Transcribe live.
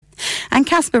And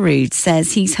Casper Ruud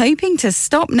says he's hoping to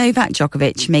stop Novak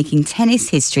Djokovic making tennis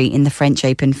history in the French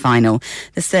Open final.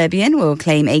 The Serbian will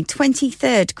claim a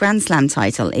 23rd Grand Slam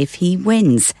title if he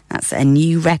wins. That's a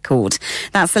new record.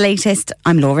 That's the latest.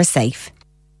 I'm Laura Safe.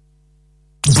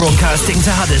 Broadcasting to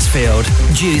Huddersfield,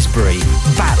 Dewsbury,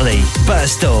 Batley,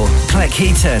 Birstall,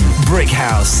 Cleckheaton,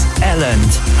 Brickhouse,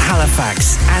 Elland,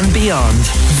 Halifax and beyond.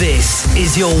 This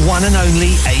is your one and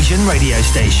only Asian radio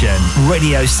station.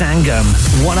 Radio Sangam,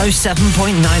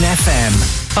 107.9 FM.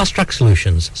 Fast Track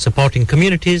Solutions, supporting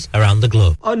communities around the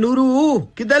globe. Oh, Nuru,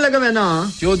 किधर लगा हुआ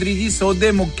ना? चौधरी जी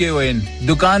सौदे मुक्के हुए हैं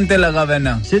दुकान ते लगा हुआ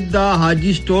ना सिद्धा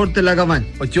हाजी स्टोर ते लगा हुआ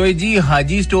और चोई जी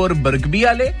हाजी स्टोर बरगबी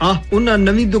वाले उन्हां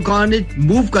नवी दुकान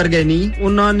मूव कर गए नी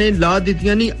उन्हां ने ला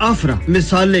दितियां नी ऑफर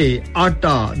मिसाले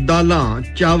आटा दालां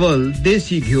चावल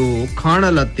देसी घियो खाना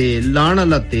लते लाना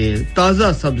लते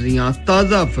ताजा सब्जियां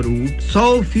ताजा फ्रूट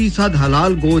 100%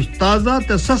 हलाल गोश्त ताजा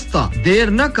ते सस्ता देर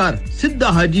न कर सिद्धा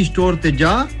हाजी स्टोर ते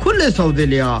जा खुले सौदे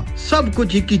लिया सब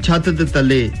कुछ एक ही छत ते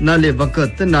तले नाले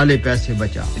वक्त नाले पैसे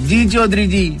बचा जी चौधरी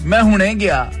जी मैं हुने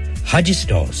गया Haji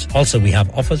Stores. Also, we have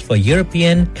offers for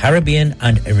European, Caribbean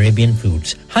and Arabian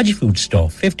foods. Haji Food Store,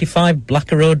 55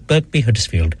 Blacker Road, Birkby,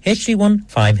 Huddersfield, HD1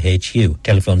 5HU.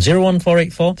 Telephone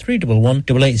 01484 311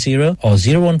 880 or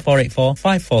 01484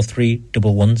 543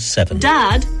 117.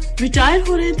 Dad, retire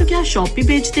हो रहे हैं तो क्या शॉप भी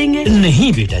बेच देंगे?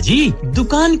 नहीं बेटा जी,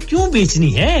 दुकान क्यों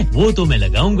बेचनी है? वो तो मैं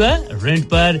लगाऊंगा रेंट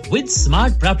पर with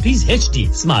Smart Properties HD.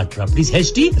 Smart Properties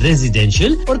HD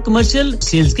residential और कमर्शियल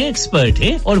सेल्स के एक्सपर्ट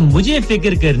हैं और मुझे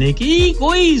फिक्र करने की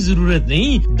कोई जरूरत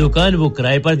नहीं दुकान वो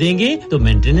किराए पर देंगे तो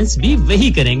मेंटेनेंस भी वही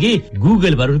करेंगे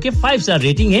गूगल पर उनके 5 स्टार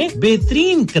रेटिंग है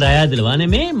बेहतरीन किराया दिलवाने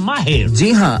में माहिर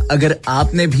जी हां अगर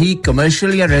आपने भी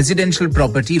कमर्शियल या रेजिडेंशियल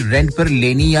प्रॉपर्टी रेंट पर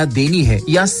लेनी या देनी है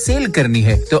या सेल करनी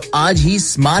है तो आज ही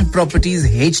स्मार्ट प्रॉपर्टीज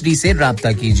एचडी से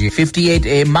राब्ता कीजिए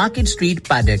 58A market street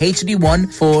paddock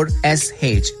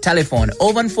HD14SH telephone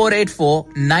 01484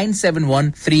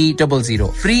 971 300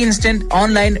 free instant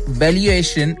online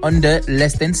valuation under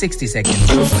less than 60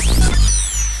 seconds.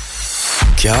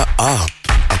 क्या आप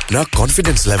अपना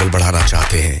कॉन्फिडेंस लेवल बढ़ाना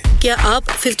चाहते हैं? क्या आप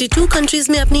 52 कंट्रीज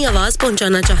में अपनी आवाज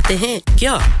पहुंचाना चाहते हैं?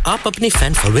 क्या आप अपनी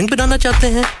फैन फॉलोइंग बनाना चाहते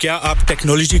हैं? क्या आप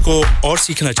टेक्नोलॉजी को और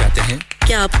सीखना चाहते हैं?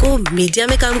 क्या आपको मीडिया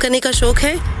में काम करने का शौक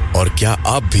है? और क्या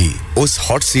आप भी उस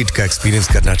हॉट सीट का एक्सपीरियंस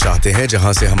करना चाहते हैं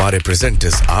जहां से हमारे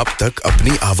प्रेजेंटर्स आप तक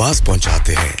अपनी आवाज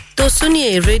पहुंचाते हैं? तो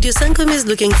सुनिए, Radio Sangam is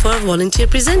looking for volunteer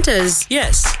presenters.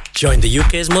 Yes, join the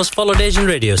UK's most followed Asian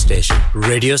radio station,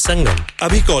 Radio Sangam.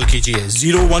 अभी कॉल कीजिए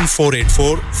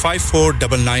 01484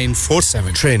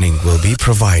 549947. Training will be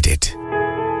provided.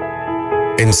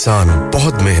 इंसान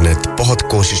बहुत मेहनत, बहुत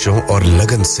कोशिशों और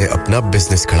लगन से अपना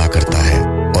बिजनेस खड़ा करता है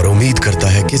और उम्मीद करता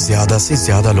है कि ज्यादा से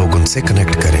ज्यादा लोग उनसे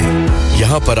कनेक्ट करें।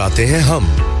 यहाँ पर आते हैं हम,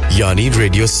 यानी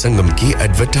रेडियो संगम की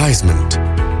एडवर्टाइजमेंट।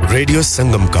 रेडियो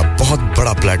संगम का बहुत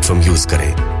बड़ा प्लेटफॉर्म यूज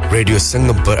करें। रेडियो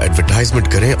संगम पर एडवर्टाइजमेंट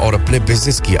करें और अपने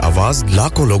बिजनेस की आवाज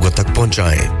लाखों लोगों तक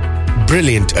पहुंचाएं।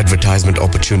 Brilliant advertisement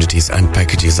opportunities and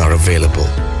packages are available.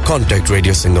 Contact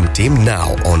Radio Sangam team now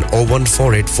on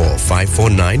 01484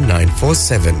 549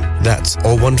 947. That's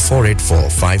 01484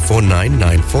 549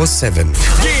 947.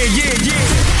 Yeah.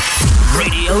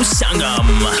 Radio Sangam.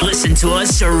 Listen to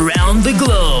us around the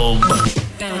globe.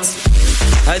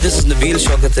 Hi, this is Nabil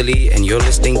Shaukat Ali and you're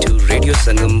listening to Radio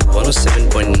Sangam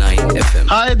 107.9 FM.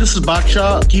 Hi, this is Baksha.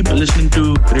 Keep listening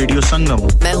to Radio Sangam.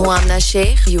 मैं हूँ आमना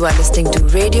Sheikh. You are listening to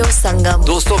Radio Sangam.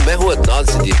 दोस्तों, मैं हूँ अदनान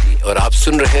सिद्दीकी और आप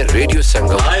सुन रहे हैं Radio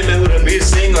Sangam. Hi, मैं हूँ रणबीर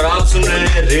सिंह और आप सुन रहे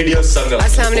हैं Radio Sangam.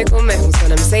 अस्सलाम वालेकुम, मैं हूँ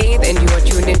सनम Saeed and you are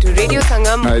tuned into Radio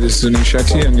Sangam. Hi, this is Zunin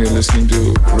Shetty and you're listening to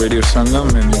Radio Sangam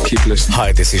and you keep listening.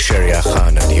 Hi, this is Sharia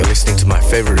Khan and you're listening to my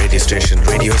favorite radio station,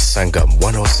 Radio Sangam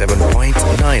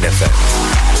 107.9 FM.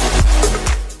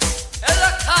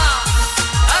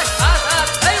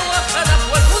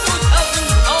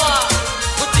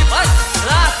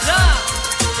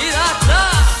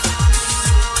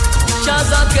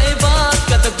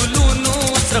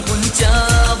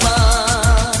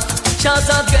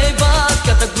 Shazad gaiba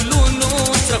kata gulunu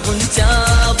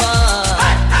tragunchaba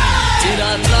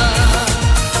Chiratla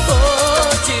oh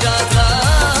chiratla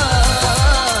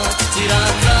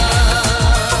chiratla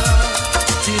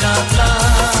chiratla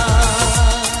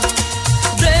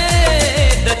de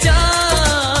dacha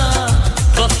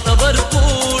vaqtabar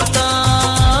purta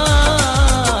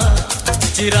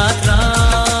chiratla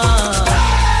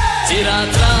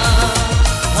chiratla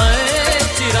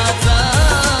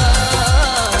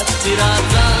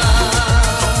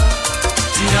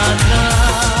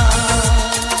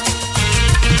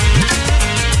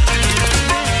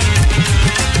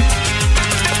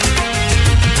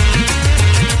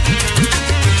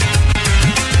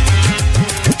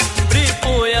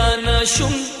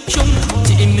shum shum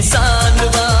ci insan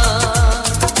wa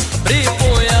re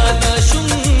poya na shum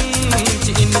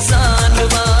ci insan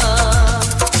wa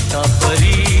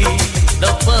kapari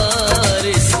da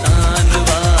paristan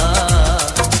wa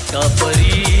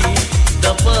kapari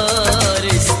da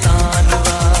paristan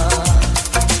wa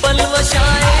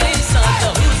palwashaye sada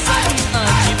husan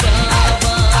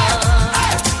ajibaba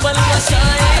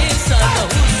palwashaye sada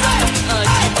husan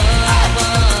ajibaba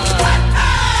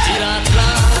chiratra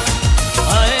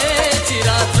ae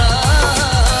chiratra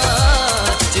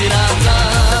chiratra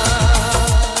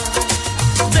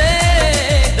de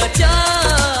dacha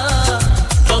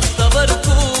doktavar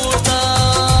kuta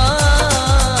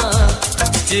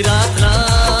chiratra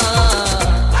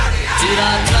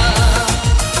chiratra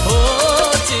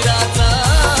oh chiratra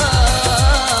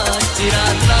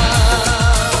chiratra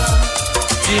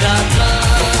chiratra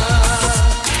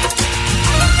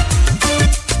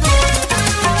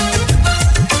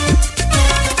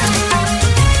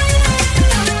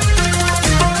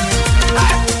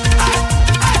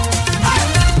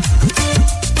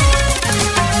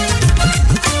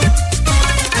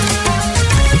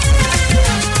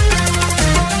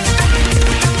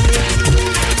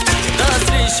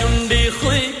shundi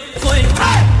khoi khoi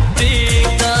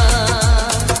prita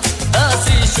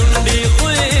dasi shundi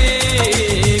khoi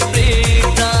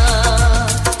prita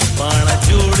pana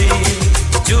judi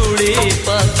judi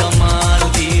pa kamal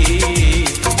di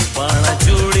pana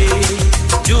judi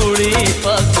judi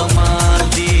pa kamal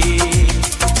di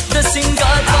the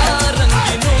singar pa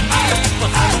rangino ki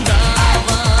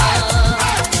pahandawa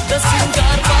the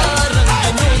singar pa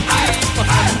rangino ki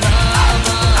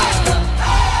pahandawa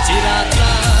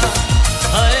chiratra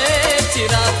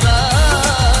chiratra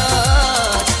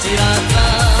chiratra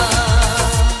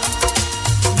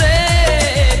de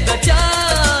dacha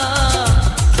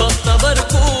doktavar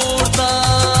kurta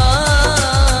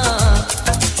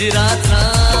chiratra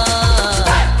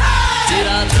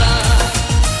chiratra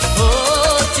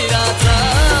oh chiratra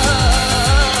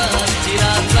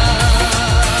chiratra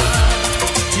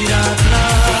chiratra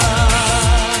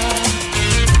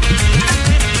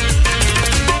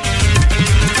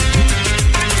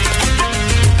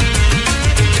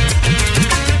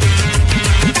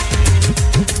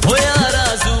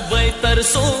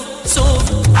so so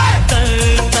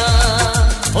tarta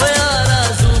ho yara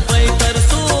zubai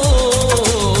tarso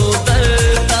tar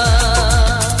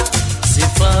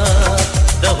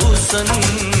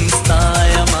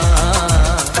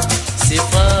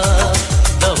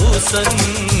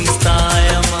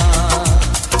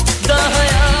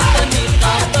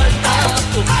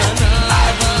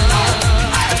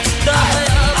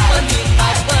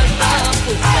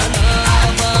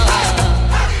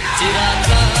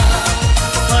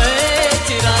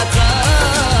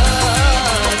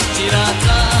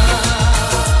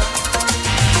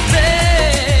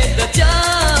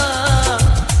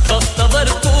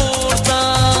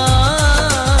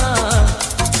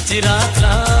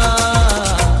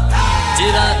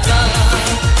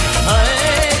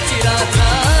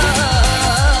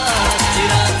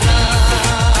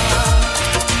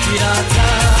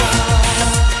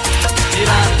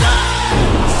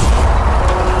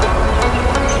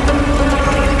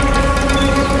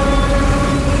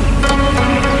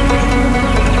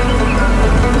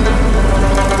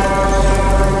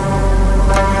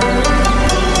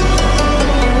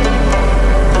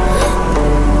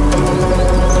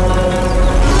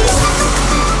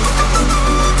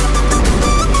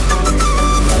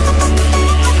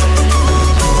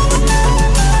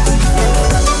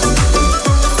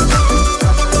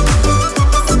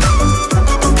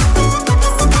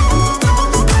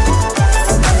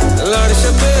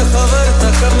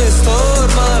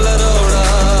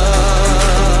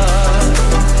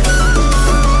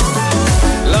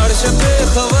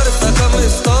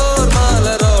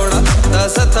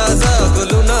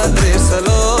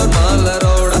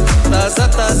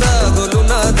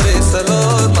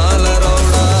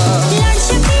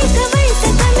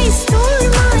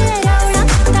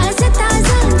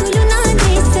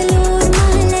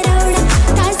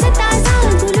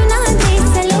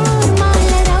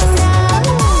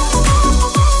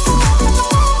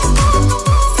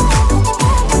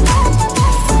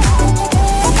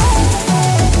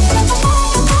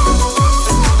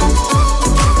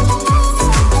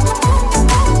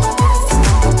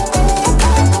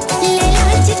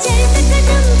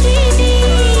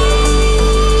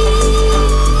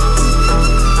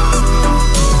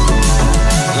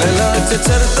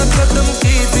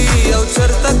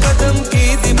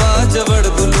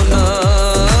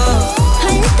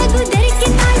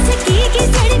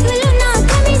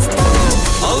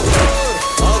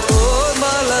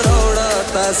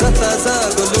ताजा ताजा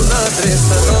गुलुना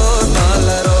द्रेसलो माल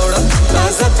रोड़ा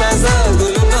ताजा ताजा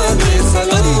गुलुना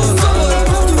द्रेसलो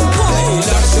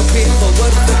Rasha pipa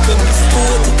varta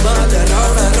kamistot mala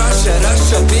rauda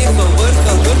rasha pipa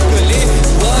varta gulguli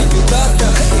wayu data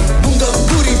bunga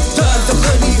puri data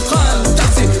khani khan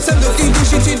tasi sando ki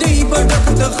dushi chidei bada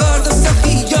da garda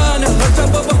sakhiyana hata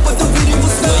baba pataviri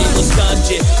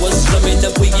muskanje wasrame da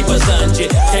puigi bazanje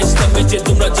testa meche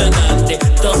tumra janante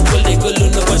tampule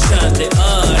guluna bashante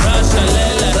rasha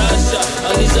lela rasha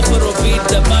aliza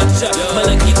farobita bacha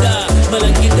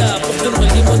malangida putur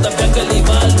mali mota bakali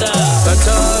walda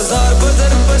 50,000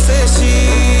 badar paseshi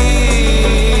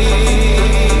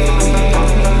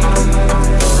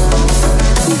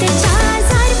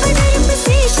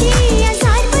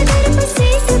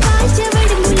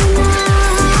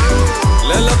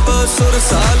sur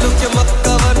salu ke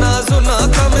makka wa nazuna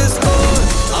kamisto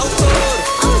autor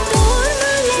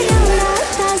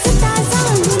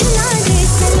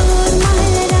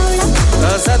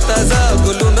taza taza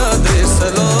guluna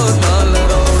dresalo mal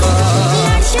roda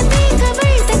shabi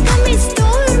khabar ta kamisto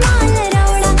mal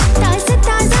roda taza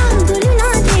taza guluna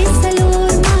dresalo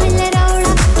mal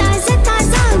roda taza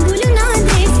taza guluna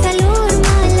dresalo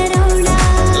mal roda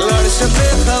lad shabi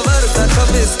khabar ta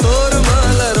kamisto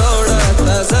mal roda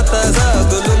taza taza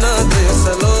guluna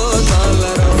dresalo mal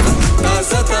roda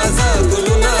taza taza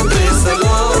guluna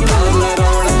dresalo mal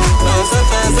roda taza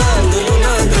taza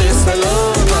guluna dresalo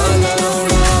mal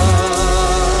roda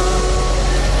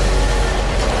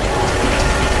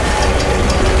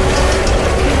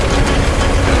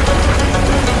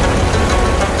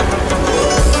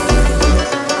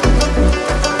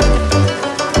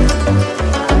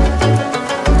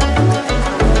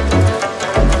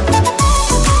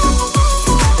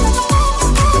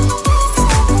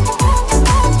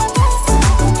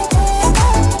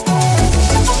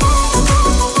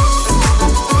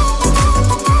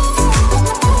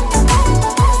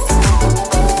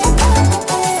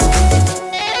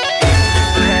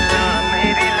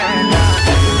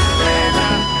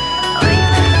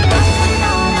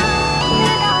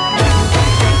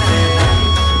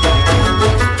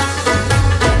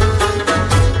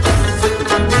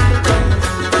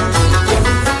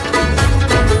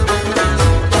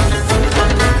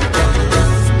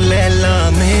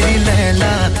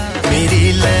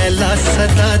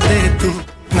सदा दे तू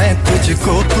मैं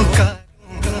तुझको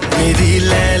पुकारूं मेरी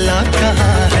लैला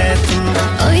कहाँ है तू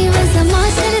ओए वज़मा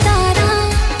सरदारा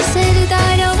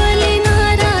वाली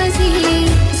नाराज़ी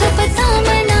ज़पता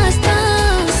मनास्ता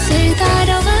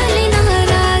सरदारा वाली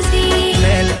नाराज़ी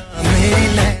लैला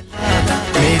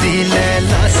मेरी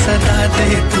लैला सदा दे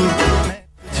तू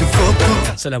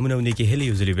سلامونه ونیکی هلی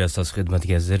یوزلی بیا تاسو خدمت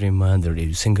کې حاضر ما د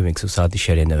ریډیو سنگم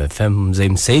 107.9 اف ام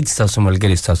زم سید تاسو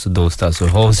ملګری تاسو دوست تاسو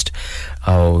هوست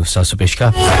او تاسو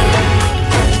پېشکا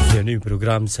یو نوی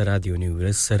پروګرام سره دی یو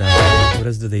ورځ سره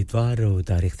ورځ د اتوار او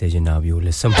تاریخ ته جناب یو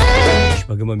لسم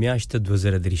شپږم میاشت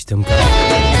 2023م کا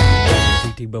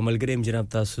ټیک به ملګریم جناب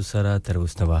تاسو سره تر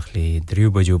اوس نه واخلې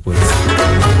 3 بجو پورې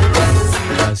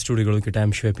स्टूडियो के टाइम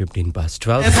शो 15 past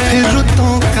 12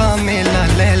 रुतों का मेला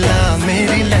लैला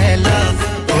मेरी लैला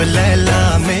ओ लैला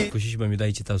में कोशिश به مې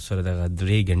چې تاسو سره د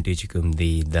 3 غنټې چې کوم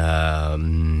دی د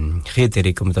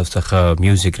خېترې کوم تاسو ښه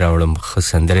میوزیک راوړم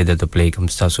خسندره د پلی کوم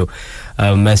تاسو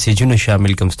میسجونه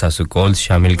شامل کوم تاسو کال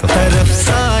شامل کوم طرف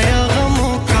سایه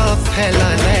غموں کا پھیلا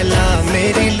لैला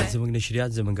मेरी زمونږ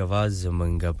نشریات زمونږ आवाज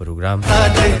زمونږ پروګرام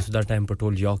تاسو دا ټایم په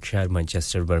ټول یارکشایر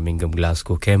منچستر برمنګم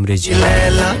گلاسکو کیمبرج او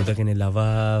دغه نه علاوه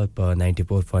په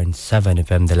 94.7 اف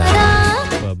ام دلته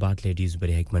په بات لیډیز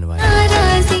بری حق منوای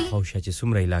او شاته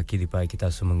سمره علاقې دی پای کې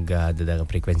تاسو مونږه دغه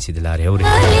فریکوئنسي دلاره اوري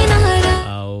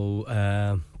او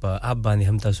په اپ باندې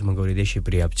هم تاسو مونږ اوري د شي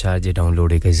پری اپ چارج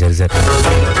ډاونلوډ کې زر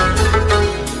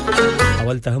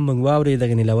اول ته هم مونږ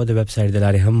دغه نه علاوه د ویب سټ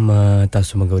دلاره هم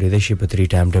تاسو مونږ اوري د شي په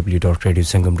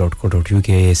 3w.radiosangam.co.uk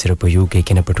صرف په یو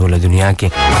کې نه په ټوله دنیا کې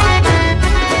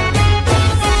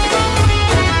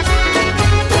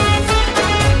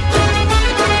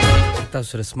تاسو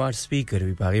سره سمارټ سپیکر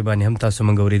وی پاغي باندې هم تاسو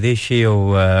مونږ اوري د شي او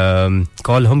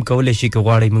کال هم کولای شي که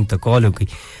غواړئ مونږ ته کال وکړئ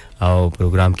او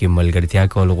پروګرام کې ملګرتیا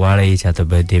کول غواړئ چاته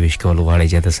به دی وش کول غواړئ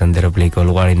چاته سندره پلی کول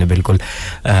غواړئ نه بالکل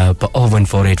په 01484817705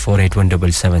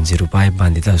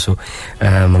 باندې تاسو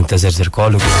منتظر زر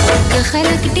کال وکړئ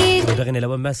خلک ډیر دغه نه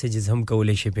علاوه میسجز هم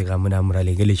کولای شي پیغامونه امر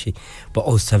لګلی شي په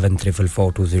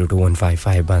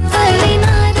 07444202155 باندې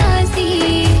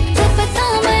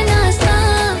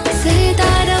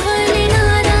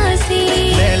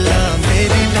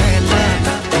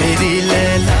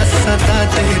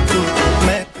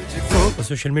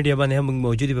सोशल मीडिया बांधे हम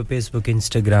मौजूद है फेसबुक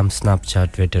इंस्टाग्राम स्नैपचैट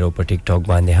ट्विटर और टिकटॉक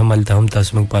बांधे हम अलता हम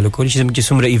तस्मक पालो कोशिश हम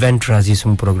जिसम इवेंट राजी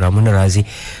सम प्रोग्राम न राजी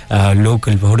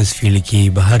लोकल हडर्सफील्ड की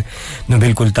बाहर नो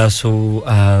बिल्कुल तासो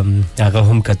आगा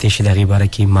हम कतेश दगी बारे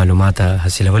की मालूमात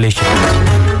हासिल वले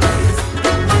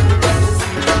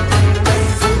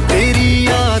तेरी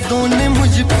यादों ने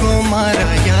मुझको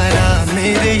मारा यारा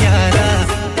मेरे यारा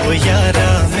ओ यारा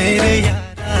मेरे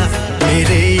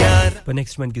यार पर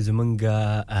नेक्स्ट मंथ की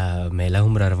जुमंगा मेला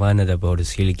उम्र रवाना द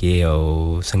बॉर्डरस्किल के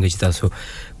और संगीता सो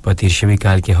पतिर शमी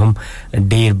काल के हम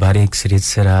डेर बारे एक्सरीज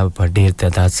सरा पर डेर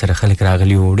तादाद सरा खलक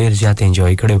रागली ओडेर जाते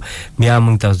एंजॉय करे मिया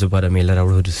मंगतास दोबारा मेला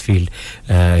राउड फील्ड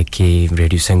के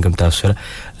रेडियो संगम तासरा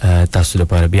तासु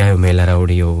दोबारा बिया मेला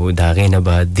राउडियो दागे न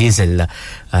बा डीजल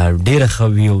डेर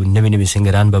खवियो नवी नवी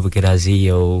सिंगरान बाबू के राजी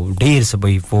और डेर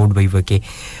सबई फोर्ड बई बके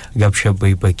गपशप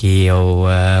बई बके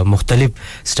और मुख्तलिफ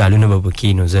स्टाइलों बाबू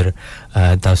की नजर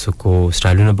तासु को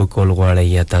स्टाइलों बकोल गवाड़े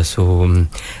या तासु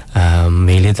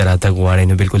मेले तरह तक गवाड़े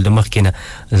न बिल्कुल दमख के ना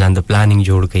जान द प्लानिंग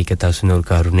जोड़ कई के तासु नोर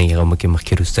कारू नहीं गम के मख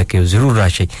के रुस्ता के जरूर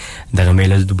राशि दगा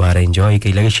मेला दोबारा एंजॉय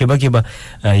कई लगे शेबा के बा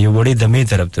यो बड़ी दमे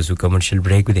तरफ तासु कमर्शियल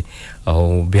ब्रेक दे और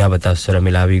बिया बता सरा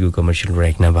मिलावी को कमर्शियल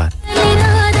ब्रेक ना बाद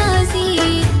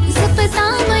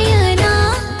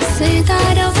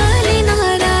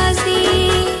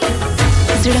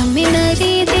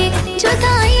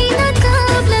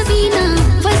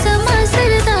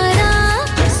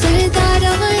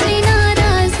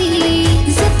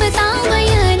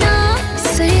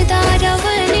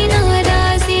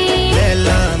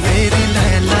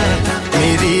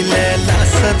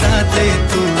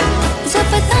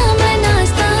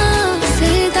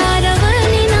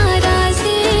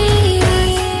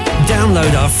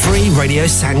Download our free Radio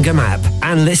Sangam app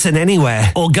and listen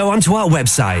anywhere or go onto our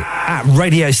website at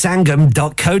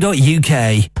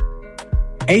radiosangam.co.uk.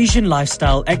 Asian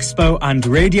Lifestyle Expo and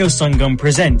Radio Sangam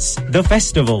presents The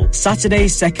Festival, Saturday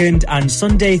 2nd and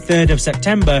Sunday 3rd of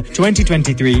September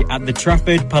 2023 at the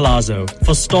Trafford Palazzo.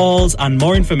 For stalls and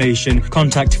more information,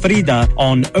 contact Frida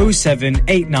on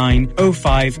 0789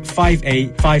 05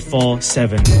 58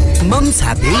 547. Mum's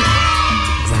happy,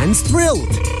 Grand's thrilled.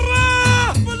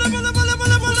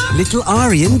 Little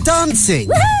Aryan dancing.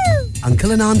 Woohoo!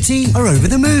 Uncle and Auntie are over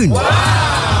the moon.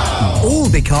 Wow! All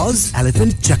because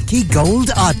Elephant Chakki Gold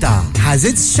Atta has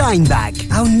its shine back.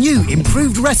 Our new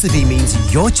improved recipe means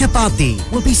your chapati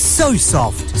will be so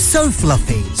soft, so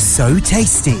fluffy, so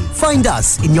tasty. Find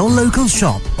us in your local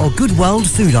shop or Good World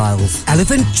food aisles.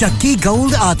 Elephant Chakki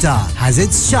Gold Atta has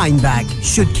its shine back.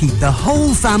 Should keep the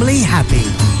whole family happy.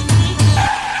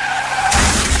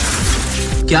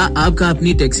 क्या आपका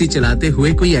अपनी टैक्सी चलाते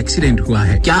हुए कोई एक्सीडेंट हुआ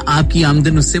है क्या आपकी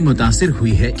आमदन उससे मुतासिर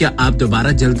हुई है क्या आप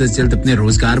दोबारा जल्द से जल्द अपने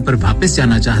रोजगार पर वापस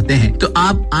जाना चाहते हैं तो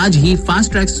आप आज ही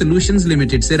फास्ट ट्रैक सॉल्यूशंस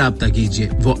लिमिटेड से राब्ता कीजिए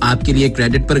वो आपके लिए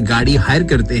क्रेडिट पर गाड़ी हायर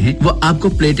करते हैं वो आपको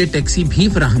प्लेटेड टैक्सी भी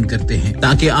फराहम करते हैं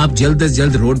ताकि आप जल्द से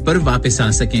जल्द रोड पर वापस आ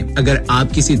सकें अगर आप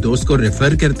किसी दोस्त को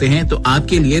रेफर करते हैं तो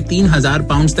आपके लिए 3000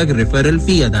 पाउंड तक रेफरल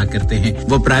फी अदा करते हैं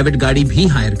वो प्राइवेट गाड़ी भी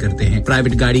हायर करते हैं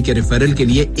प्राइवेट गाड़ी के रेफरल के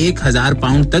लिए 1000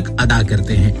 पाउंड तक अदा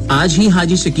करते हैं आज ही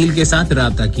हाजी शकील के साथ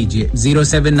राब्ता कीजिए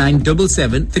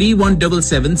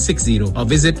 07977317760 और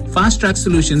visit fast track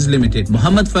solutions limited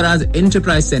Mohammad Faraz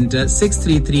enterprise centre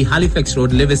 633 Halifax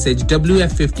road Liversedge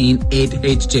WF15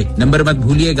 8HJ number मत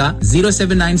भूलिएगा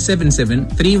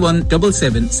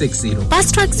 07977317760 Fast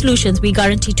Track Solutions we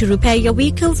guarantee to repair your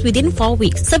vehicles within 4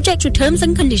 weeks subject to terms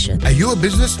and conditions Are you a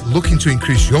business looking to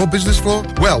increase your business flow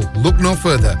well look no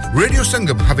further Radio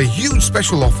Sangam have a huge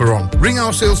special offer on ring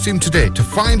our sales team today to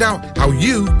find out how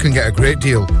you can get a great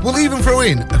deal. We'll even throw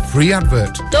in a free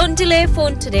advert. Don't delay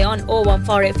phone today on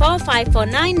 01484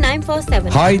 549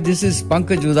 947. Hi, this is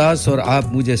Pankaj Udas और आप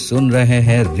मुझे सुन रहे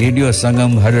हैं radio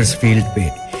संगम हडर्सफील्ड पे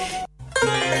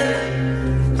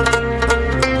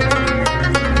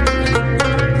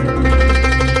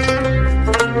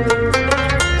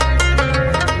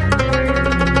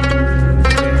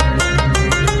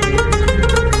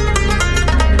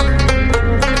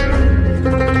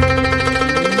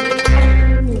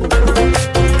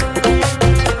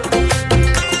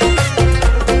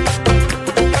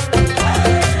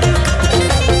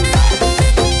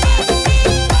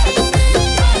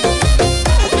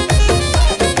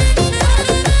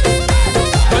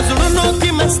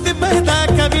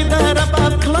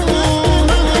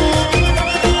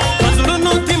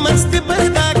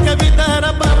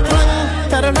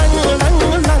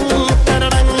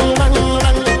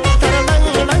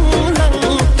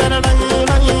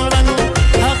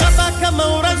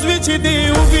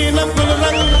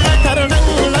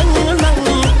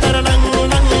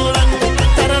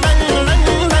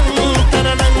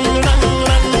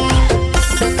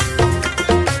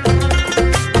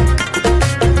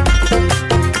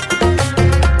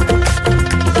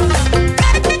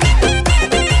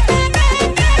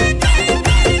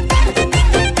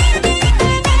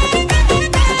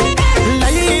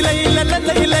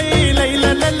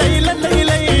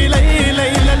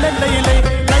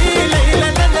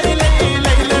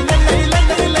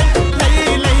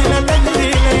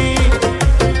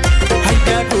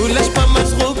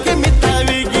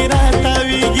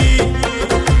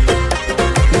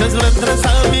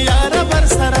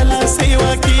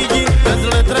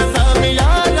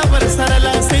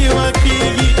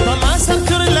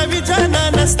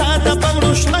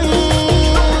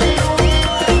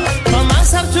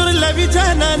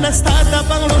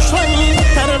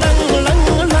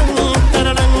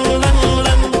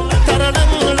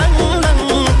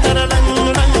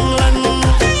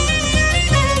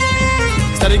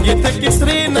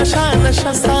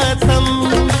نشه ساتم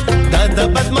دا د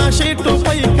بدمعشي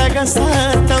ټوپۍ کاږه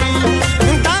ساتم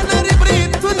دا نری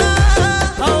بریتونه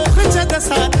او خچه د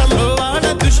ساتم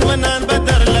واړه دشمنان به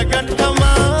در لګټ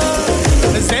کما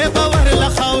زه به ورله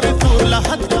خاورې تور له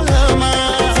حد کما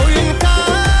خو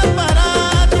انکار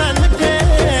براته نه کې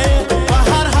په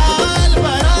هر حال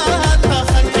براته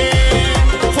ښه کې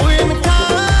خو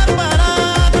انکار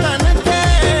براته نه کې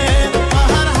په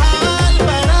هر حال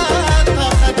براته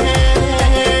ښه کې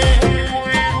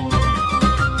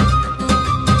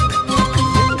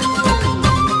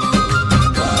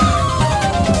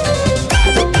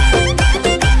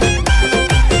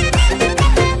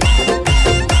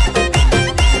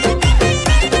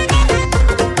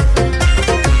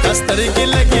سترګې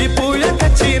لګي پویا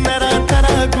کچې نرا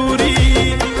ترا ګوري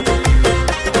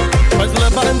فضل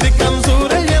باندې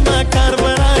کمزور یم کار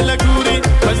برا لګوري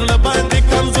فضل باندې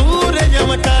کمزور یم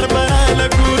کار برا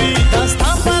لګوري داستا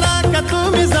فرا کتو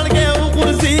می زړګې او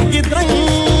غرزي کی درنګ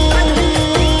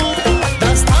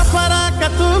داستا فرا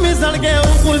کتو می زړګې او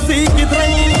غرزي کی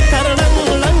درنګ ترلنګ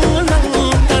لنګ لنګ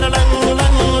ترلنګ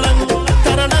لنګ لنګ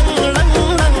ترلنګ لنګ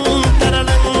لنګ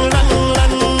ترلنګ لنګ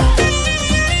لنګ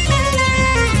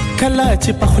کلا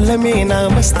چې په خله مې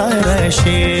نامستاره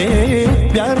شي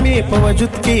بیا مې په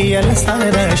وجود کې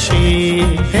الستاره شي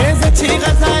هزه چې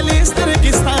غزالې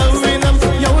سترګې ستا وینم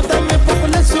یو دم مې په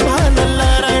خله سبحان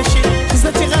الله راشي زه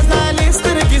چې غزالې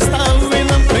سترګې ستا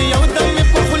وینم یو دم مې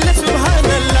په خله سبحان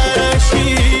الله راشي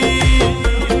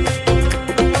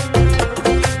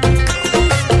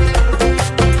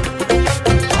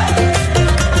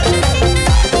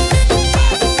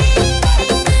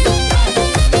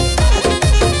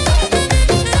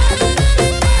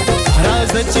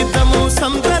چې د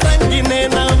موسم د رنگینه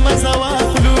نامه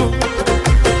زواخلو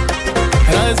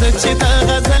راځه چې د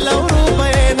غزل او روبه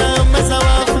نامه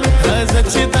زواخلو راځه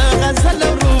چې د غزل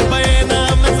او روبه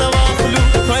نامه زواخلو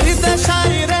فرید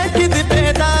شاعره کې د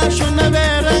پیدا شو نوې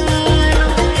رنگ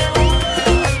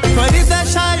فرید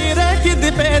شاعره کې د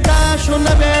پیدا شو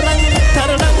نوې رنگ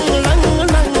ترلنګ لنګ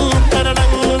لنګ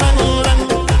ترلنګ لنګ لنګ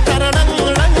ترلنګ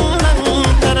لنګ لنګ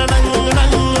ترلنګ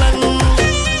لنګ لنګ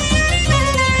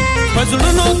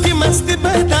فزړونو کې مستی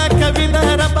پیدا کوي د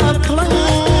رباب کلنګ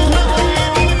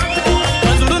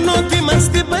فزړونو کې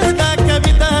مستی پیدا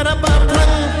کوي د رباب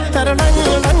کلنګ ترلنګ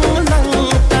لنګ لنګ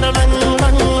ترلنګ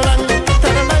لنګ لنګ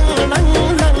ترلنګ لنګ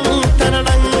لنګ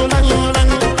ترلنګ لنګ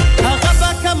لنګ هغه به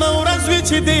کوم ورځ وي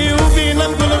چې دی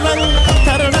وینم ګل رنګ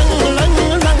ترلنګ لنګ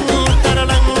لنګ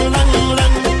ترلنګ لنګ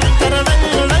لنګ ترلنګ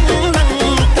لنګ لنګ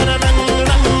ترلنګ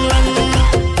لنګ لنګ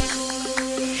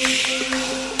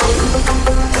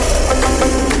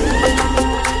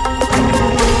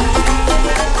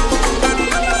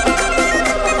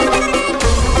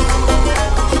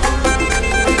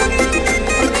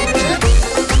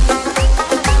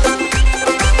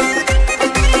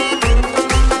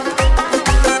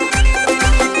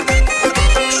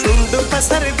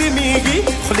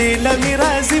لمی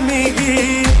رازی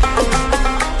میگی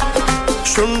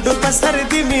شوندو پسر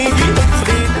دی میگی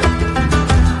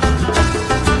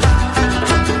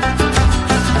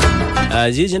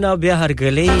جی جناب بیا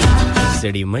هرکلی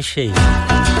سړی مشي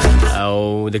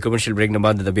او د کمرشل بریک نه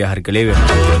بعد د بیا هرکلی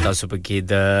تاسو پکې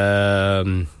د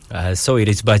سوې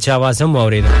ریس بچا واسم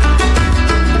اورید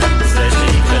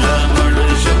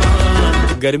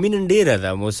ګرمي نن ډیره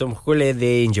ده موسم خولې دی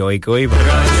انجوای کوي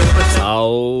او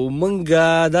مونږه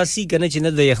داسي کنه چې نه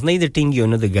د یخنۍ د ټینګیو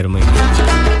نه د ګرمۍ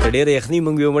ډیره یخنۍ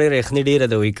مونږ یو مړ یخنۍ ډیره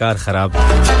د وی کار خراب او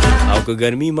که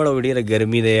ګرمي مړ ډیره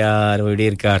ګرمي دی یار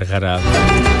ډیر کار خراب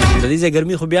د دې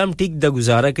ګرمي خو بیا هم ټیک د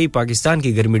گزاره کوي پاکستان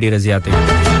کې ګرمي ډیره زیاته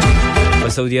او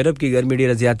سعودي عرب کې ګرمي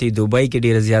ډیره زیاته دوبۍ کې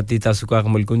ډیره زیاته تاسو کوه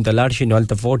ملکونو ته لاړ شي نو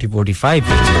تل 40-45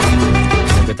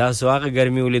 که تاسو هغه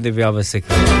ګرمي ولې د بیا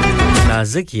وسکه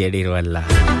نازک یې ډیر والله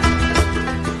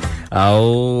او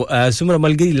سمره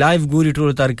ملګری لایو ګوري ټول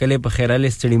تر کله په خیراله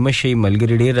ستړي مشي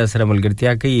ملګری ډیر سره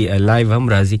ملګرتیا کوي لایو هم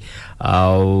راځي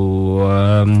او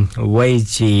وای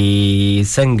چې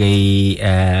څنګه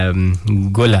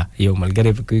ګولا یو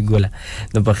ملګری په کوي ګولا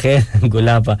نو په خیر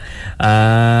ګولا په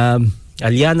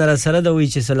الیانا را سره د وی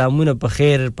چې سلامونه په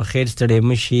خیر ستړي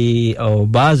مشي او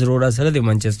باز روړه سره د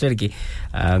منچستر کې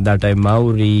دا ټایم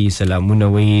ماوري سلامونه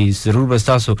وی ضرور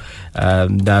بستاسو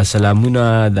دا سلامونه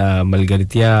د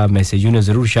ملګرتیا میسجونه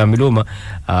ضرور شاملوم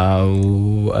او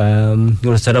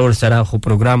ور سره خو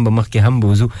پروګرام به مخ کې هم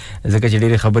بوزو ځکه چې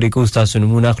ډېر خبرې کو تاسو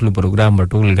نمونه اخلو پروګرام به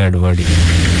ټول ګډ وړي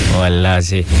والله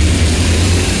سي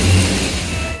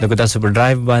دغه تاسو په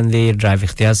ډرایو باندې ډرایو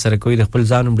اختیار سره کوئی د خپل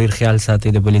ځانوم ډیر خیال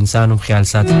ساتي د بل انسانوم خیال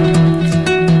ساتي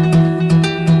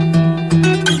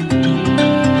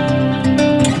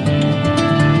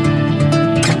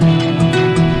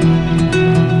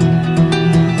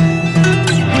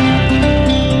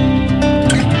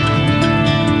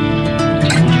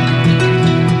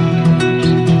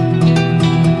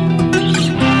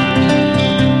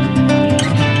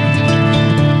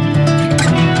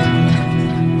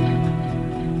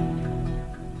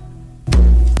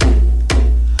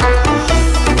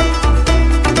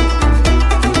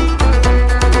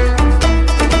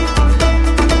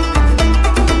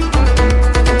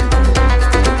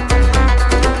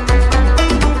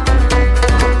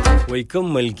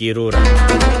کوم ملکی رور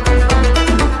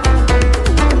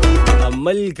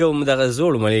عمل کوم دغه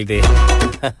زوړ ملک دی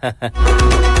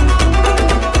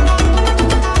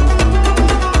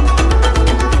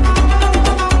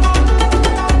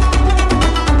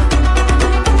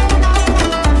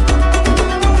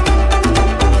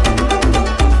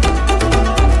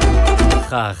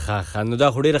خا نو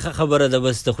دا خو ډیره خبره ده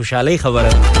بس ته خوشحالي خبره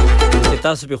چې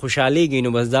تاسو په خوشحاليږئ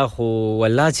نو بس دا خو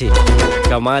والله چې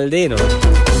کمال دی نو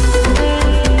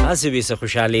تاسو به سه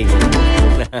خوشحاليږئ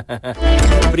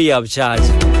فری اف چارج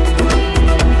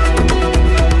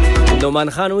نو مان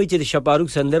خان وی چې د شپاروک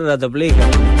سندر را دبلې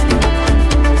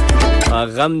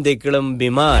غم دې کړم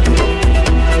بیمار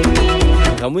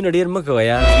غمونه ډیر مکو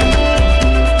یا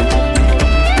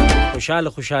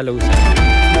خوشاله اوسه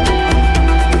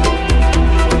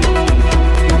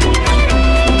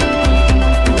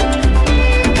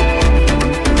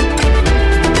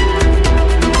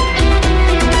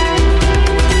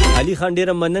علي خان ډیر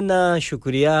مننه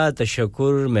شکریا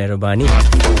تشکر مهرباني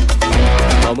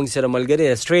او موږ سره ملګری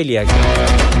استرالیا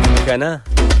کنه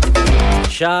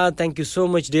شاه thank you so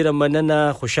much ډیر مننه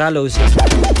خوشاله اوسئ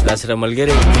دا سره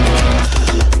ملګری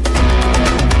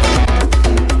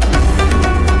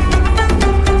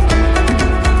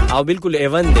او بالکل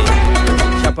ایون دی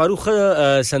شپاروخ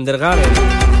سندرغاړ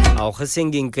او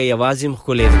خسنګینګ کوي आवाज هم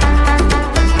خولې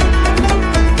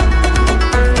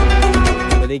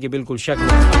دې کې بالکل شک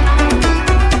نه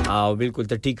او بالکل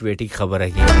ته ټیک وی ټیک خبره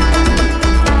کی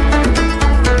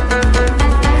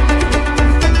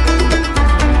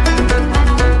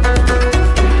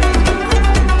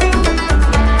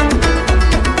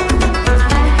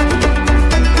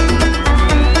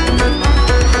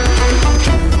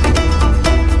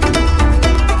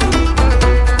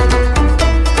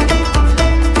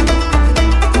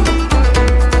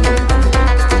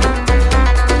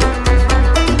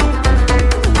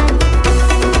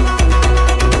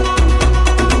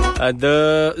د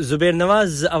زبیر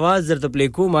نواز आवाज درته پلی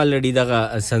کوم الډی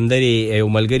دغه سندري یو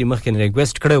ملګری مخکې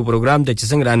ریکوست کړو پروګرام ته چې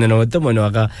څنګه رانه وته نو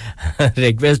هغه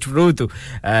ریکوست وروته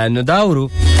نو دا ورو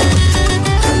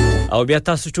او بیا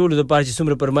تاسو ټول د پاره چې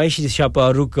څومره پرمایشي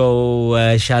شاپاروک او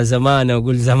شاه زمان او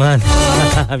ګل زمان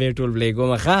به ټول پلی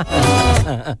کوم ښا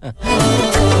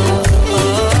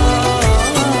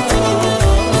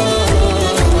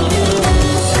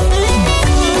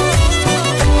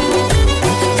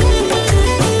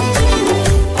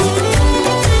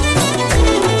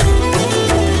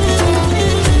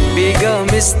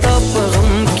مستا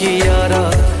غم کی یارا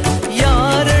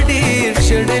یار ډیر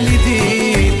چړلی دی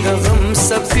د غم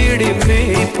سپیړې مې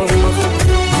په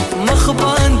مخ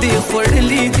باندې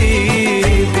خړلی دی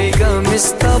بیگا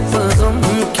مستا غم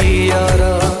کی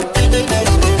یارا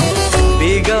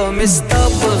بیگا مستا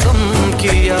غم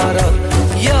کی یارا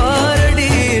یار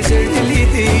ډیر چړلی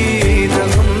دی د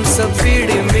غم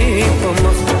سپیړې مې په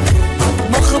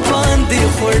مخ باندې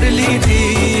خړلی دی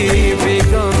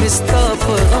بیگا مستا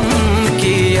غم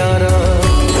کی یارا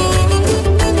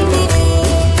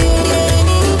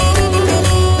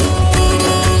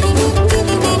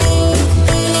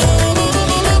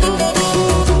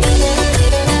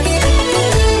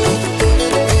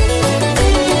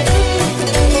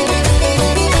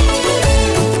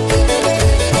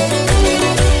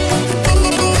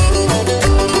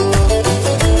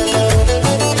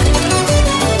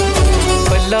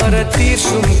بلار تیر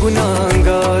شم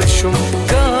گناهگار شم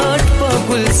گاٹ پا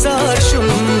گلزار شم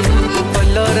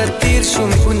بلار تیر شم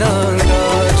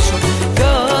گناهگار شم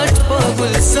گاٹ پا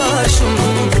گلزار شم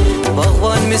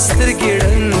باغوان مستر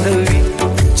گیڑندوی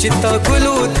چتا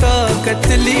گلو تا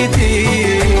قتلی دی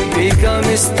بیگا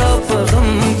مستا پا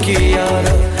غم کی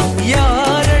یارا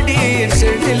یار دیر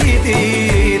چڑلی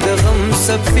دی دا غم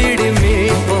سپیڑ میں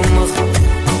پا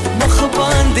مخ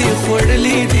باندی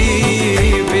خوڑلی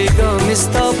دی بیگا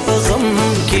مستا پا غم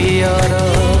کی یارا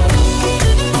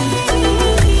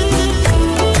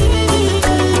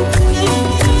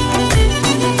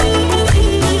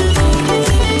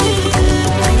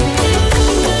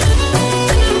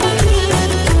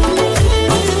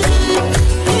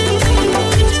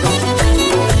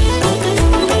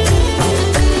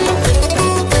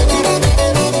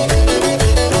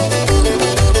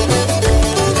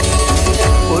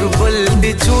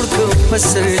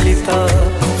فسر لیتا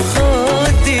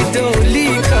خاتی ڈولی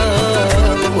کا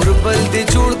اربل دے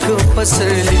جوڑ کو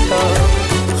فسر لیتا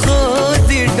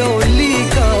خاتی ڈولی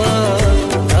کا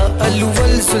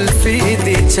الول زلفی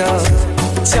دے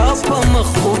چاپا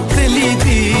مخوت لی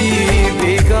دی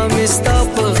بیگا مستا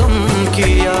پا غم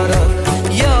کی یارا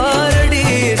یار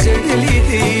ڈیر جڑلی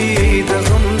دی دا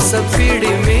غم سپیڑ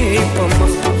میں پا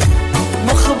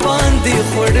مخ باندی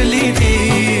خوڑلی دی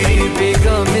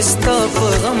بیگا मिस्ता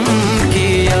गम की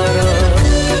यारा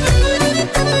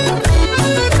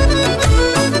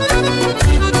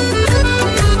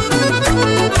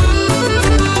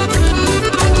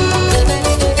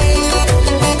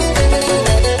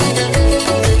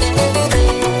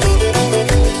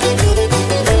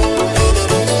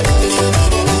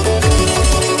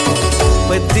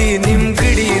बद्दी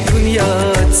निमगडी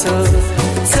दुनियाचा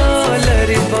चालर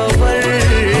बावर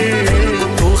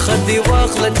तो खदी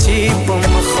वाखलची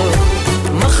पमख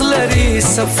मखलरी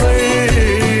सफर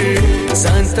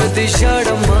सांत दिशाड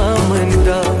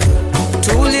मामनुरा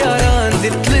टोल यारान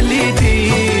दितली दी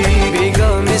बेगा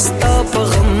मिस्ता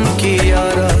गम की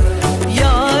यारा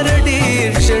यार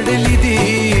डीर चढ़ली दी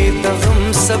तगम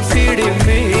सफीड़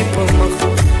में पमख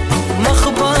मख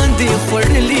बांधी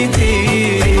खड़ली दी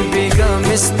बेगा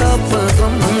मिस्ता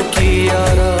गम की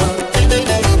यारा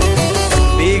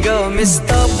बेगा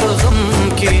मिस्ता गम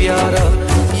की यारा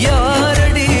यार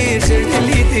डी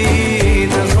चढ़ली दी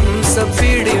तगम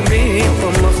सफीड़ में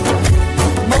पमख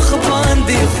मख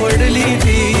बांधी खड़ली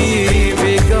दी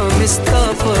बेगा मिस्ता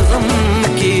गम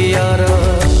की यारा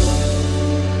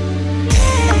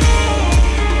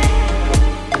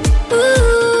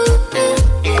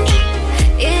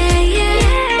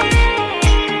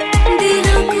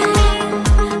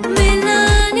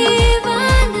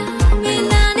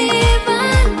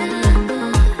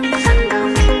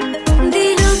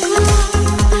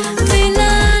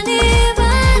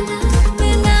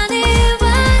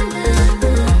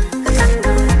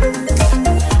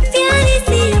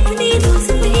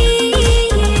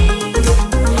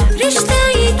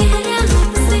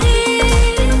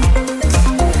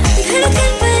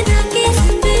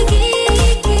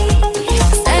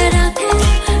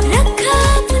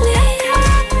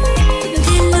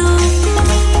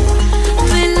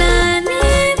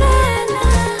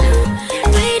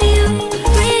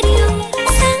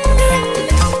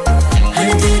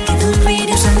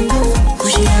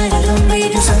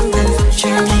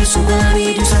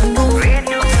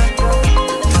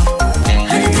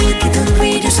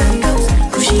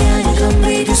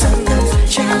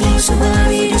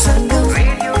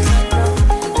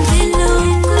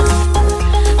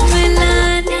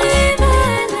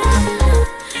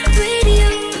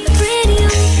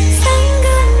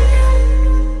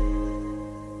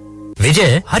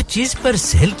हर चीज पर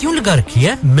सेल क्यों लगा रखी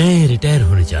है? मैं रिटायर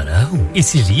होने जा रहा हूँ,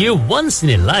 इसीलिए once in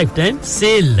A life time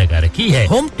cell लगा रखी है।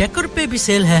 होम डेकोर पे भी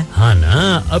सेल है? हाँ ना,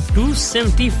 अप टू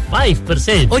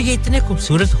 75%। और ये इतने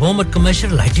खूबसूरत होम और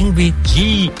कमर्शियल लाइटिंग भी?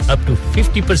 जी, up to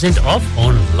 50% of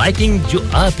on lighting जो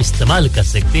आप इस्तेमाल कर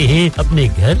सकते हैं अपने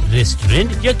घर,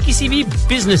 रेस्टोरेंट या किसी भी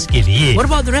बिजनेस के लिए।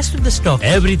 What about the rest of the stock?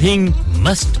 Everything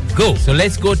must go. So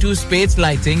let's go to Spades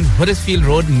Lighting,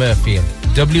 Huddersfield Road, Murfield.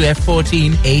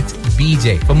 WF14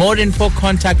 8BJ. For more info,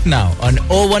 contact now on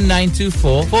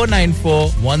 01924 494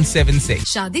 176.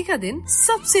 शादी का दिन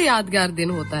सबसे यादगार दिन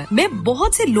होता है। मैं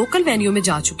बहुत से लोकल वेन्यू में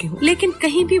जा चुकी हूँ, लेकिन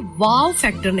कहीं भी वाव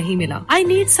फैक्टर नहीं मिला। I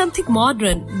need something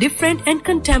modern, different and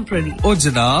contemporary. ओ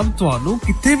जनाब, ਤੁਹਾਨੂੰ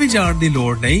ਕਿੱਥੇ ਵੀ ਜਾਣ ਦੀ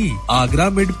ਲੋੜ ਨਹੀਂ। ਆਗਰਾ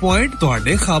ਮਿਡ ਪੁਆਇੰਟ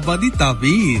ਤੁਹਾਡੇ ਖਾਬਾਂ ਦੀ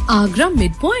ਤਾਬੀਰ। Agra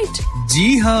mid point? जी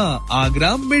हाँ,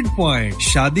 आगरा मिड पॉइंट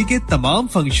शादी के तमाम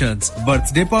functions,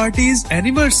 birthday parties,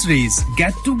 anniversaries,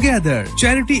 get together,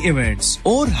 charity events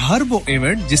और हर वो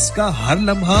इवेंट जिसका हर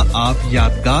लम्हा आप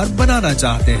यादगार बनाना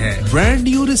चाहते हैं। ब्रांड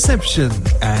न्यू रिसेप्शन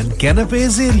एंड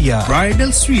कैनपेज एरिया,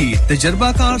 ब्राइडल स्वीट,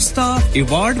 तजर्बाकार स्टाफ,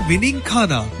 अवार्ड विनिंग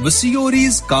खाना,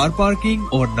 वसीओरीज, कार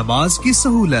पार्किंग और नमाज की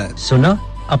सहूलत। सुना?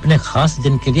 अपने खास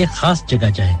दिन के लिए खास जगह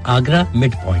जाएं। Agra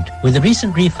Midpoint with a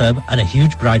recent refurb and a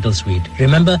huge bridal suite.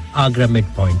 Remember Agra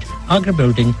Midpoint, Agra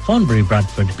Building, Thornbury,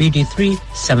 Bradford, BD3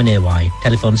 7AY.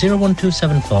 Telephone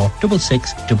 01274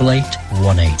 66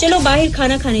 8818. चलो बाहर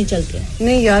खाना खाने चलते हैं।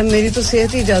 नहीं यार, मेरी तो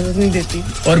सेहत ही इजाजत नहीं देती।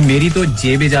 और मेरी तो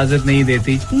जेब इजाजत नहीं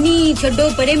देती। नहीं छोड़ो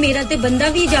परे, मेरा ते बंदा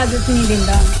भी इजाजत नहीं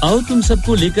देता। आओ तुम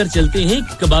सबको लेकर चलते हैं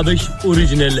कबाबिश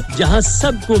ओरिजिनल, जहां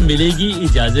सबको मिलेगी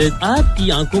इजाजत। आपकी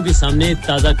आंखों के सामने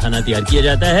ताजा खाना तैयार किया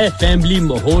जाता है। फैमिली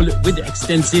माहौल with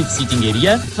extensive seating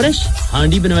area. Fresh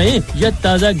handi बनवाएं या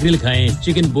ताजा ग्रिल खाएं।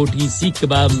 Chicken boti, seekh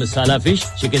kebab, masala fish,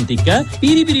 chicken tikka,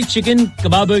 piri piri chicken.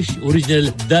 Kababish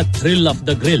original, the thrill of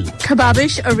the grill.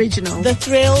 Kababish Original, the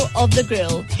thrill of the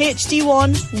grill.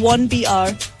 HD1 1BR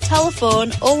Telephone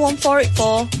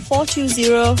 01484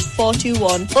 420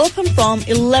 421. Open from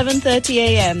 11:30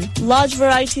 a.m. Large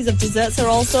varieties of desserts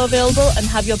are also available and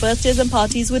have your birthdays and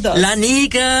parties with us.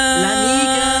 लानिका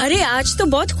अरे आज तो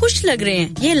बहुत खुश लग रहे हैं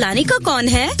ये लानिका कौन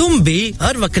है तुम भी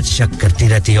हर वक्त शक करती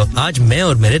रहती हो आज मैं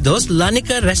और मेरे दोस्त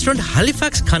लानिका रेस्टोरेंट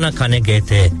हैलिफैक्स खाना खाने गए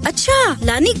थे अच्छा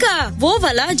लानिका वो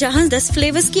वाला जहां 10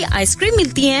 फ्लेवर्स की आइसक्रीम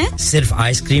मिलती है सिर्फ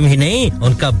आइसक्रीम ही नहीं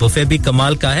उनका बुफे भी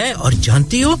कमाल का है और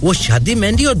जानती हो वो शादी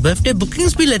मेहंदी और बर्थडे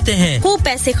बुकिंग्स भी लेते हैं खूब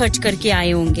पैसे खर्च करके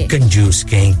आए होंगे कंजूस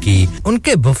कहीं की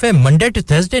उनके buffet Monday to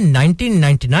Thursday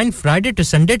 1999 Friday to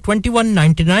Sunday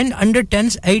 2199 under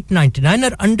 10s 899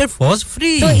 और अंडर 4s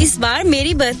फ्री तो इस बार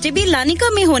मेरी बर्थडे भी लानिका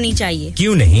में होनी चाहिए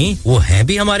क्यों नहीं वो है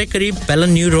भी हमारे करीब पेलन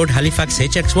new road Halifax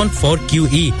HX1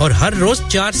 4QE और हर रोज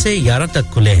 4 से 11 तक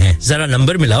खुले हैं जरा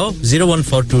नंबर मिलाओ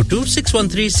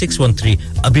 01422613613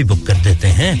 अभी बुक कर देते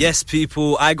हैं Yes people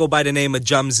I go by the name of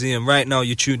Jamzi and right now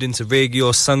you're tuned into Radio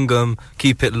Sangam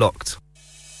keep it locked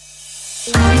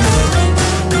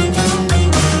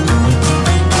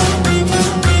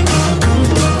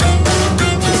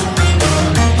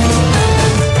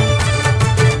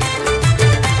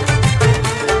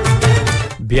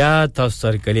bia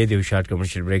tasar kale de short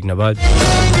commercial break na baad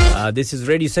this is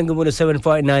Radio Sangam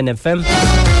 7.9 FM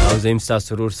Azim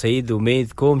Sarur Said umeed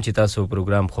kom chi tasu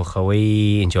program kho khawai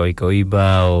enjoy koi ba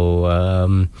o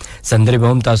sandre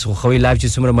bom tasu khawai live chi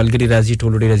sumra malgari razi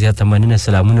tolodi razi tamanina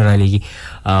salamun alayhi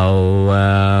au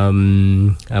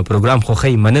program kho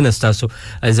khai manan tasu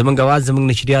zamang awaz zamang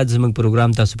nashriyat zamang program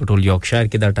tasu patol Yorkshire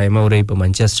ke da time aur pe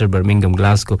Manchester Birmingham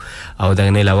Glasgow au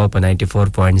dagne lawa pa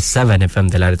 94.7 FM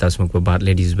dalare tasu ko bar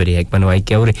ladies very ek banwai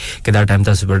ke aur ke da time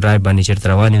tasu per drive bani chir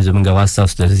trawani zamang awaz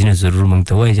tasu lazine zarur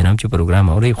mangta hoye janab chi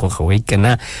program aur خو خوي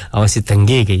کنه او سي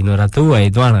تنګيږي نو راته وای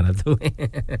دوانه راته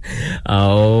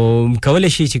او کول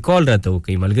شي چې کال راته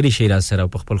وکي ملګری شي را سره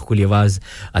په خپل خولي आवाज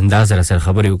انداز را سره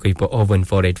خبرې وکي په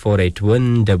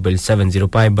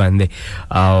 01484817705 باندې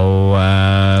او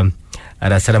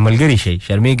را سره ملګری شي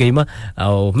شرمېږي ما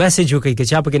او میسج وکي چې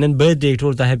چا په نن برثډے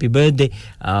ټول ته هپی برثډے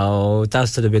او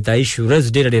تاسو ته به تای شو ورځ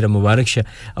ډېر مبارک شه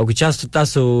او که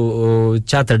تاسو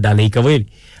چاته ډالۍ کوي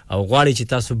او غواړي چې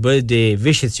تاسو برثډے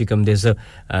ویشز چې کوم دې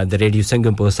د ریډیو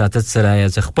سنگم په ساتت سره یا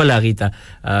خپل اغیته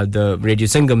د ریډیو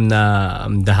سنگم نه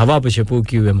د هوا په شپو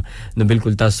کې ویم نو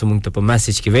بالکل تاسو مونږ ته په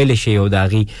میسج کې ویل شي او دا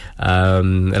غي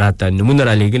راته نمونه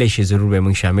را لګل شي ضرور به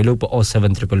مونږ شاملو په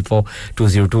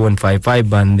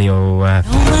 07442022155 باندې او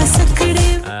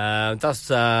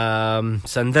تاسو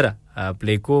سندره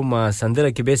پلیکوم سندره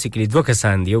کې بیسیکلی دوه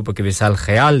کسان دی یو پکې وسال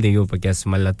خیال دی یو پکې اسم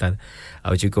الله تعالی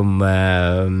او چې کوم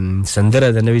سندره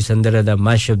د نوې سندره د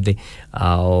ماشب دی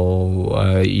او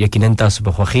یقینا تاسو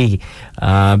په خوخي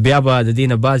بیا به د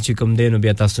دینه بعد چې کوم دینو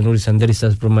بیا تاسو نور سندري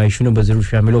تاسو پرمایشونه به ضرور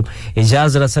شاملو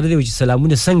اجازه را سره دی چې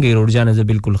سلامونه څنګه روړجانه زه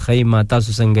بالکل خیمه تاسو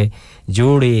څنګه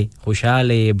جوړې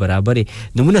خوشاله برابرې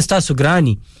نمونه تاسو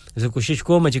ګرانی زه کوشش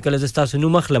کوم چې کله زه تاسو نو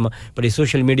مخلم پر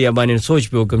سوشل میډیا باندې سوچ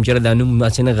په کوم چې دا نو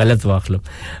اسنه غلط واخلم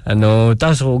نو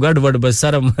تاسو ګډ وډ بس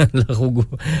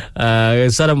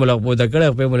سره ملغبو دا کړه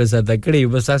په مله سره کړي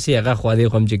بس اسي هغه خو دې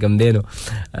کوم چې کم دینو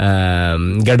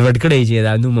ګډ وډ کړي چې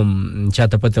دا نو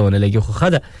چاته پته ونه لګي خو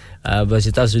خده بس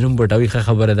تاسو نوم پټوي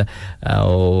خبره ده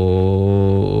او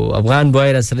افغان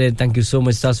بوای رسله ثانک یو سو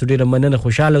مچ تاسو ډیر مننه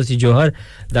خوشاله اوسې جوهر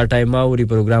دا ټایم اوري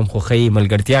پروګرام خو خی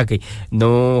ملګرتیا کوي نو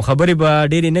خبرې به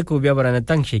ډیر نه کو بیا برانه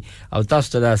تنگ شي او تاسو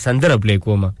ته دا سندره پلی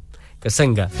کومه که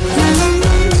څنګه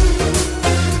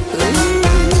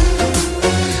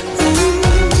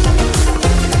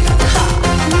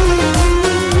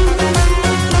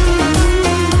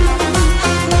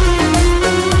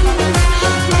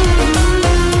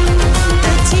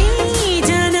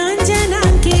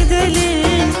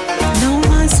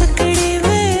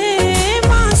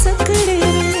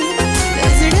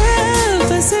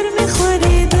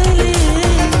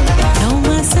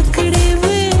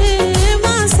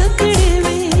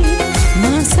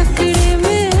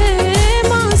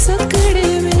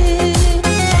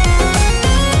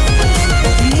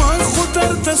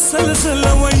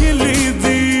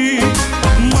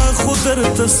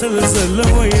تسلسل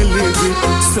ويلي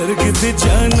سرقت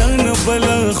جانان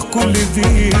بلغ كل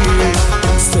دي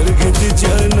سرقت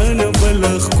جانان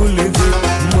بلغ كل دي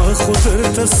ما خطر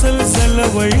تسلسل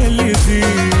ويلي دي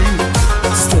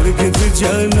سرقت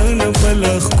جانان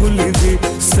بلغ كل دي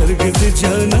سرقت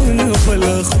جانان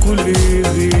بلغ كل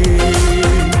دي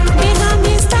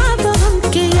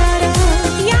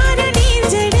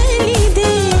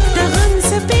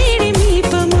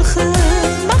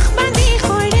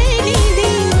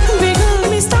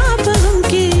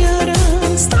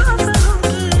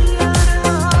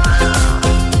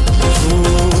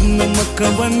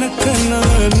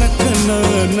Naka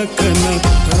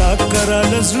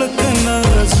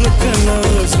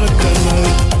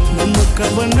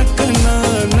कवन कना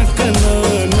नकना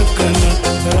नकना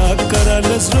राकरा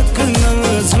लजकना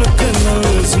zlkana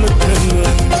zlkana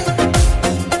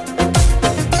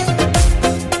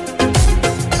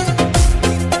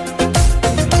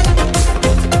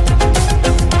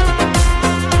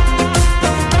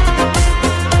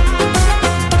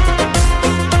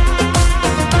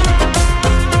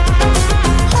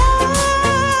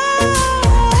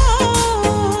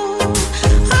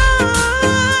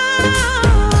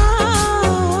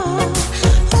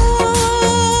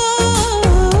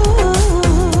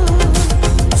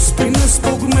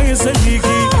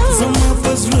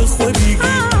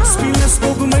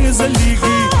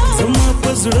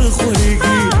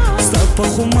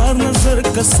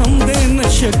कसम दे न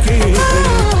शके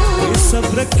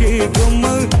बेसब्र के गम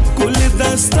कुल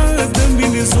दास्तान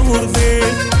दमिन जोर दे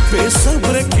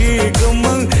बेसब्र के गम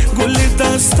कुल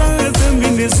दास्तान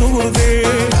दमिन जोर दे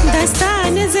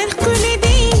दास्तान नजर कुल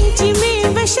दे जिमे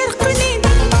बशर कुल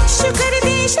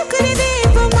दे शुक्र दे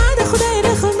बमाद खुदा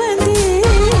रहमत दे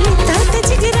तात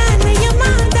जिगरान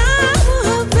यमादा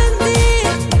मोहब्बत दे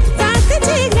तात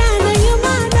जिगरान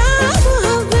यमादा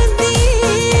मोहब्बत दे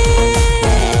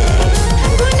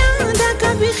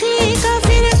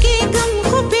काफिर के गम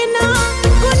खुबना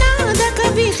गुनाह दा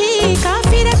कभी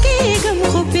काफिर के गम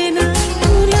खुबना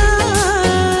मुला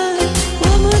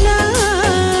वो मुला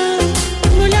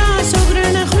मुला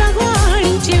सोगरण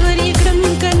खलागवाणी चिवरी क्रम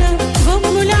कना वो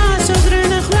मुला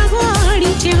सोगरण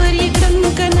खलागवाणी चिवरी क्रम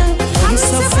कना हम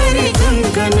सफर क्रम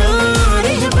कना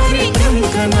रहबरी क्रम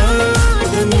कना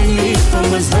दमिनी पे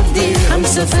मजहब दे हम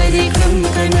सफर क्रम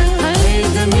कना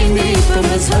दमिनी पे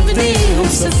मजहब दे हम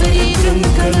सफर क्रम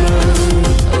कना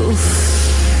उफ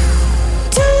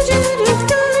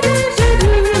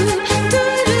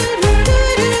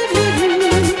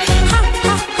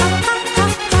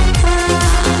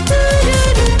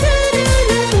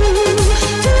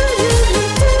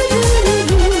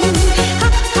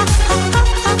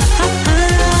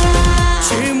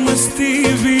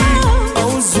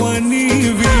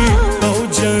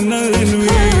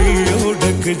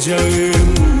जाए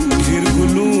ढेर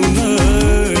गुलूना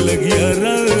लगिया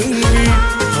रंगी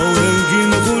और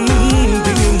रंगीन गुल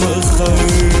दिल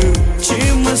मखाए चे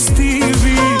मस्ती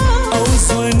भी और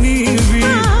स्वानी भी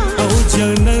और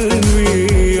जनन भी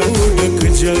और डक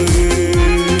जाए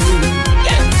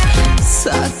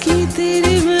साकी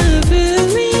तेरे महफिल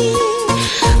में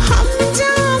हम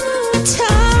जाम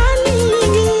उठा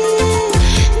लेंगे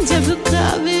जब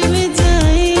काबे में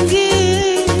जाएंगे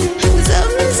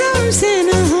ज़म-ज़म से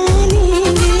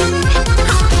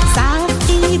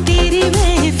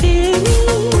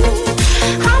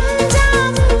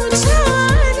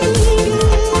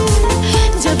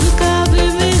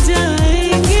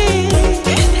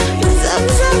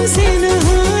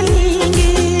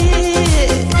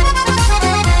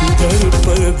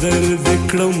दर्द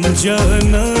क्रम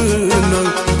जाना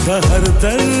हर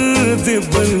दर्द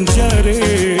बन जा रे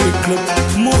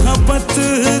मोहब्बत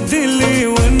दिले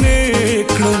वने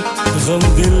क्रम गम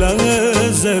दिला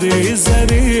जरे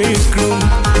जरे क्रम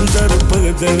दर पर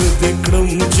दर्द क्रम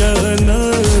जाना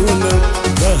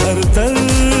हर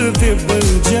दर्द बन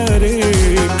जा रे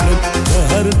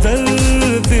हर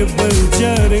दर्द बन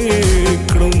जा रे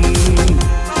क्रम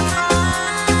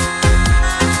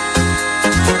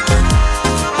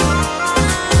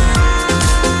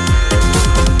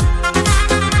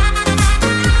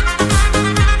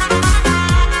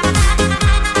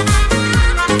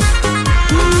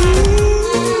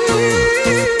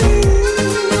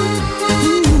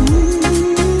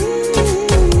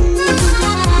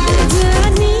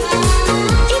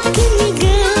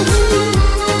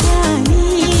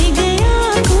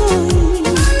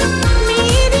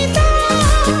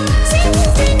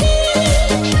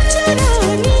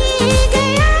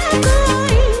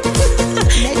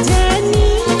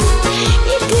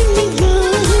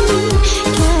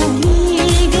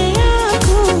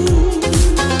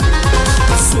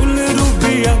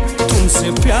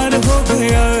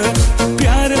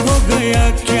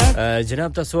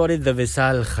جناب تاسو ورې د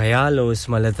وصال خیال او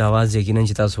اسمالت आवाज یقینا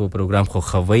چې تاسو پروګرام خو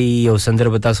خوي او سندر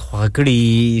به تاسو خو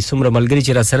کړی سمره ملګری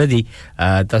چې را سره دي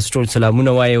تاسو ټول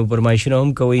سلامونه وایي او پرمایشونه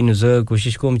هم کوي نو زه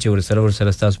کوشش کوم چې ور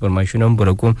سره تاسو پرمایشونه هم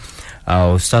ورکوم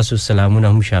او تاسو سلامونه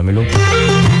هم شاملو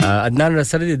عدنان را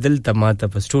سره دل تماته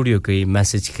په سټوډیو کې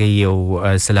میسج کوي او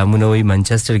سلامونه وایي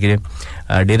منچستر کې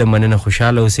ډیره مننه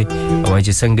خوشاله اوسئ او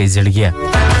چې څنګه زړګیا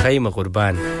خیمه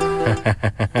قربان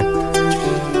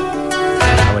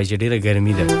او چې ډیره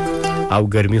ګرمي ده او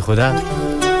ګرمي خدا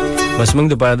بس موږ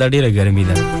د پاره دا ډیره ګرمي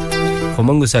ده خو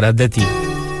موږ سره عادتي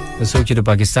څوک چې د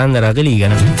پاکستان راغلي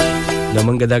غنه د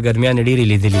موږ دا ګرمیان ډیره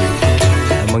لیدلې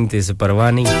मंगते से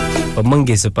परवानी प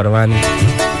मंगे से परवानी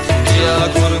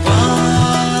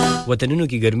वतनونو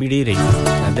की गर्मी ډیره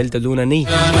دلته دونه نه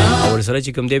او سره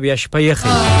چې کوم دی بیا شپه یخ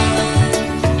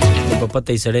په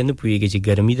پته یې سړی نه پوهیږي چې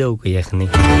ګرمي ده او که یخ نه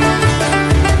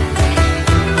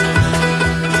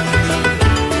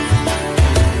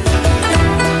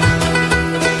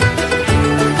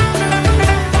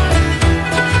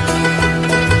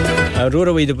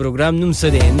وروره وې د پروګرام نوم څه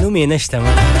دی نوم یې نشته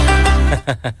ما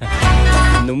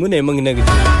نومونه یې موږ نه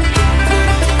ږدو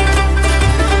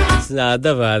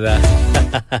ساده واده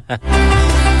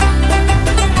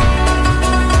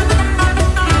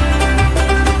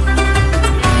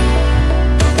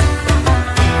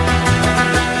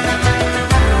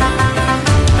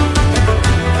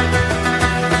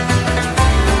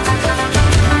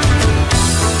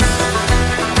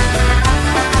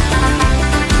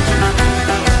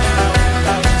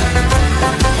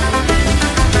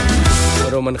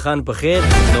رومن خان په خیر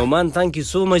نومان thank you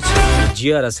so much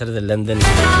جیار سره د لندن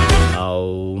او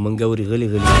منګوري غلي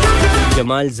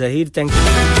جمال ظهیر thank you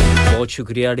बहुत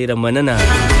शुक्रिया ډیره مننه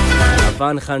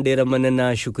افغان خان ډیره مننه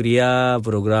شکریا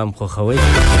پروګرام خو خوي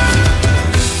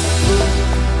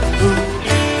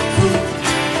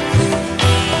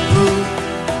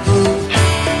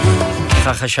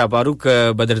خا شاپاروک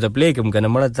بدر د پلی کوم کنه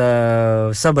مړه ته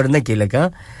صبر نه کی لګا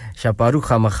شاپاروک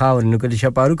خامخاور نو کله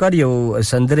شاپاروک یو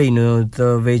سندرې نو ته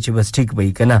وی چې بس ټیک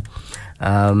وای کنه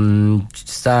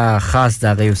ستا خاص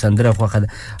دا غي سندره خو خد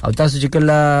او تاسو چې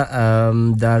کله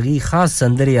دا غي خاص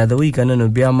سندره یادوي کنه نو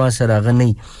بیا ما سره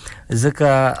غنی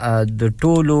زکه د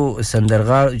ټولو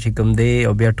سندرغار چې کوم دی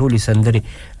او بیا ټولي سندري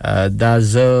دا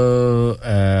ز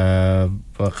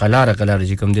قلاره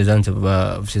چې کوم دی ځان څه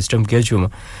سیستم کې چوم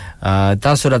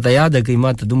تاسو را ته یاد کړئ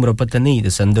ما ته دومره پته نه د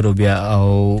سندرو بیا او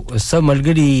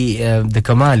سملګری د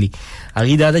کمالي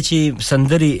اغه دا چې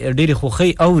سندري ډېری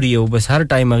خوخي اوري او بس هر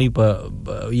ټایم اغه په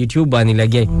یوټیوب باندې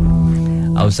لګي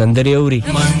او سندري اوري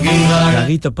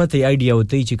اغه ته پته ایډیا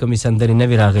وته چې کوم سندري نه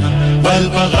راغلي بل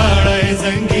بغاړه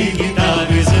زنګي کتاب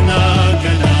زنا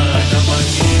کنا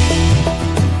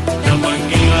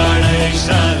دمنګي غاړه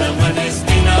شاله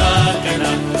منستنا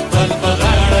کنا بل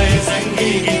بغاړه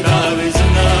زنګي کتاب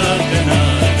زنا کنا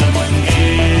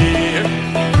دمنګي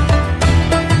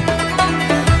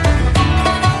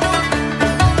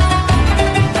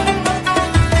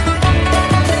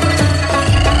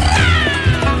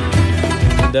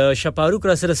د شپاروک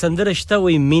را سره سندره شته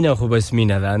وي مینا خو بس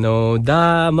مینا ده نو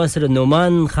دا مصر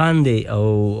نومان خان دی او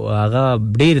هغه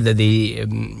ډیر د دې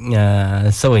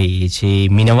سوي چې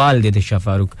مینوال دی د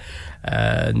شپاروک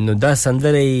نو دا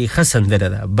سندره خسندره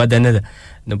ده بدنه ده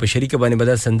نو په شریک باندې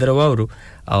بدا سندره واورو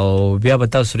او بیا به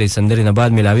تاسو لري سندره نه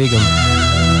بعد ملاويګم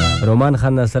رومان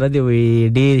خان سره دی وی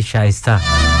ډیر شایسته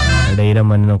ډیر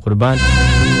مننه قربان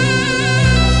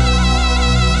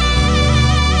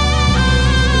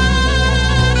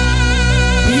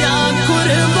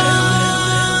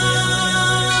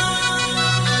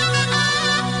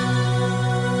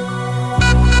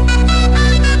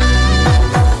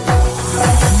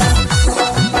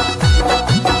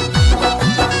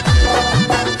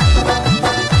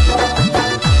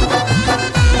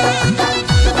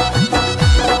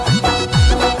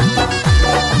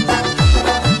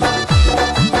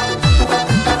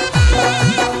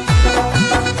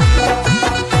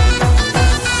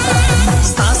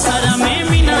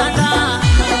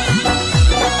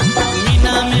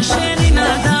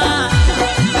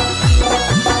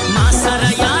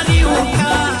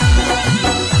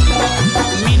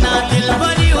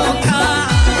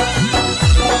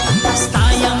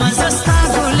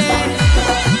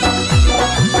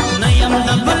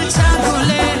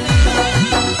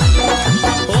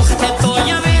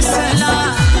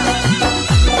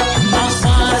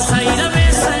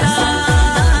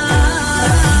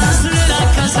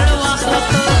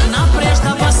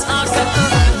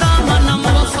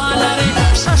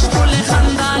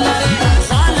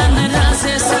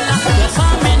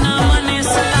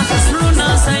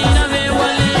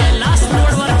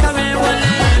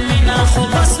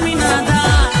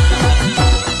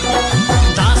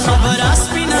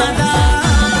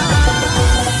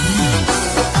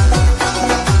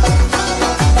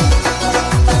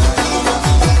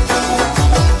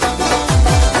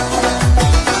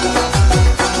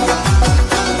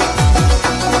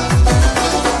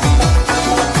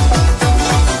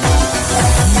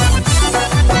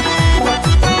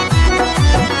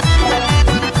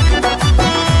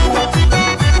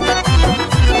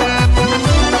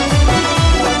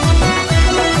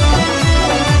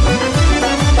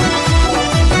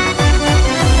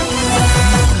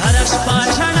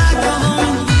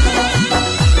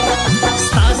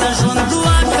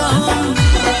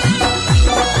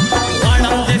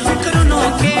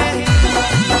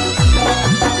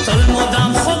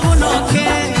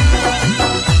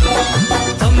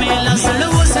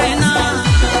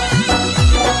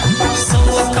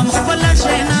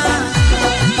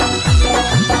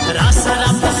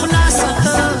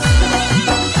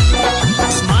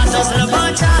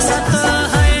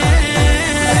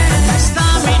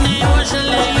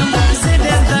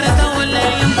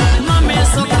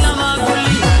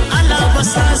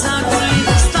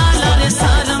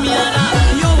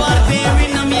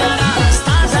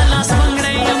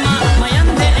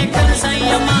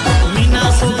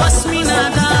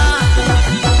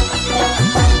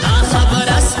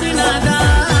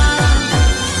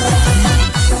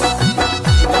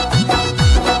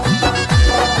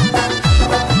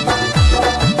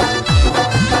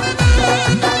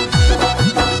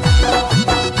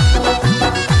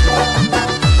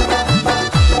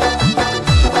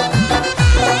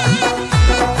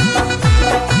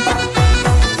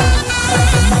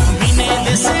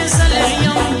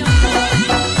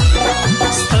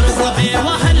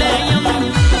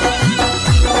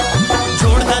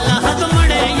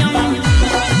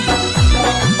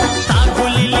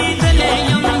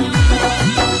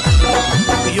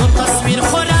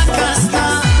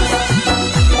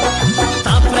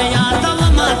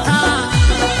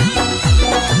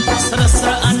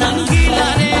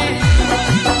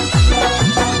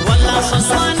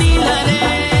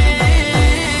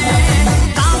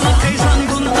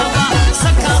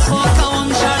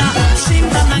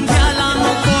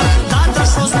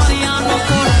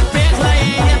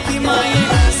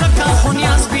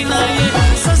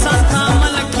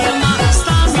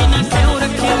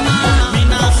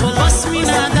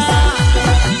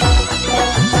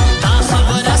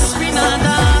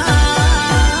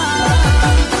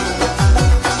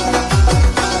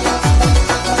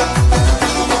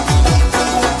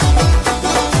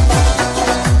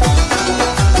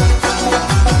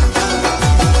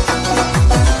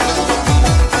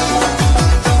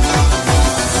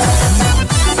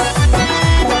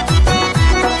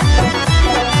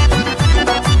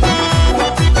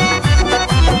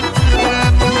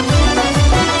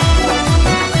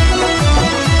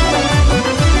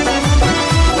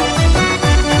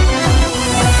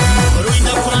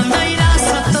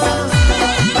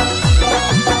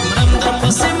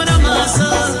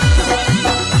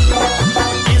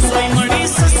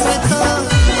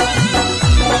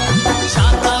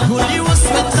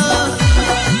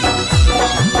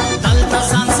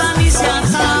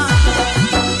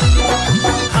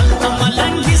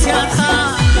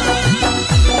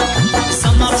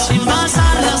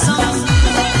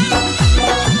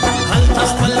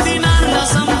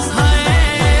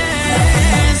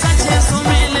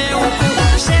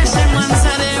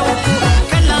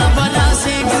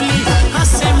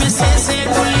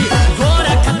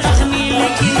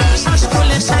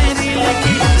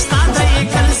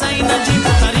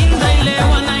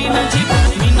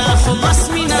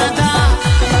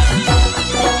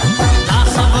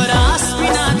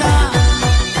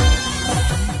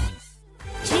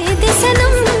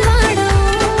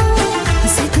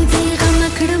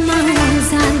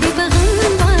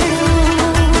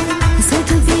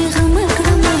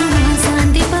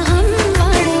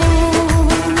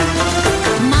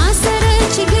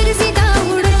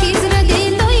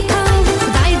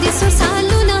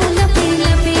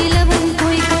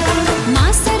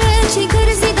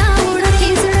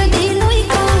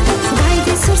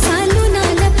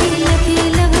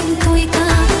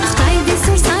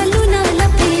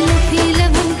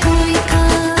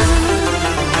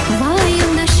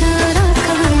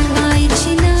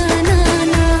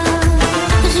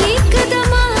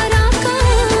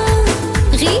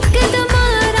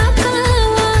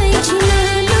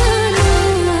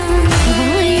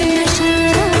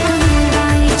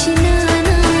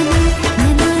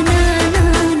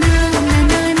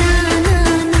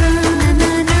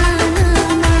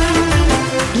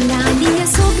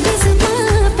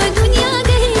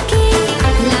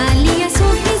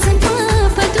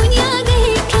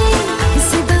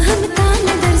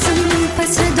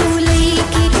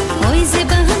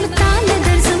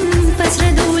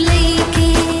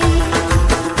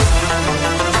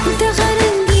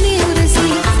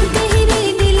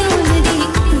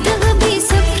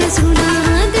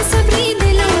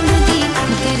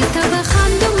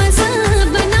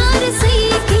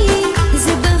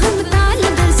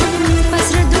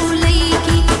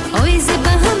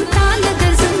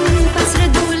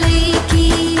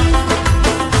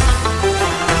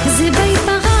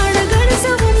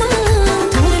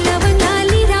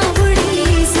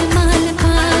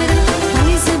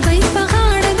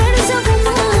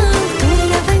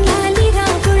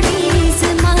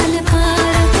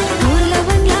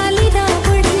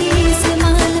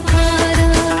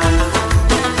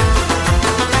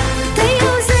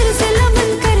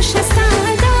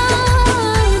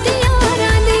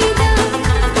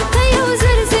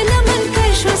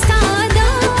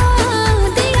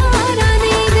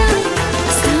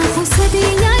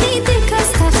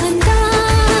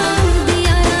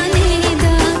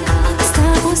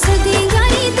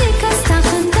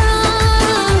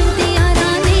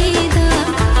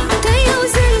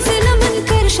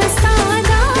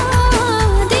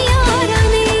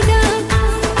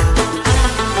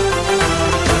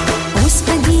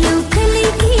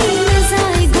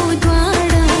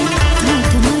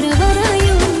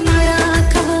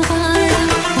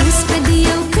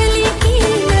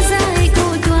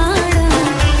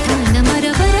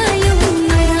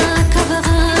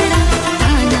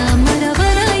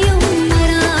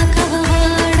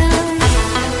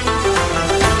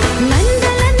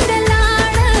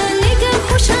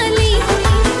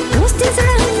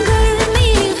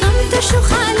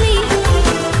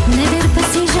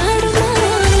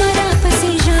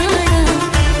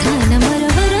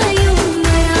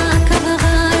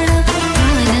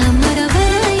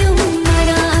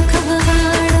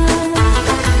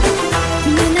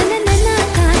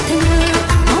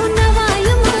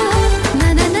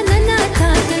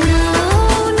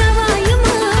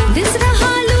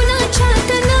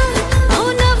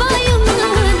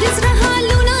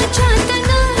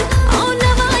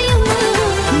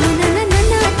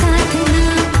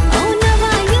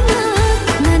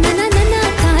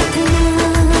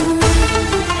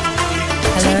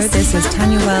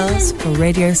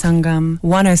Radio Sangam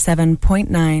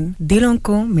 107.9 Dilon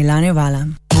ko milane wala.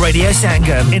 Radio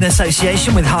Sangam in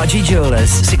association with Haji Jewellers,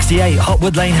 68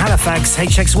 Hotwood Lane, Halifax,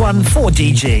 HX1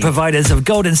 4DG. Providers of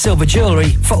gold and silver jewellery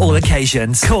for all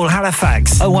occasions. Call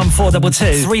Halifax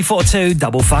 01422 342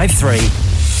 553.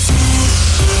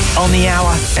 On the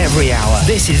hour, every hour.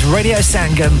 This is Radio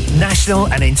Sangam, national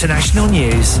and international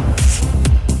news.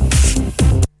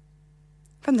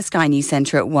 From the Sky News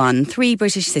Centre at 1, 3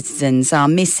 British citizens are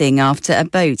missing after a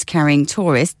boat carrying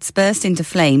tourists burst into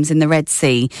flames in the Red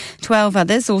Sea. 12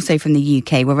 others, also from the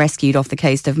UK, were rescued off the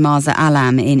coast of Marsa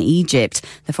Alam in Egypt.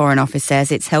 The Foreign Office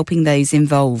says it's helping those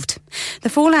involved. The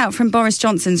fallout from Boris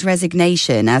Johnson's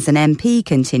resignation as an MP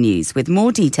continues, with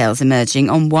more details emerging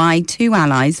on why 2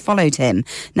 allies followed him.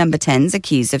 Number 10's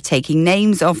accused of taking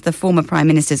names off the former Prime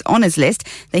Minister's honours list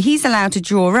that he's allowed to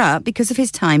draw up because of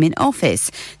his time in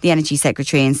office. The Energy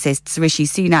Secretary Ministry insists Rishi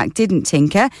Sunak didn't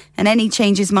tinker and any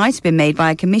changes might have been made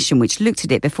by a commission which looked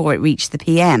at it before it reached the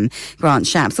PM. Grant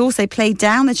Shapps also played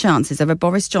down the chances of a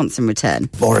Boris Johnson return.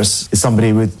 Boris is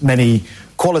somebody with many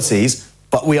qualities,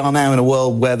 but we are now in a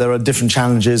world where there are different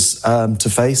challenges to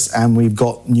face, and we've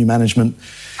got new management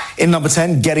in number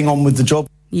 10 getting on with the job.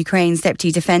 Ukraine's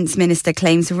Deputy Defence Minister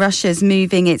claims Russia's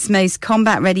moving its most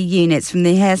combat-ready units from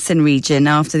the Kherson region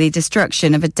after the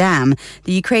destruction of a dam.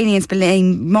 The Ukrainians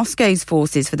blame Moscow's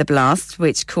forces for the blast,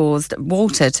 which caused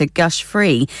water to gush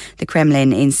free. The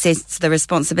Kremlin insists the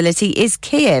responsibility is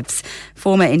Kiev's.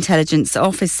 Former intelligence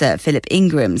officer Philip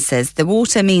Ingram says the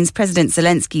water means President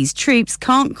Zelensky's troops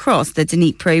can't cross the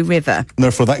Dnipro River.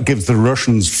 Therefore, that gives the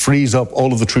Russians, frees up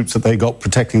all of the troops that they got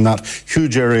protecting that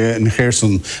huge area in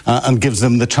Kherson and gives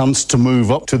them the chance to move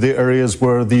up to the areas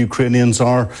where the Ukrainians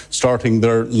are starting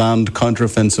their land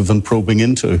counteroffensive and probing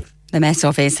into. The Met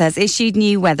Office has issued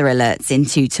new weather alerts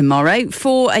into tomorrow.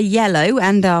 4 are yellow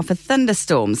and are for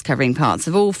thunderstorms covering parts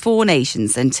of all 4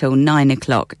 nations until 9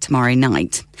 o'clock tomorrow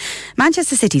night.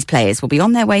 Manchester City's players will be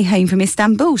on their way home from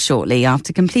Istanbul shortly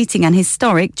after completing an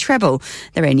historic treble.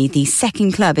 They're only the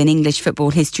second club in English football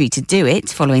history to do it,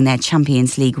 following their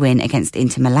Champions League win against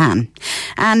Inter Milan.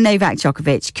 And Novak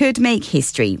Djokovic could make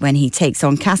history when he takes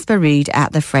on Casper Ruud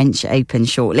at the French Open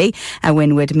shortly. A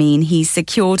win would mean he's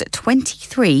secured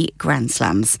 23 Grand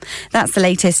Slams. That's the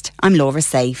latest. I'm Laura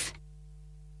Safe.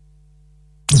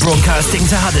 Broadcasting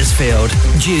to Huddersfield,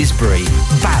 Dewsbury,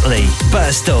 Batley,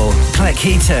 Birstall,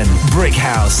 Cleckheaton,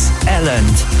 Brickhouse,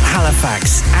 Elland,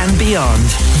 Halifax and beyond.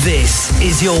 This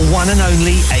is your one and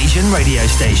only Asian radio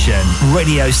station.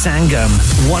 Radio Sangam,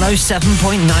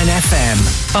 107.9 FM.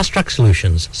 Fast Track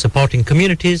Solutions, supporting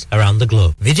communities around the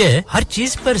globe. Vijay, हर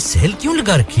चीज पर सेल क्यों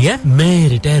लगा रखी है? मैं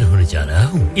रिटायर होने जा रहा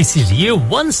हूँ, इसीलिए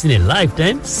once in a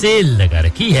lifetime cell लगा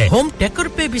रखी है. होम टेकर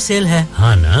पे भी सेल है?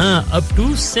 हाँ ना, up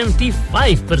to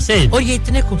 75%. और ये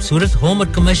इतने खूबसूरत होम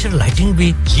और कमर्शियल लाइटिंग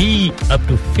भी? जी, up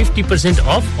to 50%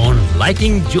 off on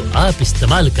lighting जो आप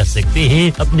इस्तेमाल कर सकते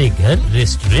हैं अपने घर,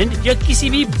 रेस्टोरेंट या किसी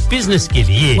भी बिजनेस के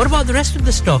लिए. What about the rest of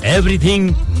the stock?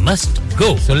 Everything must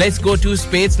go. So let's go to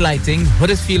Spades Lighting,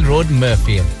 Huddersfield Road,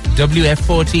 Murfield.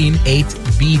 WF14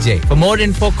 8BJ. For more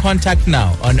info, contact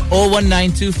now on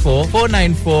 01924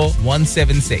 494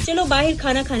 176. चलो बाहर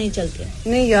खाना खाने चलते हैं.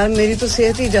 नहीं यार, मेरी तो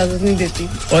सेहत ही इजाजत नहीं देती.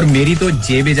 और मेरी तो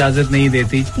जेब इजाजत नहीं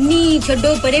देती. नहीं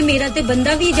छोड़ो परे, मेरा ते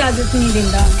बंदा भी इजाजत नहीं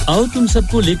देता. आओ तुम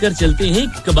सबको लेकर चलते हैं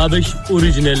कबाबिश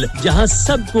ओरिजिनल, जहां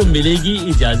सबको मिलेगी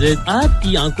इजाजत.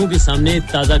 आपकी आंखों के सामने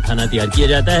ताजा खाना तैयार किया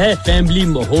जाता है. फैमिली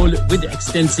माहौल with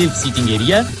extensive seating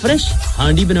area. Fresh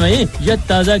handi बनवाएं या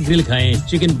ताजा ग्रिल खाएं.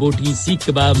 Chicken boti, seekh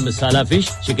kebab, masala fish,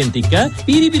 chicken tikka,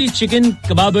 peri peri chicken.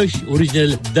 Kababish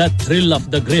original, the thrill of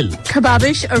the grill.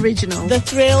 Kababish Original, the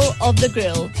thrill of the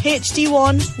grill.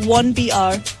 HD1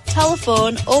 1BR.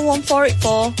 Telephone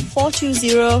 01484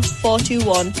 420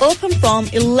 421. Open from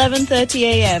 11:30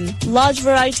 a.m. Large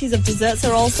varieties of desserts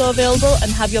are also available,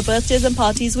 and have your birthdays and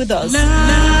parties with us.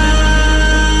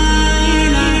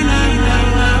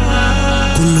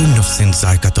 Kullu नफ्सिन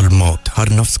जायकातुल मौत, हर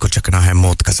नफ्स को चखना है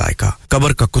मौत का जायका.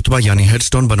 कब्र का कुतबा यानी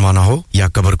हेडस्टोन बनवाना हो या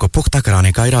कब्र को पुख्ता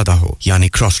कराने का इरादा हो यानी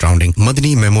cross rounding,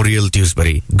 Madani memorial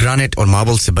Dewsbury. Granite और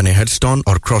मार्बल से बने हेडस्टोन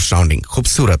और क्रॉस राउंडिंग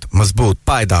खूबसूरत, मजबूत,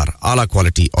 पायदार, आला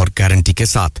क्वालिटी और गारंटी के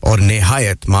साथ और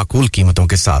निहायत माकूल कीमतों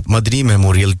के साथ. मदनी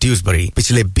मेमोरियल ड्यूसबरी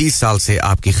पिछले 20 साल से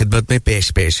आपकी खिदमत में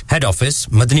पेश. Head office,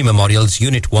 Madani Memorials,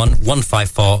 Unit 1,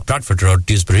 154, Bradford Road,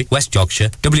 Dewsbury, West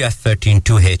Yorkshire, WF13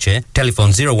 2HA.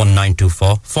 Telephone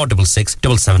 01924 466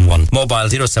 771. Mobile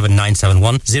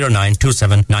 07971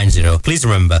 092790. Please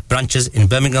remember, branches in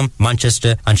Birmingham,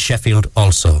 Manchester and Sheffield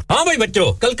also. हाँ भाई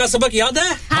बच्चों, कल का सबक याद है?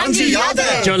 हाँ जी याद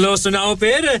है. चलो सुनाओ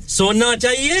फिर. सोना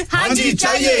चाहिए? हाँ जी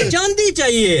चाहिए. चांदी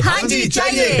चाहिए? हाँ जी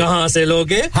चाहिए. कहाँ से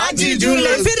लोगे? हाजी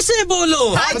जूलर्स. फिर से बोलो.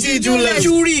 हाजी जूलर्स.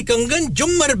 चूड़ी, कंगन,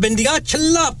 झुमर, बिंदिया,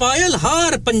 छल्ला, पायल,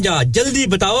 हार, पंजा. जल्दी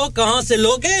बताओ कहाँ से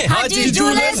लोगे? हाजी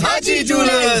जूलर्स. हाजी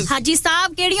जूलर्स. हाजी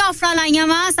साहब केड़ी ऑफर लाईया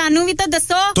वा सानू भी तो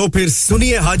दसो. तो फिर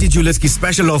सुनिए हाजी जूलर्स की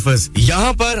स्पेशल ऑफर्स.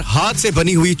 यहाँ पर हाथ से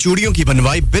बनी हुई चूड़ियों की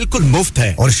बनवाई बिल्कुल मुफ्त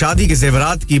है और शादी के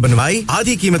जेवरात की बनवाई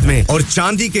आधी कीमत में और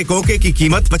चांदी के कोके की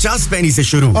कीमत 50 पैसे से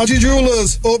शुरू. Haji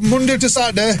Jewellers, open Monday to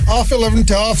Saturday, 11:30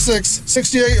 to 6:30,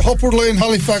 68 Hopwood Lane,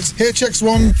 Halifax,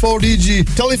 HX1 4DG.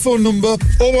 Telephone number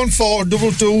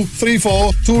 01422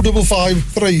 34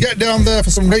 2553. Get down there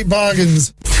for some great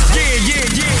bargains.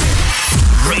 Yeah.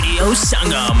 Radio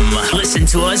Sangam. Listen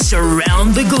to us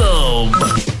around the globe.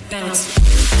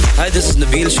 Hi, this is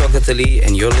Nabil Shaukat Ali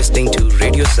and you're listening to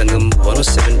Radio Sangam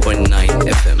 107.9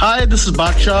 FM. Hi, this is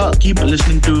Baksha. Keep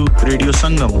listening to Radio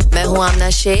Sangam. मैं हूँ आमना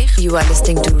Sheikh. You are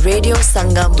listening to Radio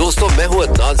Sangam. दोस्तों मैं हूँ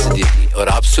अदनान सिद्दीकी और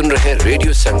आप सुन रहे हैं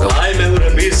Radio Sangam. Hi, मैं हूँ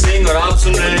रणबीर सिंह और आप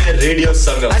सुन रहे हैं Radio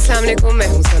Sangam. अस्सलाम वालेकुम. मैं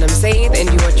हूँ सनम Saeed and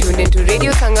you are tuned into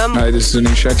Radio Sangam. Hi, this is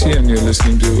Zunin Shakti and you're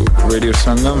listening to Radio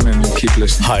Sangam and keep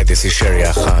listening. Hi, this is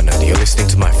Sharia Khan and you're listening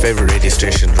to my favorite radio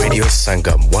station Radio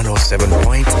Sangam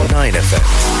 107.9 FM.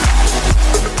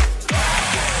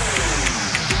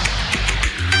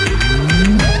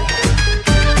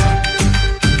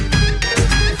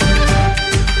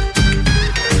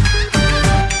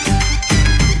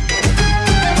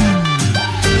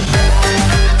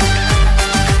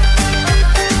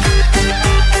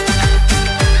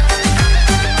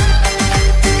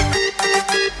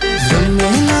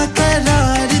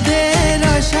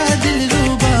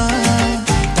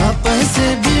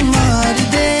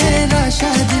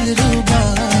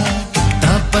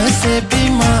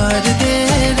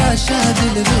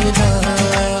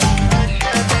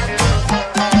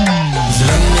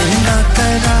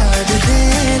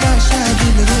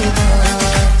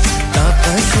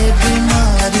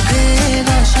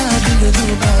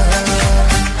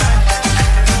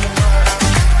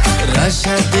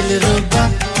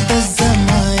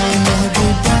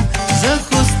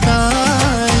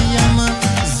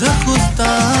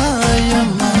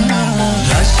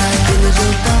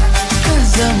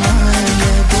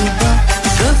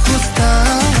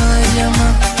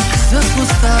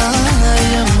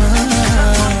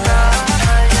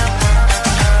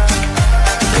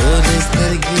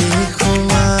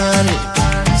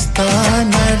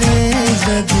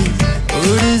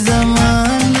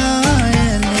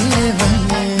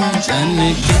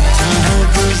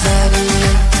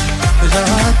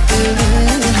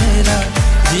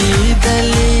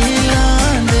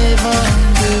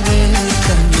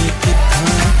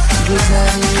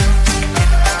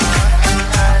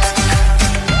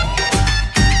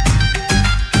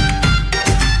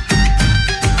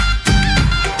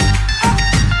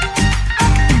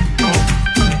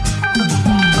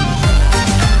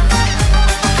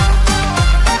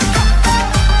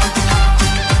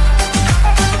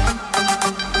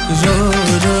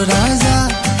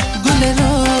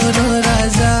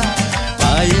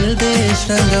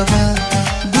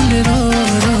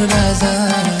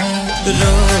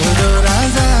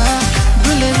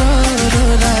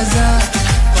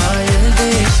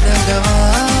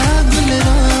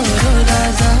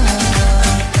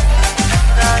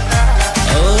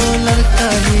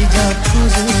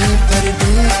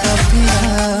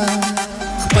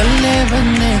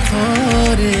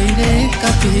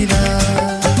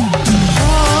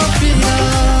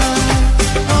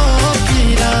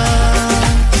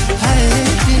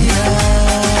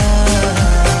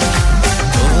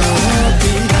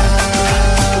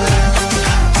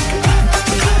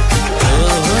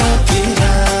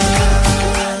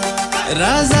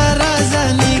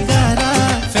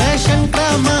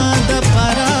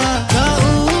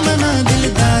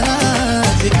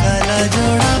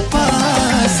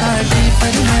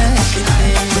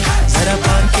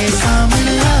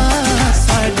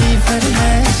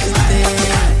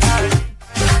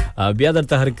 बियादर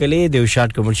तहरकले देव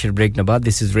shot commercial break न बाद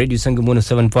this is radio Sangam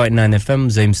 107.9 एफएम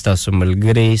ज़ेम स्तासु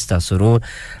मलगरे स्तासु रोर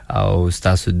او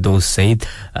स्तासु दोस्त सहित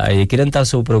یقینا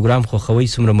تاسو پروګرام خو خوي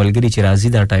سمره ملګری چې راځي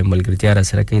دا ټایم ملګرتیا را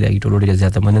سره کوي دا ټولو ډیره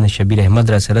زیاته مننه شبیر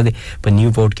احمد را سره دی په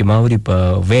نیو پورت کې ماوري په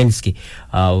وینز کې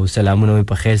او سلامونه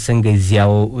په خیر څنګه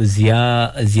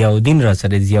ضیاء الدین را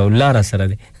سره ضیاء الله را سره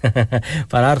دی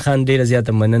فرار خان ډیره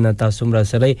زیاته مننه تاسو را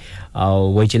سره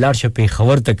او وای چې لار شپې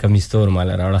خبر ته کمیستور مال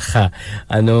راړه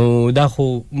انو دا خو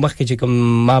مخکې چې کوم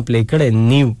ما پلی کړه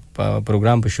نیو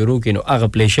پروګرام په شروع کې نو هغه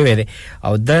پلی شوی دی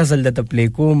او د ځل د پلی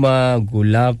کوم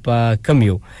ګلاب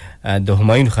کمیو د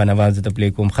همایون خان आवाज ته پلی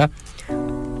کوم ښه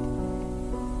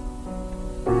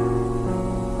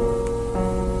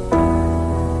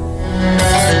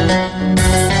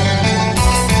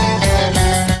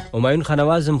همایون خان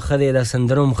आवाज هم خدای د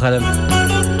سندروم خلل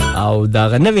او دا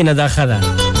غنوی نه دا خدا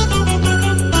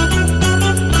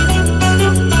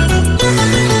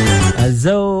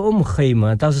زو خیمه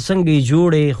تاسو څنګه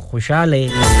جوړې خوشاله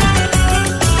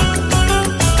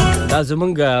دا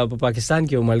زمونږ په پاکستان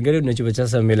کې ملګری نه چې بچا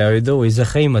سره ملاوي دوه زه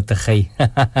خیمه ته خی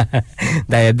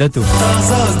دا عادتو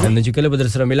نن چې کله بدر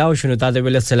سره ملاو شنو تاسو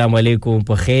ویل السلام علیکم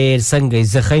په خیر څنګه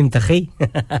زه خیم ته خی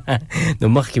نو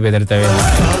مخ کې به درته ویل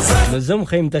نو زم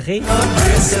خیم ته خی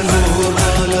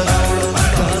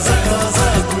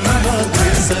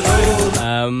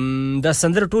دا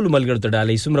سندر ټول ملګر ته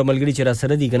ډالې سمره ملګری چې را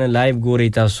سره دي کنه لایو ګوري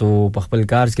تاسو په خپل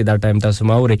کارز کې دا ټایم تاسو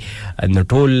ماوري نو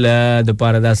ټول د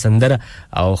پاره دا سندر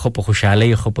او خو په خوشحالي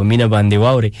خو په مینه باندې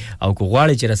واوري او کو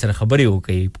غواړي چې را سره خبري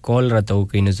وکي کال راته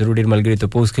وکي نو ضرور ډیر ملګری ته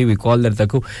پوس کوي کال درته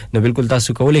کو نو بالکل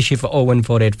تاسو کولای شئ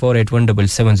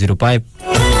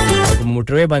 01484817705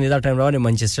 موټروي باندې دا ټایم راوړي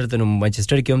منچستر ته نو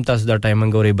منچستر کې هم تاسو دا ټایم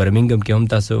منګوري برمنګم کې هم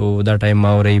تاسو دا ټایم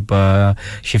ماوري په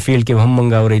شفیلډ کې هم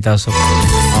منګوري تاسو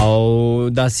او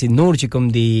دا سي نور چې کوم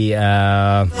دی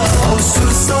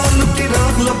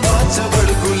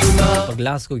په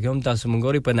ګلاسکو کې هم تاسو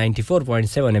منګوري په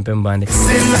 94.7 FM باندې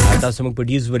تاسو موږ په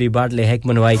ډیوزبری باټله هک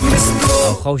منوای او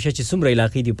خوشه چې څومره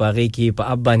علاقې دی پاغه کې په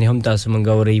اپ باندې هم تاسو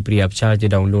منګوري پری اپ چارج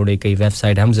ډاونلوډ کوي ویب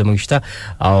سټ هم زموږ شته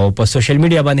او په سوشل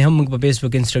میډیا باندې هم موږ په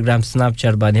فیسبوک انستګرام سناپ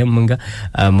چات باندې هم موږ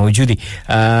موجودي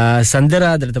سندره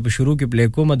درته په شروع کې پلی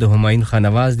کوم د همایون خان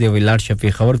आवाज دی ویلار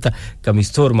شفیع خورته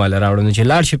کمیستور مال راوړو چې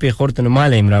لار شفیع خورته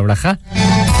مال ایم راوړه ښه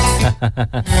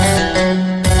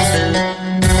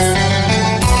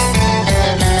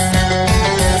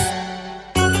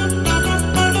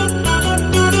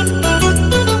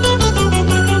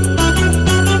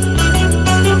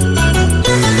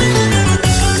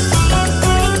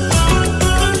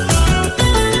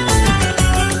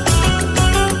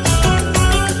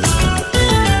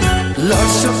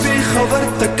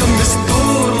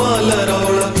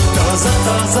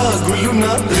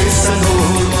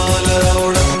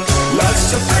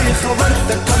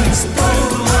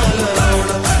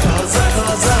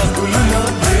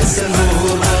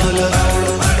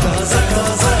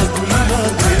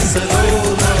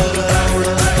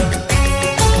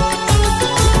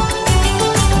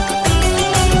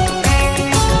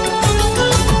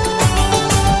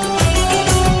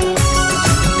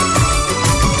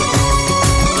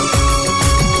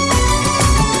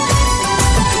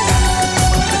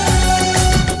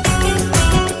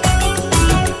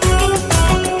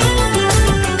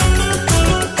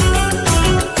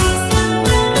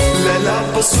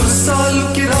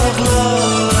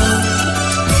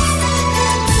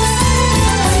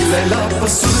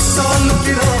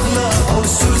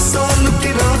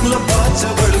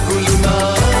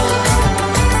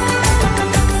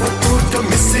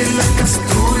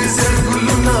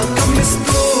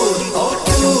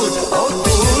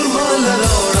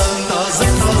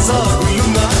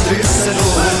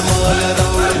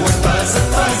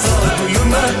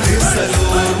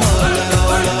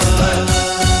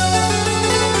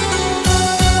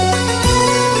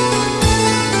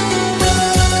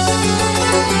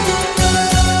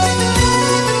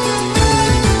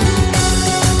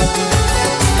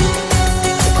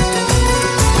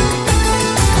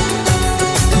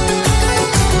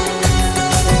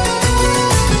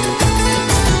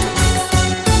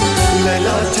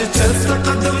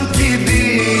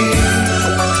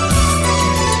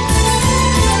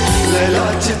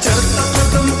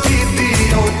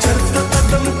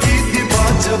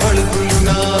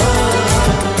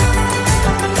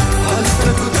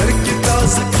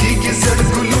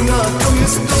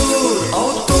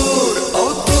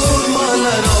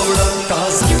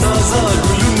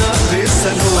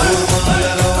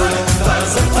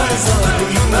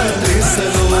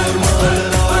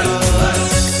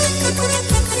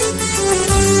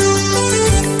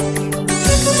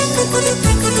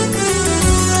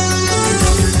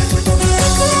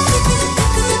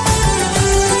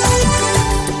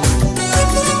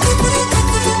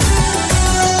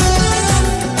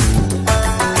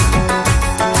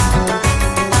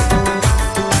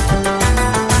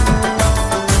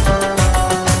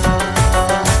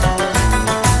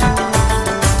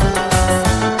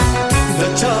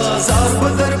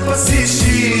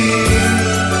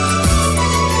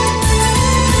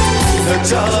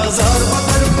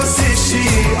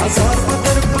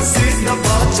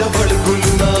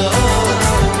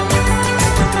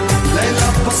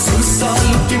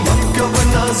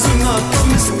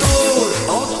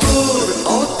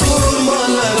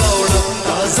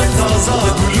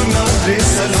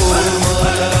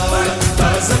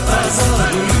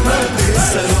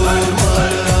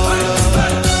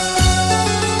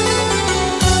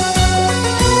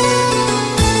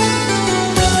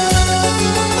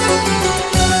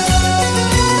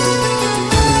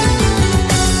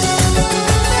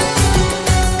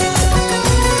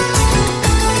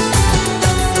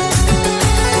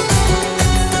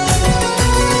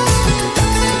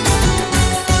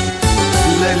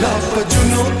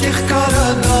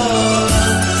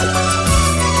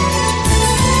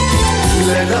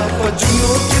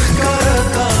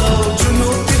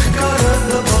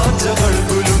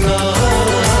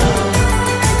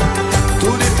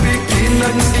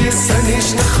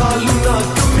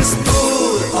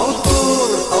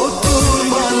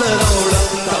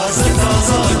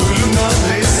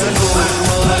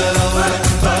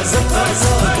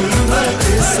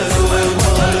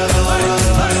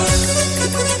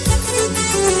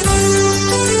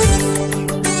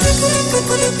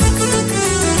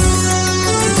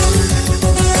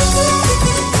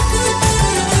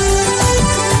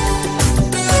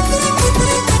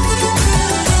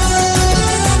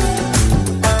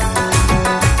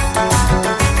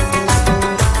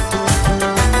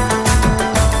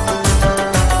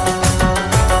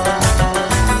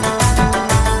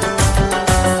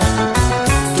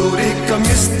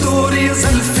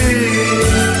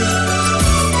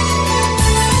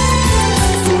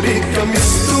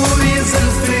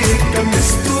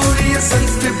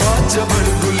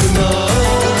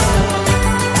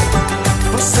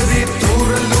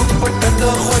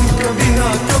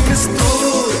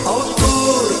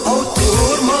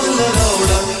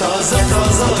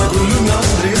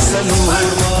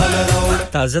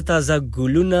تازه تازه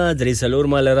ګلونه درې سلور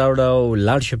مال راوړه او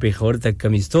لاړ شپې خور ته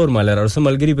کمیستور مال راوړ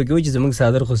سملګری په کې وای چې زمنګ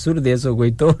صادر خسور دی سو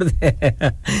کوئی تور دی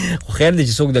خو خیر دی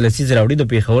چې څوک د لسی راوړي د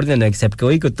په خور نه ایکسپټ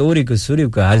کوي کو توري کو سوري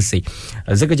کو هر سي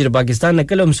ځکه چې پاکستان نه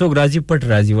کلم څوک راضي پټ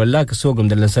راضي والله که څوک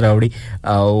هم د لسی راوړي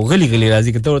او غلي غلي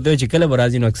راضي کته ورته چې کله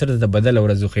راضي نو اکثر ته بدل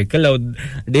ورځو خې کله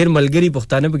ډیر ملګری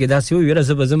پښتانه په کې داسې وي ویره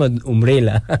زب عمره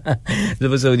لا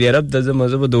زب سعودي عرب ته زب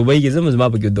دوبۍ کې زما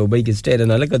په کې دوبۍ کې سټیر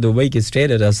نه لکه دوبۍ کې سټیر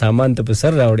را سامان ته په سر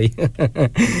راوړي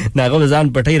ناغه ځان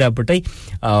پټي را پټي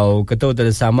او کته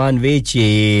ته سامان ویچي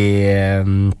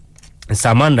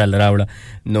سامان را راوړه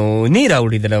نو نه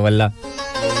راوړي در والله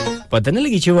پته نه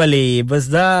لګی چې والی بس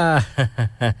دا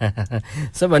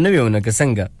سبا نه ویونه که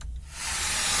څنګه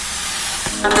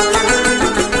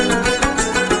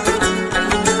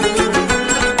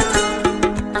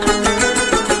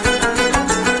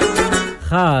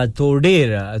ها تور ډیر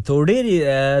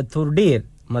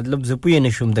مطلب زپوی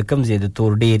نشم د کم زیاده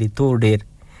تور ډیر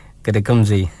کده کم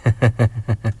زی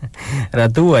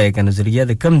راته وای کنه زریه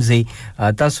د کم زی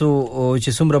تاسو چې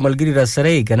څومره ملګری را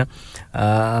سره یې کنه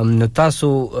نو تاسو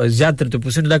زیاتره ته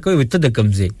پوسټ دا کوي ته د کم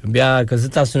زی بیا که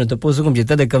تاسو نه ته پوسټ کوم چې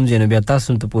ته د کم زی نو بیا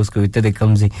تاسو ته پوسټ کوي ته د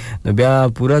کم زی نو بیا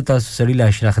پورا تاسو سړی لا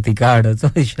شناختی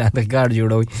کارت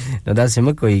جوړوي نو دا سم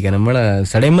کوي کنه مړه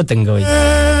سړی متنګوي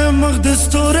مقدس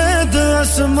توره د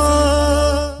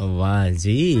اسمان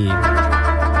واجی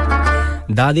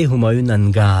دادی همایون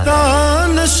انگار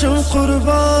نشم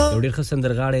قربان ډېر ښه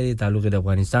سندرغاړی تعلق د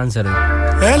افغانستان سره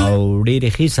او ډېر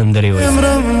ښه سندري وایي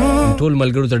ټول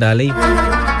ملګرو ته ډالۍ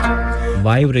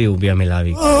وایو ریو بیا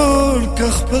ملاوي اور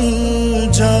خپل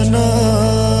جانا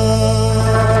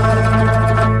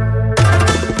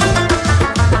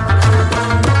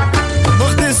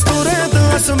وخت ستوره د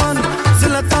اسمان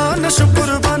زلتا نشم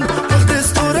قربان وخت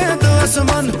ستوره د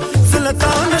اسمان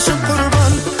زلتا نشم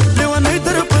قربان لیوانې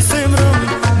در پسمرم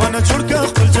مانا جوړ کا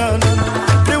خپل جانان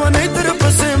لیوانې در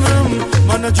پسمرم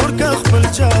مانا جوړ کا خپل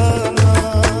جانان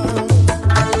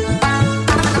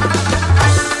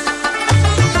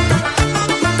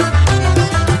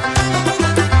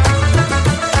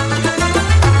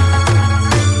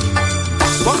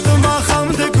وخت ما خام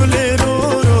د ګلې رو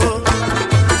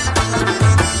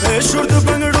شور د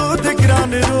بنگړو د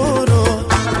ګران رو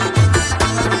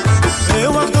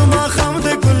وخت ما خام د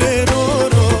ګلې رو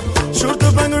شور د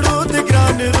بنگړو د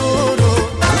ګران رو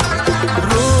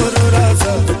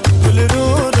رازا ګل رو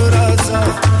رازا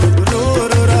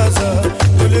رازا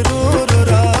ګل رو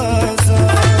رازا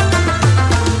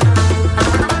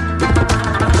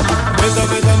مدا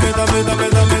مدا مدا مدا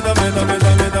مدا مدا مدا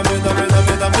مدا مدا مدا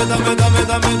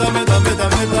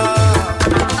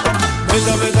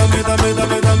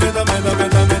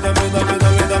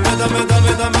مدا مدا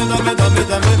مدا مدا مدا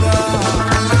مدا مدا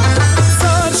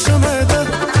سار شمدا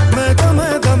مدا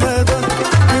مدا مدا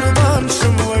قربان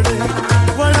شموړې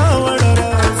وړا وړا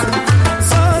راز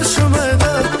سار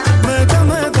شمدا مدا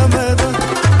مدا مدا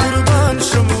قربان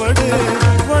شموړې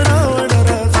وړا وړا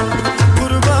راز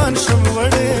قربان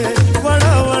شموړې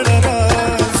وړا وړا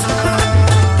راز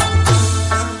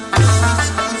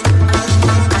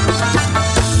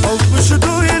او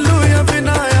پښدو یلو یا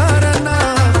بنا یارنا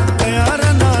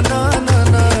یارنا نا نا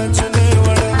نا چنه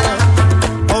وړا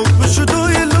او پښدو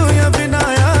یلو یا بنا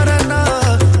یارنا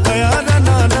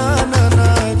یارنا نا نا نا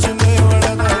چنه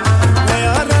وړا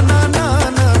یارنا نا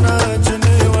نا نا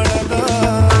چنه وړا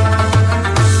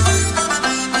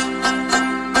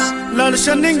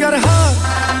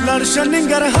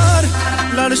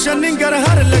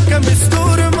لړشننګرهار لکه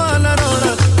مستور مال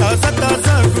راوړه تازه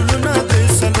تازه ګلونه دې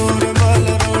سلور مال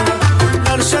راوړه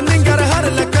لړشننګرهار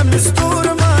لکه مستور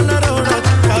مال راوړه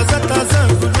تازه تازه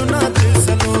ګلونه دې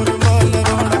سلور مال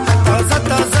راوړه تازه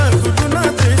تازه ګلونه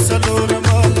دې سلور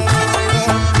مال راوړه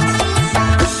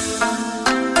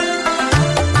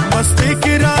مستی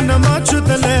کې را نماچو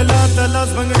د لیلا د لاس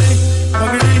بنگړي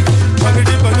بنگړي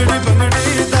بنگړي بنگړي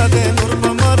بنگړي دا دې نور په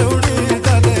ماروړي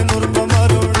دا دې نور په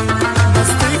ماروړي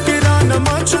مستی کې را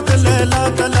نماچو د لیلا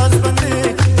د لاس بنگړي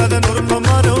دا دې نور په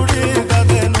ماروړي دا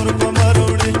دې نور په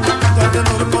ماروړي دا دې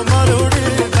نور په ماروړي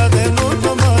دا دې نور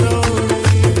په ماروړي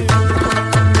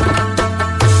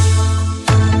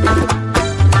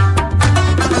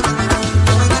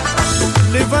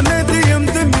لیوانه دې هم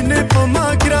د مینې په ما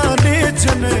ګرانې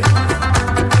چنه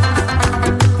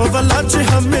په ولا چې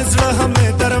همې زړه همې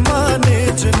درمانې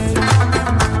چنه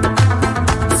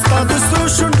ستا د سرو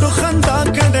شونډو خندا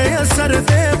کړې اثر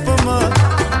دې په ما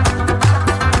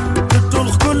د ټول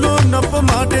ښکلو نه په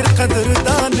ما ډېر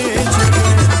قدردانې چنه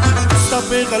ستا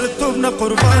پیغلتوب نه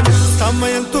قربان ستا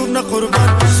میینتوب نه قربان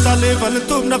ستا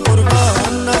لیونتوب نه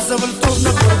قربان نازولتوب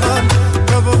نه قربان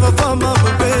کبه وفا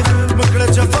محبوبې مکړه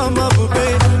جفا محبوبې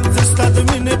ستاد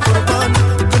مینه قربان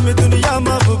تم دنیا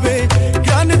محبوبه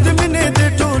ګران د مینه د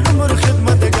ټول عمر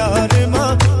خدمتګار ما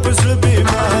پسړ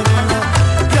بیمار ما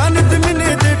ګران د مینه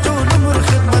د ټول عمر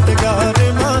خدمتګار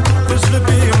ما پسړ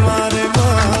بیمار ما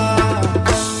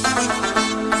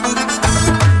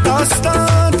داستا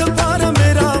د پار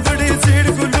میرا وړي زیړ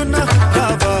ګلونه را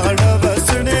واړه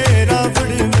وسنه را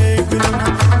وړي مې ګلونه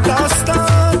داستا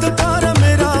د پار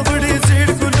میرا وړي زیړ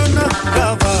ګلونه را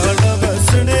واړه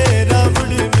وسنه را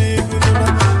وړي مې ګلونه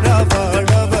را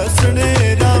واړه وسنه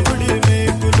را وړي مې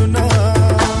ګلونه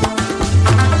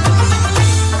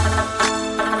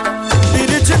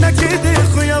ډېر جنکه دې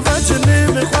خو یا وجنه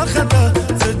مې خوخه ده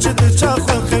چې د چا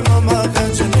خوخه ماما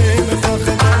غجنه مې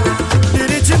خوخه ده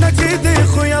ډېر جنکه دې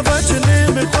خو یا وجنه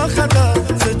مې خوخه ده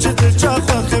چې د چا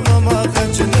خوخه ماما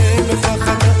غجنه مې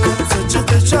خوخه ده چې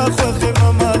د چا خوخه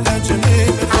ماما غجنه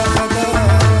مې خوخه ده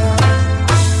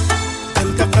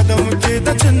دلته قدم کې د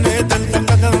جنې دلته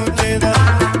قدم کې ده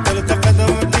دلته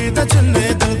قدم کې د جنې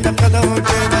دلته قدم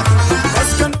کې ده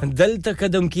دلته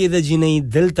قدم کې د جنې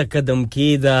دلته قدم کې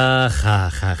دا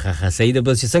خا سید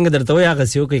بس څنګه درته وای هغه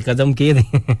سیو کې قدم کې دی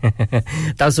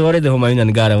تاسو ورته د همایون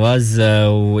انګار आवाज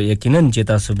یقینا چې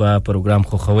تاسو به پروګرام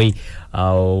خو خوي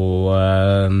او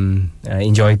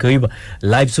انجوای کوي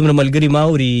لایو څومره ملګری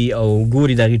ماوري او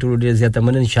ګوري دا ټول ډیر زیاته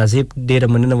مننه شازیب ډیر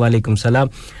مننه وعلیکم سلام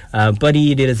پری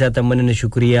ډیر زیاته مننه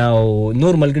شکریا او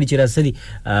نور ملګری چې راسدي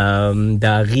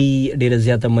دا غي ډیر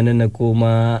زیاته مننه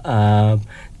کومه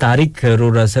طارق رو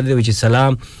راسدي چې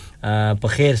سلام په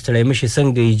خیر ستړی مشه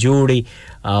څنګه جوړي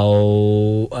او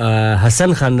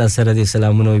حسن خان سره دي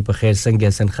سلامونه په خیر څنګه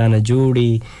حسن خان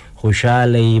جوړي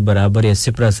خوشاله برابر یې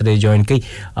سپرا سره جوائن کړي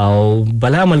او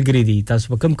بلا ملګری دي تاسو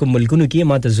په کم ملکونو کې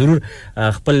ماته ضرور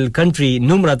خپل کنټري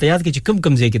نوم راته یاد کړئ چې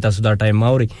کم ځای کې تاسو دا ټایم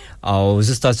ماوري او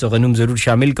زستا تاسو غنوم ضرور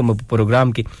شامل کوم په پروګرام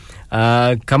کې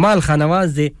کمال خان आवाज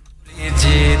دي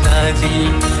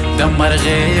د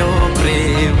مرغه یو پرې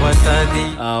وتا دي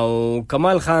او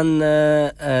کمال خان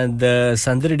د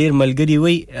سندر ډیر ملګری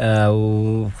وي او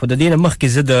خود دې مخ کې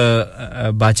زه د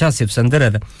باچا صاحب سندره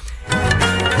ده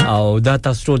او دا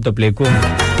تاسو ته پلی کوم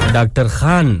ډاکټر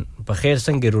خان په خیر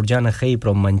څنګه روجانه خې پر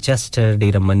منچستر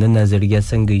ډیر مننه زړګیا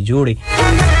څنګه جوړي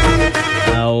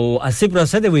او اسیب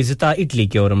راسده وې زتا اټلی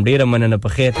کې اورم ډیر مننه په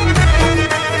خیر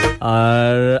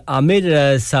امیر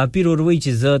ساپیر وروي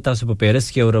چې زه تاسو په پیرس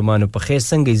کې اورمانو په خیر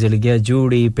څنګه زړګیا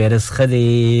جوړي پیرس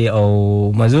خدي او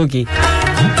مزو کې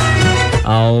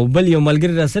او بل یو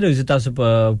ملګری را سره زه تاسو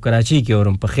په کراچي کې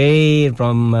اورم په خیر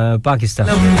فرام پاکستان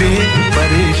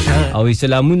او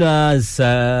سلامونه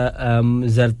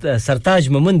سرتاج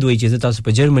ممند وای چې زه تاسو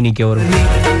په جرمني کې اورم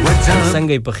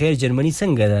څنګه په خیر جرمني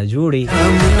څنګه دا جوړي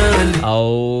او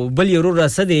بل یو را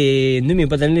سره نومي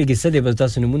بدلنه کې سده به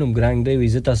تاسو نمونه ګرانګ دی وای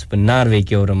زه تاسو په ناروې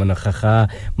کې اورم نه خخه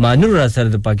مانور را سره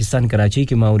د پاکستان کراچي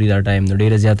کې ماوري دا ټایم نو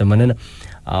ډیره زیاته مننه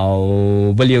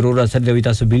او بل یو را سره دی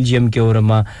تاسو بلجیم کې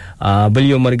اورم بل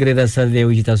یو مرګره را سره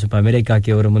دی تاسو په امریکا کې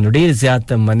اورم نو ډیر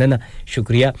زیاته مننه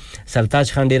شکریا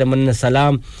سرتاج خان ډیر مننه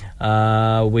سلام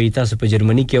وای تاسو په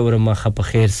جرمني کې اورم خپ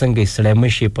خیر څنګه سړی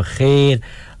مشي په خیر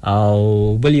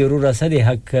او بل یو را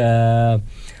سره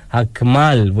حق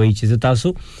مال وای چې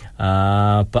تاسو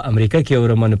په امریکا کې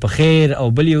اورم نو په خیر او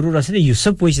بل یو را سره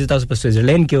یوسف وای چې تاسو په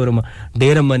سویټزرلند کې اورم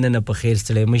ډیر مننه په خیر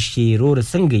سړی مشي رور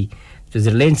څنګه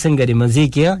سویټزرلند څنګه دی مزه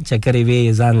کې چکرې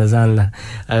وی ځان له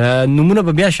نمونه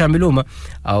به بیا شاملوم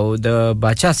او د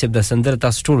باچا صاحب د سندر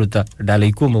تاسو ټول ته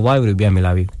ډالۍ کوم وایو بیا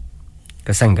ملاوي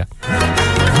که څنګه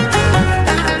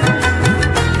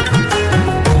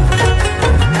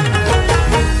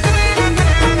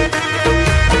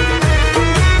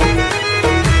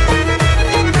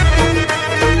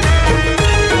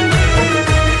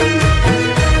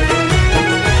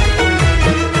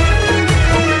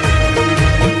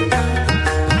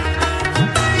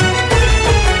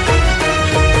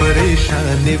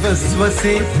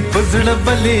वसवसे पजड़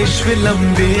बलेश्व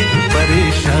लंबे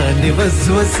परेशान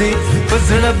वसवसे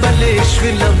पजड़ बलेश्व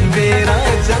लंबे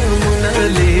राजा मुना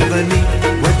लेवनी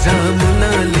वजा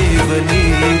मुना लेवनी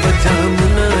वजा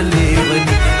मुना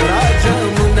लेवनी राजा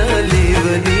मुना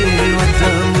लेवनी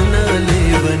वजा मुना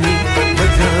लेवनी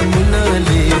वजा मुना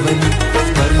लेवनी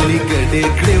स्पर्ली गडे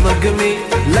खड़े वग में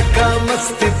लका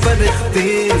मस्ती परखते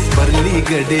स्पर्ली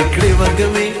गडे खड़े वग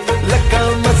में लका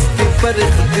मस्ती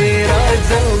परखते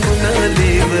राजा मुना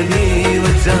लेवनी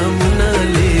वजा मुना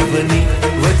लेवनी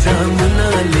वजा मुना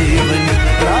लेवनी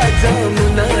राजा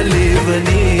मुना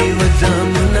लेवनी वजा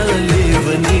मुना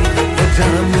लेवनी वजा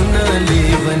मुना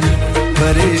लेवनी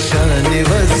परेशान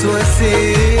वसवसे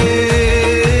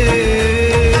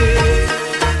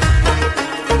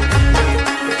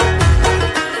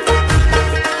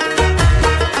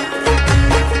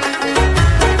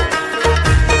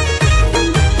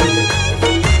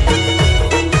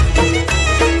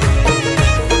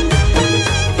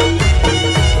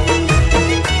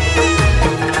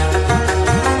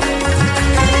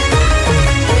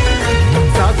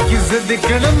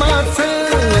ذکر ماڅ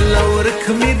لورخ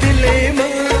می دلې ما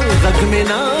غږ می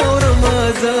نور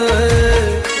مزه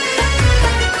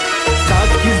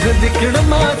ساکي ذکر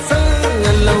ماڅ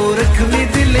لورخ می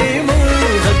دلې ما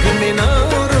غږ می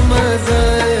نور مزه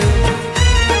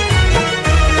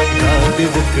دې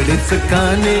وکړې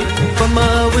څکانې پما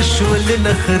وشول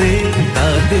نخره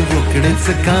دې وکړې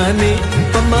څکانې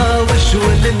پما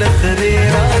وشول نخره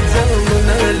راځه مونږ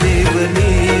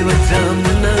لیونی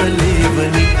وځامنا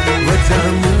لیونی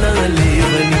وځامنا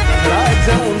لیونی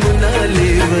راځه مونږ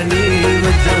لیونی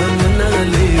وځامنا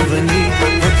لیونی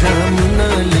وځامنا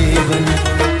لیونی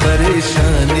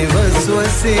پریشان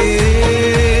وسوسه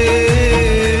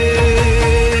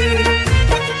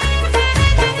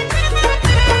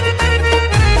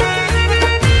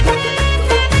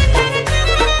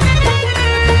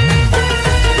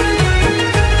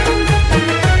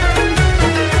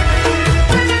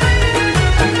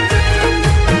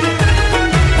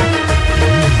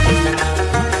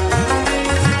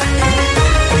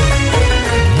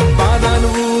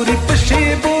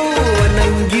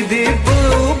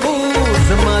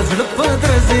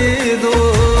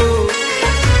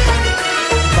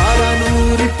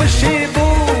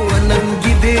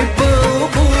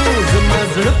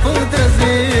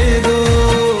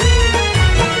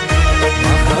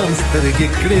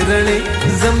ګکړې رڼې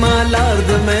زما لار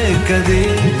د مې کدي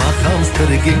ما خام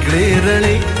سترګې کړې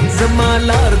رڼې زما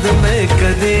لار د مې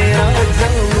کدي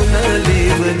راځمنا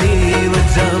لیونی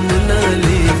وځمنا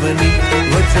لیونی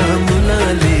وځمنا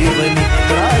لیونی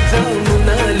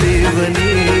راځمنا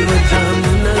لیونی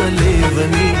وځمنا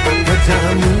لیونی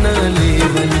وځمنا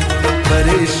لیونی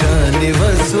پریشان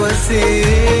وسوسه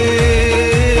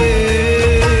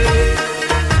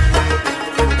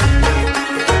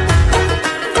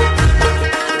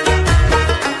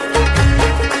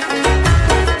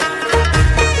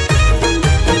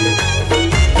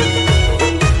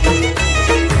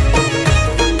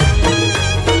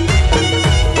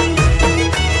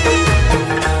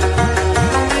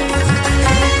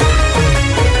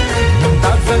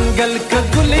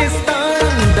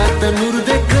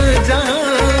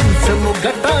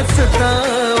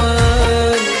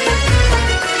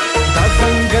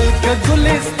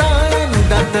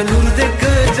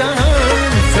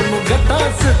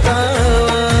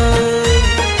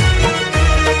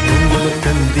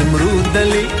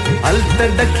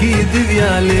डखी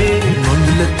दिव्याले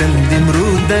मंगल तंदि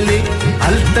मृदले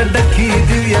अल्त डखी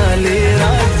दिव्याले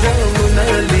राजमुना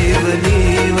लेवनी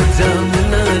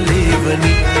वजमुना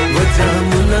लेवनी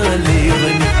वजमुना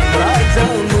लेवनी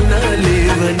राजमुना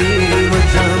लेवनी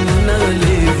वजमुना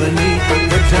लेवनी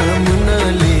वजमुना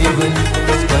लेवनी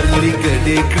स्पर्ली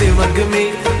गडे कडे वग में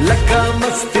लका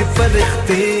मस्ती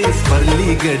परखते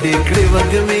स्पर्ली गडे कडे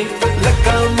वग में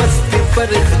लका मस्ती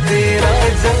परखते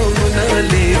राजमुना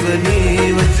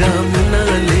लेवनी वजामुना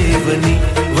लेवनी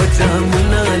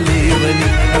वजामुना लेवनी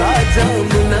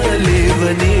राजामुना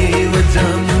लेवनी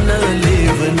वजामुना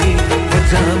लेवनी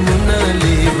वजामुना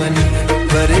लेवनी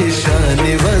परेशान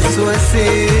वसवसे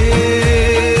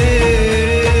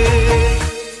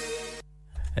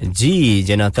जी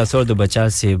जनाता सर दो बच्चा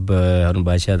से हन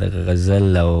बादशाह द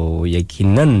गजल او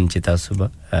یقینا چې تاسو به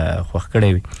خوښ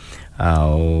کړئ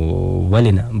او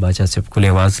ولینا بچا سب کله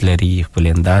आवाज لري خپل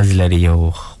انداز لري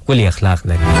او خپل اخلاق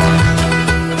لري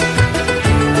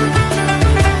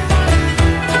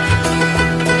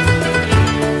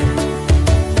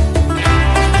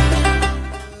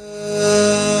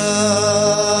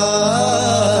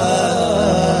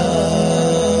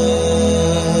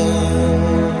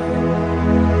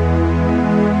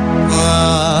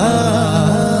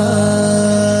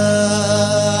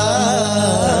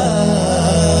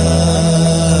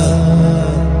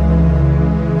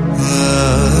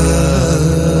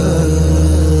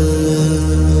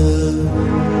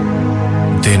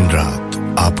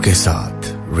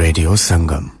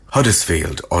संगम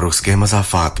हडर्सफील्ड और उसके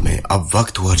मज़ाफ़ात में अब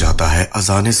वक्त हुआ जाता है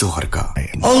अज़ान ज़ुहर का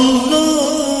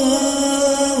अल्लाहु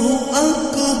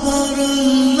अकबर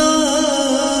अल्लाहु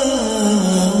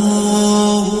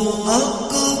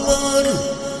अकबर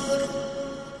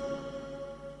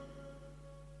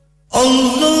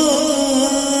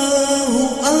अल्लाहु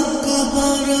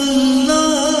अकबर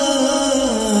अल्लाहु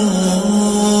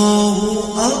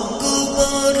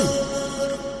अकबर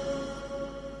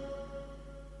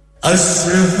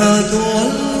أشهد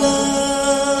أن لا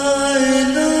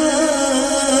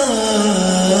إله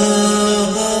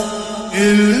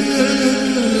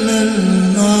إلا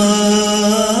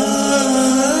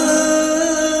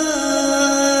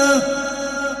الله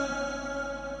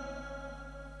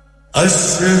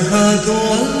أشهد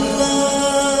أن لا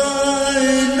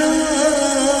إله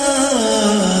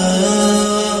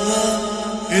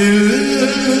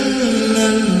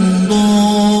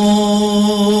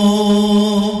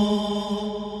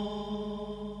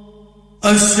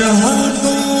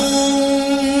ashhadu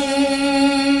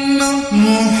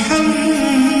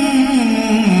muhammadar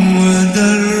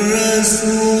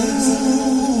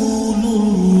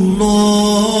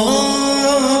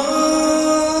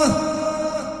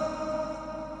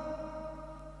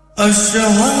rasulullah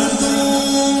ashhadu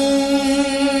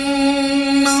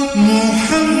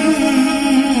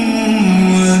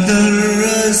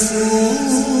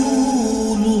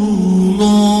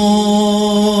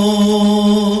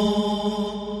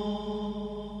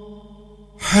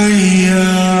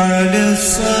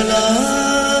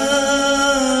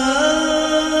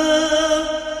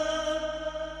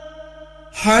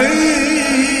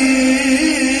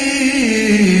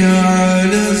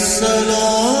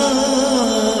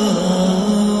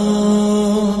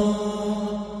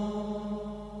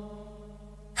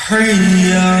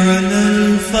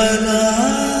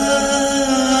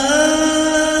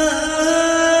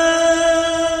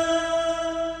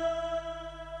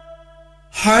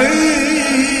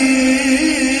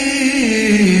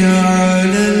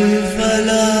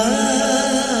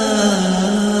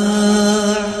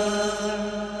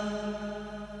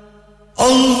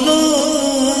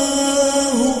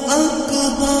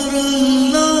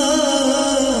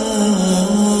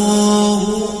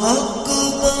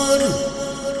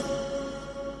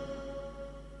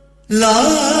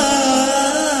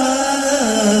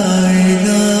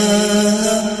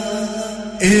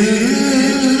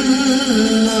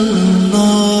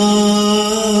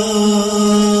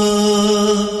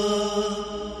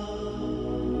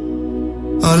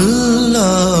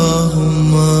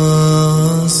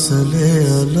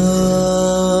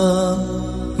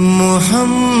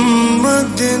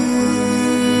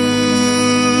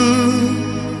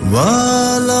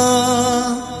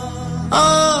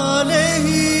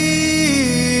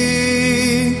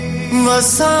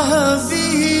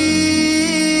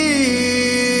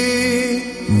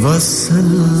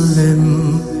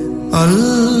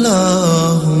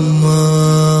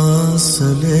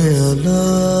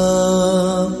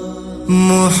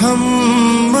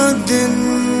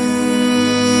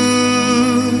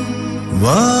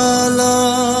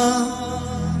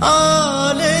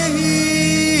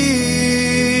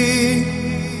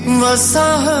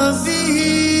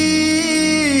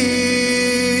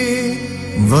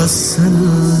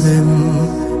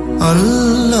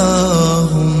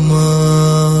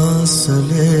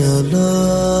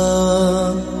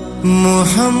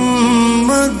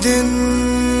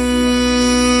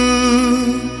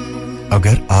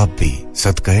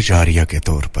जारिया के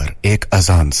तौर पर एक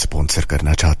अजान स्पॉन्सर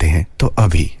करना चाहते हैं तो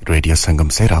अभी रेडियो संगम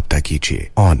से राब्ता कीजिए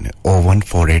ऑन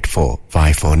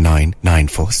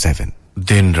 01484549947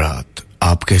 दिन रात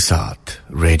आपके साथ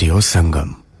रेडियो संगम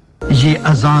ये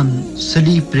अजान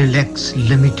स्लीप रिलैक्स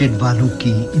लिमिटेड वालों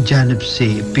की जानिब से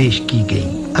पेश की गई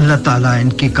अल्लाह ताला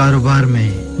इनके कारोबार में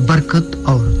बरकत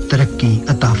और तरक्की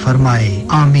अता फरमाए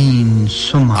आमीन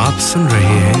सुमा आप सुन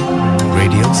रहे हैं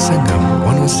रेडियो संगम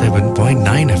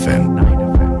 107.9 FM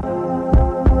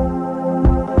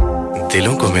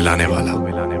दिलों को मिलाने वाला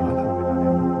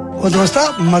ओ दोस्ता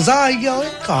मजा आ गया ओए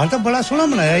कार तो बड़ा सोना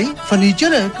बनाया ही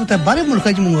फर्नीचर है कि बाहर मुल्क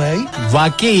से मंगवाया ही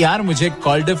वाकई यार मुझे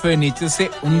कॉल्डर फर्नीचर से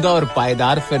उम्दा और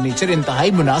पायदार फर्नीचर इंतहाई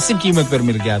मुनासिब कीमत पर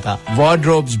मिल गया था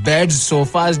wardrobes beds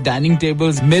sofas dining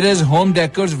tables mirrors home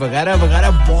decors वगैरह वगैरह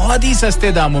बहुत ही सस्ते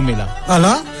दामों मिला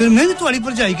अला फिर मैं भी तुम्हारी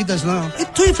पर जाई की दसना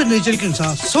इत्थों ही फर्नीचर के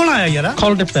इंसान सोना आया यार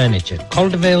Calder Furniture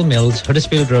Caldervale Mills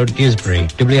Huddersfield Road Dewsbury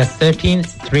WF13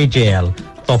 3JL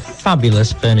for fabulous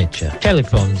furniture.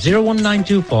 Telephone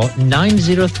 01924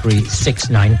 903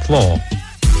 694.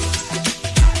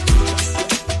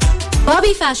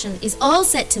 Bobby Fashion is all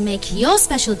set to make your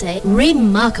special day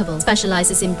remarkable.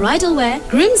 Specializes in bridal wear,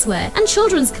 groom's wear and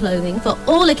children's clothing for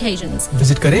all occasions.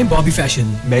 Visit करें Bobby Fashion,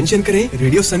 mention करें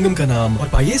Radio Sangam का नाम और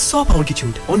पाइए 100 pound की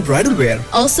छूट on bridal wear.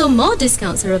 Also more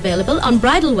discounts are available on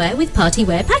bridal wear with party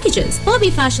wear packages.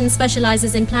 Bobby Fashion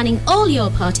specializes in planning all your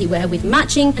party wear with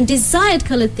matching and desired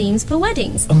colored themes for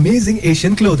weddings. Amazing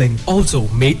Asian clothing, also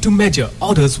made to measure,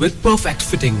 orders with perfect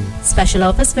fitting. Special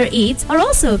offers for Eids are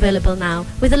also available now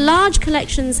with a large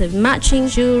collections of matching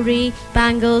jewellery,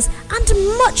 bangles and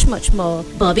much more.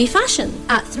 Bobby Fashion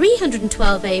at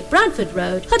 312A Bradford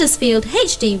Road, Huddersfield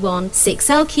HD1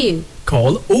 6LQ.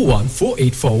 Call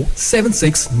 01484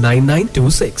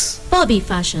 769926. Bobby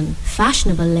Fashion,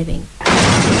 fashionable living.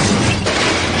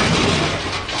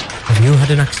 you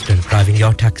had an accident driving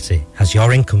your taxi? Has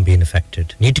your income been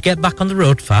affected? Need to get back on the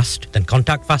road fast? Then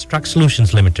contact Fast Track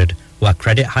Solutions Limited, who are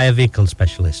credit hire vehicle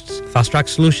specialists. Fast Track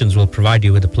Solutions will provide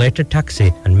you with a plated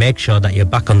taxi and make sure that you're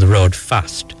back on the road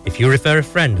fast. If you refer a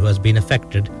friend who has been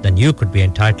affected, then you could be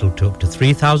entitled to up to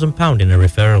 £3,000 in a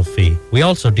referral fee. We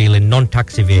also deal in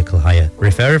non-taxi vehicle hire.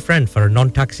 Refer a friend for a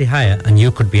non-taxi hire and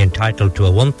you could be entitled to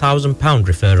a £1,000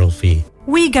 referral fee.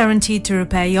 We guarantee to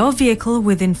repair your vehicle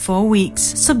within 4 weeks,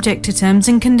 subject to terms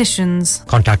and conditions.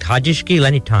 Contact Haji Shkil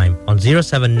anytime on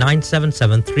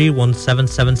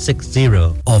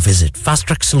 07977317760 or visit Fast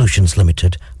Track Solutions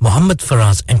Limited, Mohammed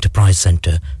Faraz Enterprise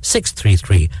Centre,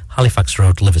 633 Halifax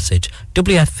Road, Liversedge,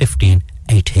 WF15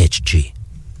 8HG.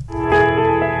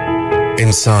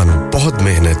 इंसान बहुत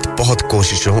मेहनत, बहुत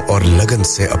कोशिशों और लगन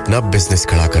से अपना बिजनेस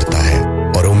खड़ा करता है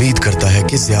और उम्मीद करता है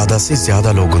कि ज्यादा से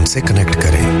ज्यादा लोग उनसे कनेक्ट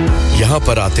करें। यहाँ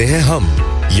पर आते हैं हम,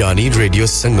 यानी रेडियो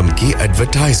संगम की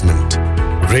एडवर्टाइजमेंट।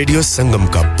 रेडियो संगम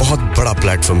का बहुत बड़ा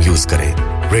प्लेटफॉर्म यूज करें।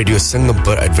 रेडियो संगम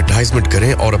पर एडवर्टाइजमेंट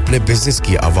करें और अपने बिजनेस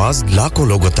की आवाज लाखों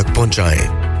लोगों तक पहुंचाएं।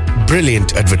 Brilliant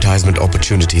advertisement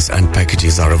opportunities and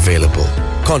packages are available.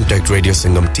 Contact Radio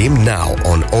Sangam team now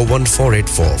on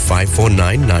 01484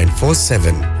 549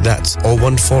 947. That's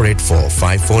 01484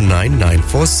 549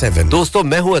 947. दोस्तों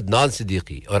मैं हूं अदनान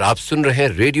सिद्दीकी और आप सुन रहे हैं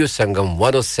radio Sangam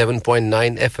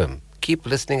 107.9 FM. Keep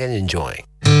listening and enjoying.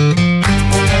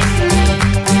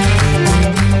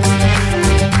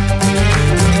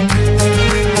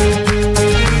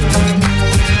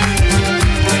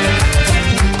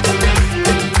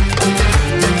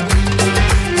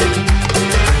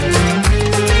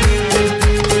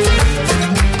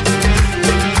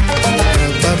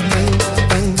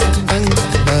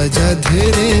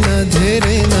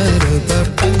 धीरे न रबा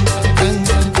टंग टंग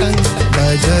टंग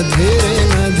बाजा धीरे न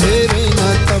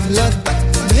तबला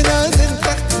धिना दिन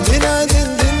दिन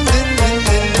दिन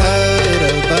दिन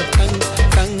रबा टंग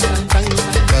टंग टंग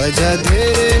बाजा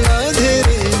धीरे न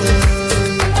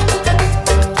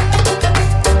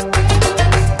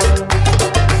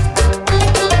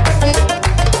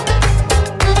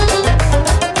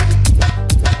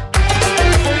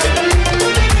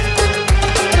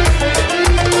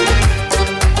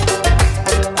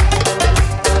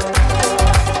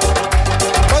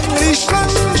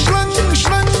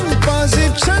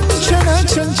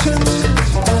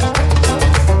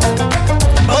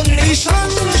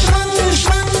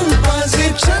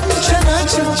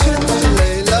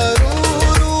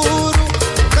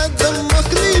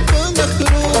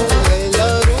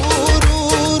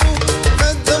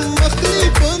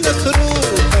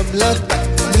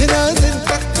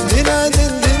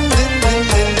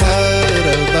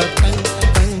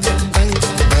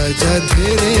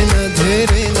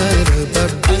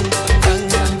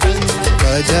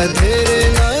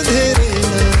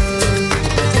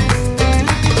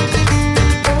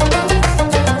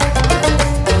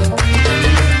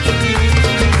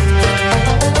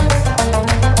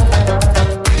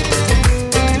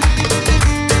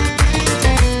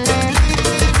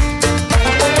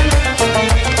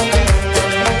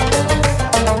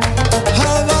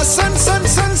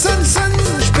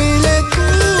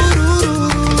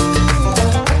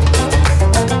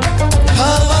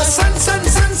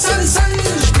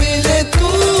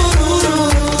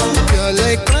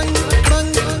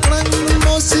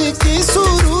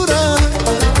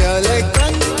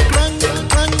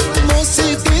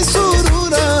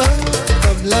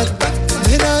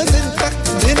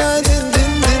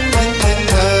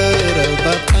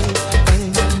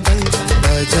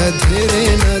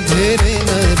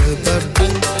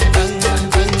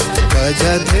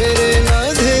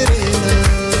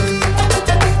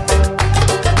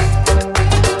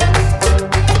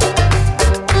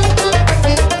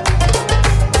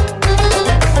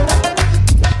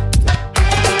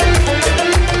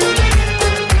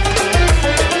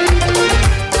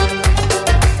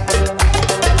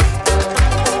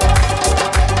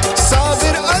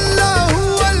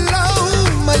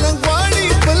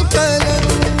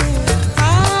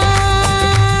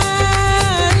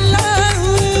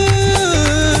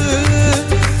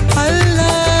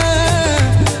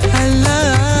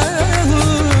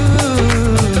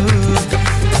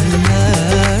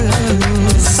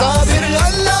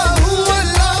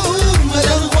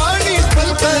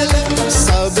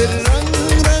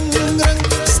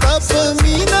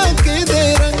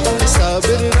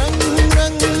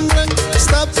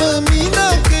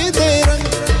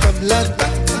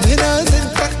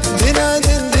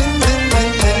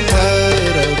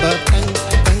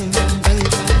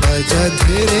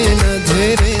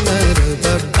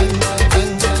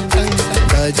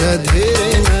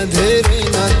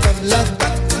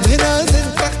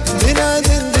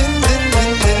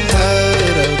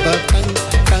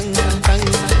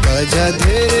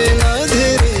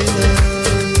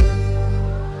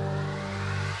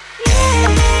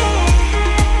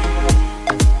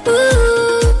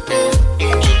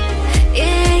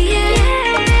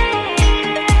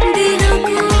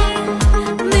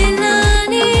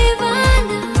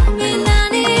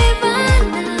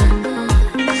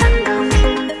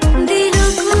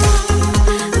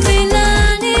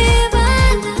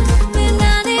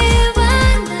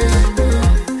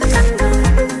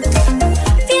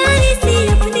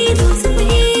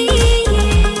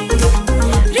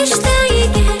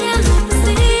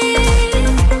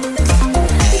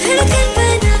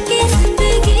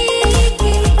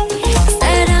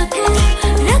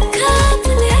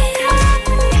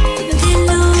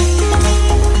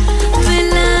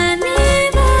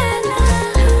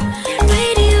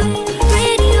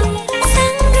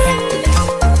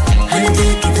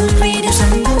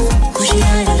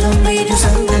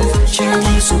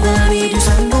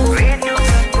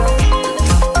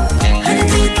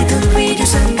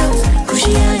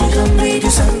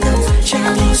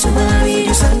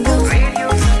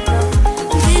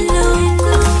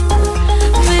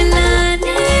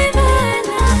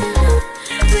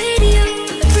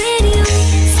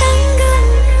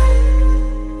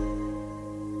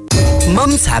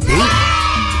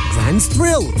Aryan's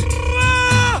thrilled.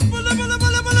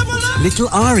 Little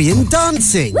Aryan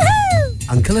dancing.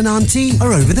 Uncle and Auntie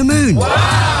are over the moon.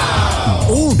 Wow!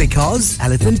 All because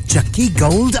Elephant Chakki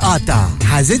Gold Atta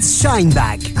has its shine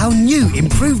back. Our new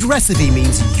improved recipe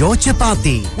means your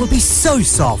chapati will be so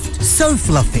soft, so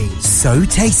fluffy, so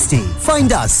tasty.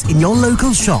 Find us in your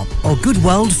local shop or Good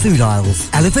World food aisles.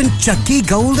 Elephant Chakki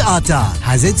Gold Atta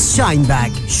has its shine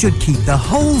back. Should keep the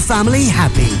whole family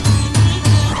happy.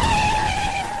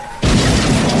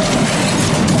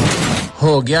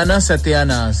 हो गया ना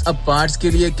सत्यानाश अब पार्ट्स के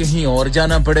लिए कहीं और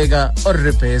जाना पड़ेगा और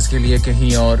रिपेयर्स के लिए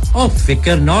कहीं और ओ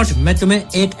फिकर नॉट मैं तुम्हें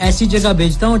एक ऐसी जगह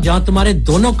भेजता हूं जहां तुम्हारे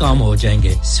दोनों काम हो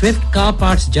जाएंगे स्विफ्ट कार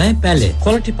पार्ट्स जाएं पहले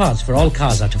quality parts for all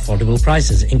cars at affordable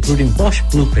prices including Bosch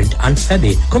Blueprint and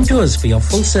Febby come to us for your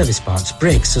full service parts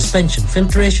brakes suspension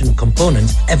filtration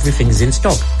components everything is in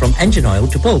stock from engine oil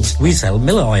to bulbs we sell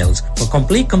Miller oils for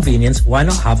complete convenience why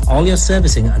not have all your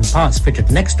servicing and parts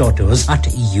fitted next door to us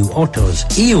at EU Autos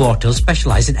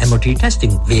specialize in MOT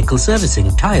testing, vehicle servicing,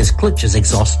 tyres, clutches,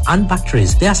 exhausts and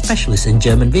batteries. They are specialists in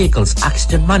German vehicles,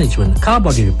 accident management, car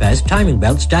body repairs, timing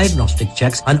belts, diagnostic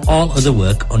checks and all other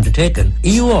work undertaken.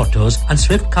 EU Autos and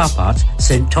Swift Car Parts,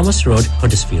 St Thomas Road,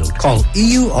 Huddersfield. Call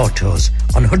EU Autos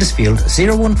on Huddersfield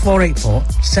 01484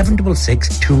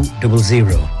 766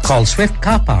 200. Call Swift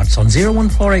Car Parts on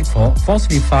 01484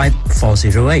 435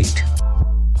 408.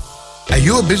 Are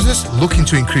you a business looking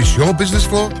to increase your business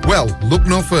flow? Well, look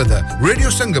no further.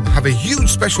 Radio Sangam have a huge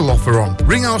special offer on.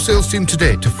 Ring our sales team today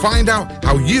to find out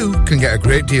how you can get a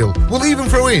great deal. We'll even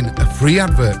throw in a free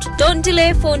advert. Don't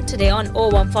delay, phone today on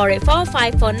 01484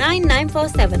 549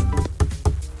 947.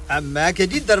 मैं के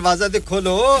जी दरवाजा दे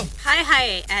खोलो हाय हाय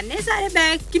एने सारे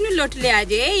बैग किनु लुट ले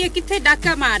आजे ये किथे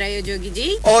डाका मार रहे हो जोगी जी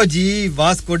ओ जी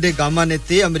वास्को डे गामा ने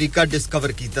ते अमेरिका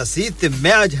डिस्कवर कीता सी ते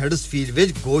मैं आज हडर्सफील्ड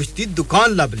विच गोश्त दी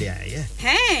दुकान लब ले आया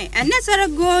है एने सारा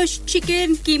गोश्त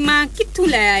चिकन कीमा किथु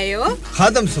ले आए हो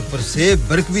खादम सुपर से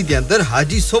बरकवी दे अंदर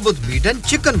हाजी सोबत मीट एंड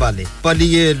चिकन वाले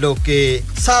पलिए लोके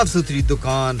साफ सुथरी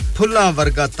दुकान फुल्ला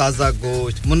वर्गा ताजा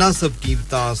गोश्त मुनासिब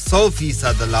कीमतां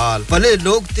 100% दलाल भले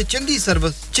लोग ते चंगी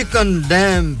service chicken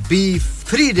lamb beef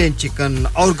free range chicken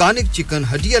organic chicken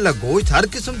हड्डी वाला गोश्त हर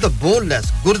किस्म दा बोनलेस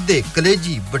गुर्दे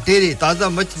कलेजी बटेरे ताजा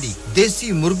मछली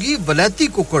देसी मुर्गी बलाती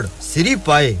कुकड़ सिरी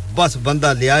पाए बस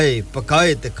बंदा ले आए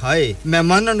पकाए ते खाए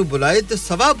मेहमानां नु बुलाए ते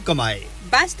सवाब कमाए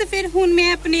बस तो फिर हुन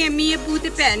मैं अपने अम्मी अब्बू ते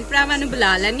भैन भरावां नु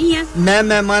बुला लेनी है मैं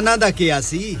मेहमानां दा किया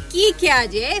सी की क्या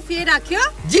जे फिर आखियो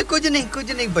जी कुछ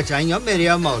नहीं बचाइयो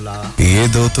मेरे मौला ये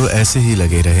दो तो ऐसे ही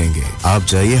लगे रहेंगे आप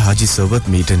जाइए हाजी सोबत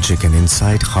मीट एंड चिकन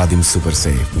इनसाइड खादिम सुपर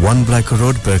से 1 Black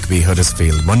Road Birkby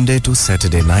Huddersfield Monday to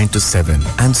Saturday 9 to 7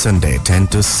 and Sunday 10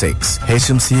 to 6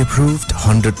 HMC approved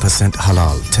 100%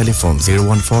 halal telephone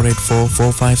 01484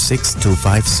 456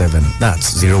 257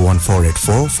 that's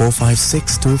 01484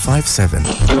 456 257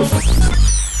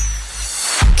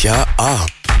 क्या आप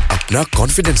अपना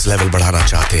कॉन्फिडेंस लेवल बढ़ाना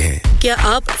चाहते हैं क्या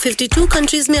आप 52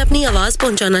 कंट्रीज में अपनी आवाज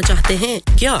पहुंचाना चाहते हैं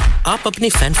क्या आप अपनी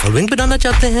फैन फॉलोइंग बनाना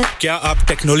चाहते हैं क्या आप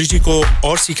टेक्नोलॉजी को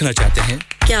और सीखना चाहते हैं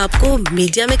क्या आपको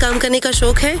मीडिया में काम करने का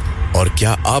शौक है और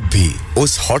क्या आप भी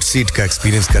उस हॉट सीट का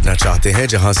एक्सपीरियंस करना चाहते हैं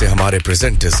जहां से हमारे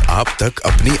प्रेजेंटर्स आप तक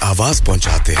अपनी आवाज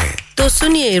पहुंचाते हैं तो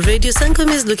सुनिए radio Sangam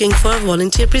is looking for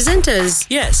volunteer presenters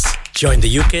yes join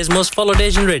the UK's most followed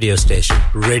Asian radio station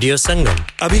Radio Sangam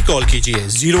अभी कॉल कीजिए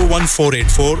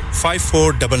 01484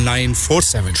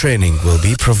 549947 training will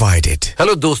be provided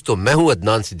hello दोस्तों मैं हूं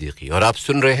अदनान सिद्दीकी और आप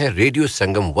सुन रहे हैं रेडियो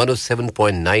संगम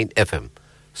 107.9 FM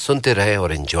सुनते रहें और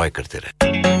एंजॉय करते रहें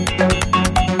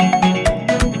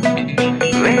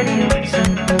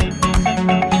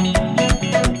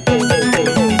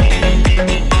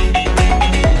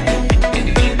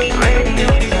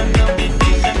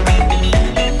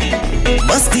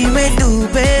मस्ती में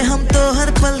डूबे हम तो हर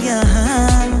पल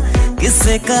यहाँ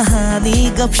किससे कहानी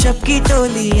गपशप की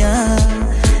टोलियां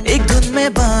एक धुन में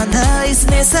बांधा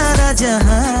इसने सारा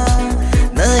जहां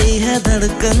नई है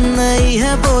धड़कन नई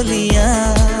है बोलियां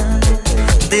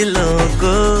दिलों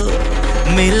को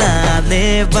मिलाने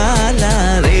वाला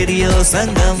रेडियो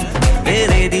संगम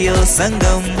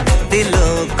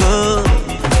दिलों को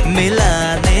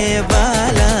मिलाने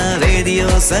वाला रेडियो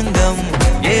संगम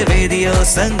ये रेडियो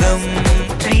संगम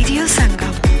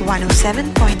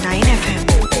 107.9 FM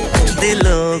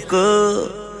दिलों को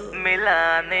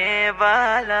मिलाने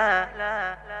वाला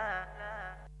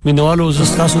منوالو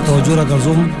زستاسو توجه را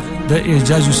ګرځوم د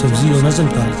اعجاز سبزی او نظم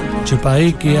ته چې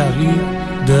پای کې اغي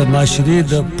د معاشري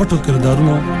د پټو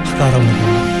کردارونو ښکارونه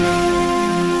کوي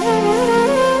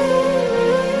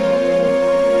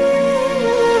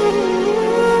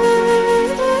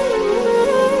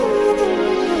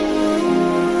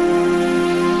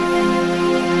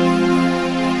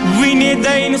We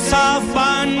انصاف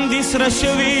باندې سره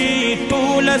شوي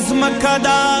ټول ازمکه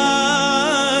ده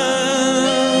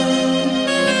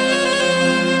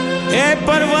اے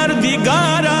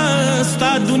پروردگارا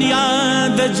ستا دنیا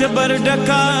د جبر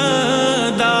ډکا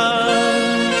ده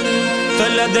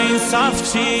تل د انصاف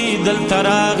چې دل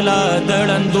تراغلا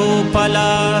دړندو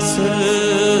پلاس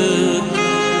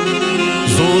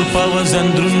زور په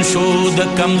وزندرون شو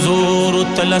د کمزور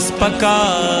تلس پکا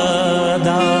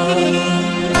دا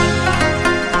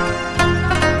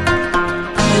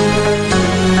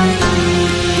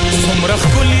سمرخ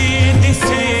کلی د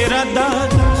سیرا دا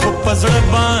خو پزړ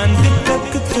باندې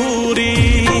تک توري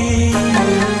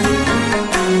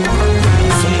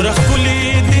سمرخ کلی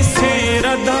د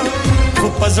سیرا دا خو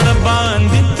پزړ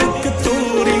باندې تک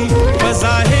توري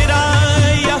بظاهرا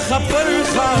یا خبر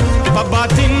خا په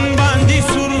باطن باندې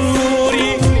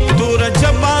سروري دور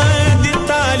جبا د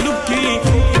تعلقي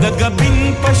د غبن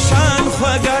پشان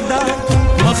خوګدا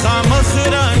مخامخ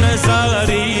را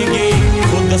نظرېږي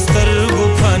خود سترګو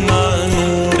پنا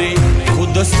نوري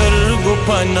خود سترګو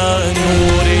پنا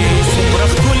نوري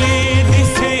سمرخ کلی د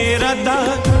سیرا دا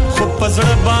خو پزړ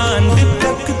باندې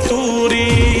تک توري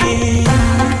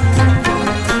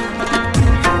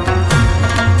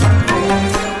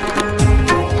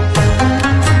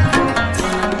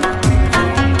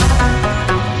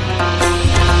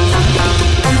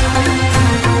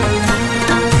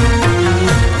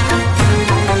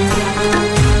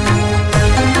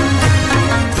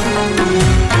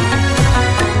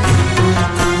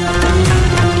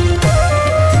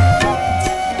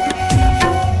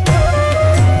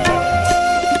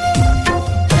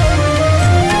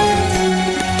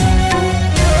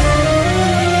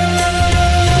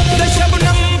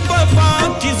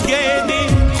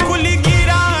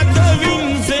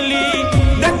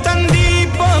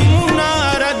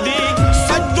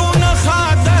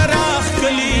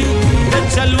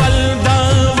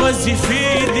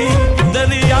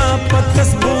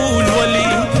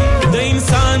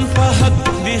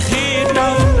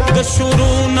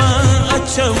شورونا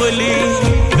اچولي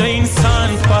د انسان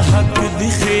په حق دي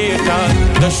خېټه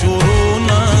د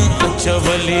شورونا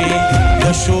اچولي د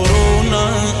شورونا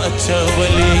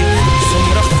اچولي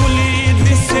سمرخ کلی د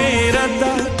سیرا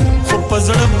دا خو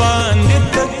پزړ باندې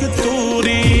تک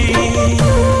توري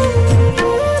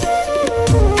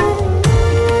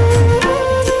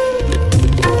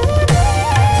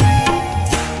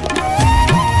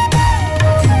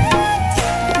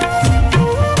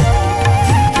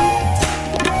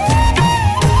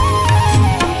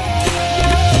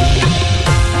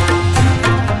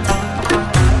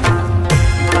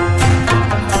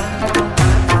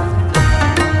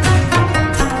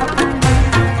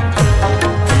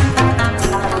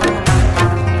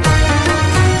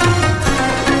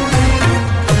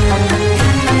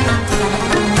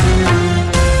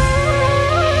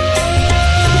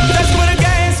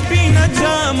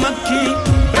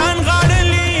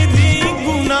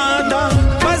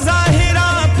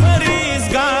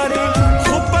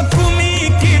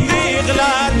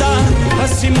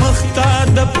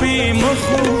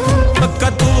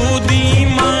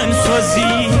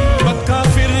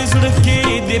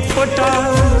پټا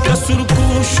د سرکو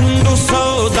شوندو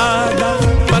سودا دا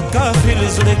پکا فر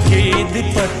زړکې د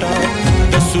پټا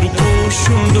د سرکو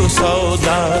شوندو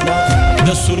سودا دا د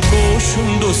سرکو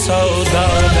شوندو سودا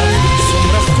دا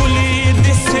سمرخ کلی د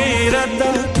سیرا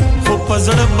دا خو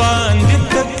پزړ باندې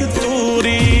تک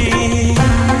توري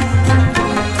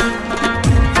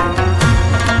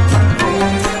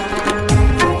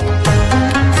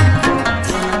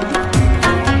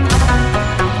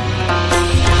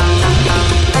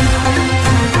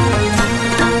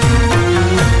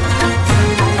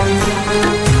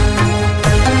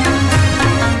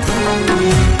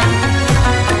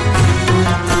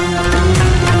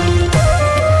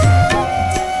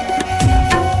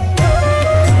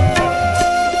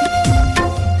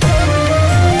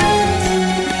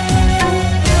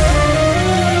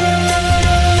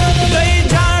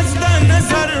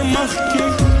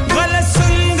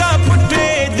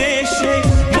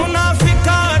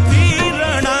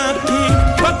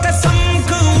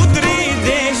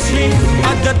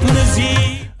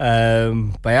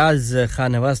پیاز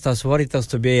خان نواز تاسو ورته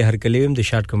تاسو به هر کلیم د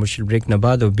شارټ کمرشل بریک نه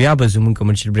بعد او بیا به زمون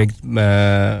کمرشل بریک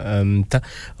ته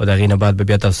او دغه نه بعد به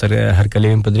بیا تاسو هر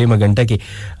کلیم په 3 غنټه کې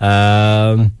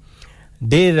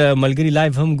ډیر ملګری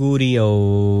لایو هم ګوري او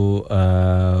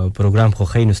پروګرام خو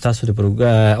خین تاسو د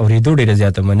پروګرام اوریدو ډیر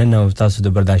زیاته مننه او تاسو د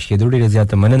برداشت کېدو ډیر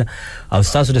زیاته مننه او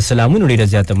تاسو د سلامونو ډیر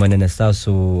زیاته مننه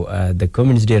تاسو د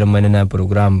کمنټس ډیر مننه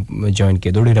پروګرام جوائن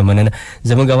کېدو ډیر مننه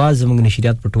زموږ आवाज زموږ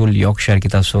نشریات په ټول یورکشایر کې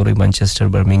تاسو اورئ منچستر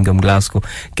برمنګم گلاسکو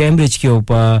کیمبرج کې او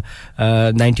په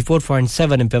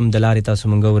 94.7 اف ام د لارې تاسو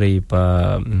مونږ اورئ په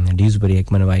ډیوزبری یک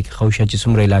منوای کې خوشا چې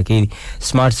څومره علاقې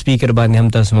سمارټ سپیکر باندې هم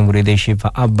تاسو مونږ اورئ شي په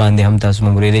اپ باندې هم تاسو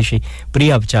مونږ اورئ شي پری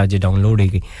اپ چارج ډاونلوډ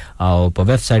کړئ او په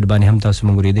ویب سټ باندې هم تاسو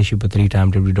مونږ اورئ شي په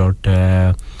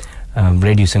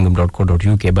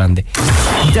www.radiosangam.co.uk bande.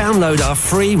 Download our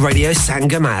free Radio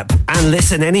Sangam app and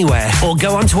listen anywhere or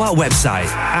go onto our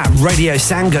website at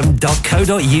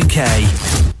radiosangam.co.uk.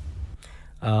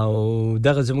 او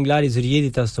دغه زموږ لارې ذریعے دي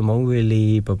تاسو مو ویلي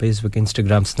په فیسبوک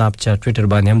انستګرام سناپ چات ټوئیټر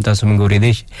باندې هم تاسو موږ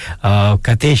ورېدې او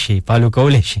کته شي فالو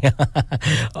کولې شي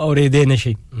او ورېدې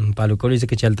نشي فالو کولې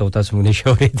ځکه چلته تاسو موږ نشو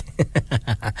ورېدې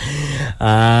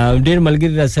ډېر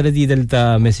ملګری را سره دي دلته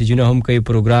میسجونه هم کوي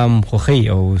پروګرام خوخي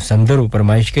او سندرو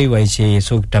پرمایش کوي وایي چې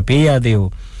څوک ټپي یاد یو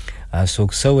سوک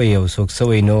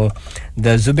سوي نو د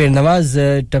زبیر نواز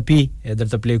ټپي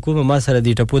درته پلی کوم ما سره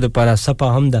دی ټپو د پارا صفه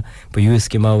هم د په یو اس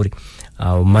کې ماوري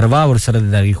او مروا ور سره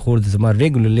د خور د زما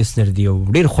ریګولر لیسنر دی او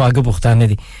ډیر خواږه پښتانه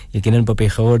دي یقینا په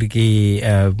پیښور کې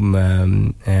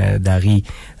داغي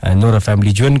نور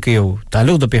فیملی جون کې او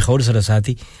تعلق د پیښور سره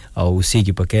ساتي او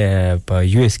سیږي په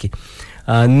یو اس کې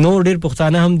نو ډیر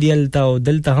پښتانه هم دیلته او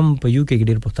دلته هم په یو کې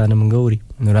ډیر پښتانه منګوري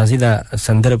نو راځي دا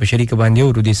سندره په شریک باندې او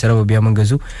ردی سره بیا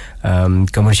منګزو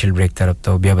کمرشل بریک طرف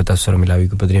ته بیا به تاسو سره ملاوي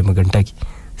کو په 3 غنټه کې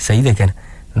صحیح ده کنه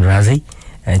راځي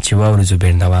چې واورو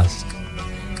زبیر نواز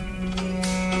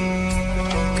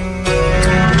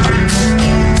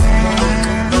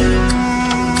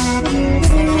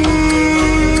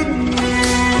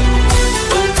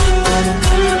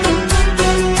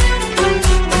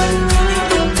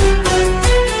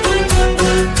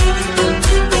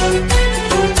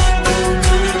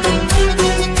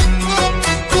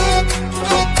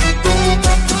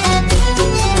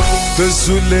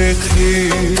زلیخی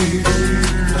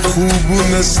خوب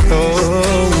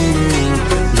نستاو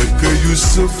لکه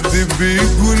یوسف دی بی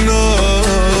گناه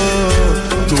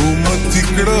تو متی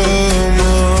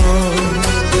کڑاما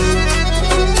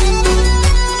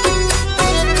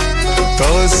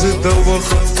تاز دا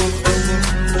وقت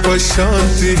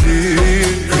پشانتی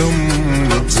کم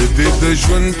زدی دا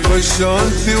جون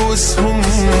پشانتی وسم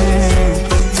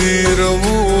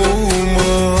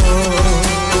تیروما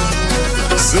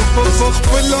زبا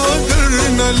فخبلا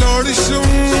درنا لارشم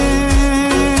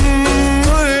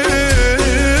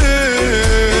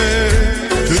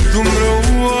تدوم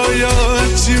روایا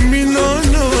چی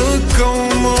مینانا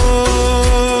کوما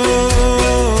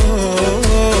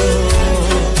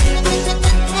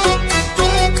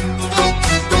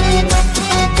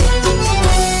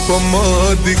پما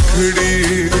دکھڑی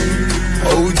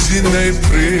او جنائی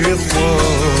پریخوا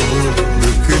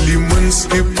نکلی منس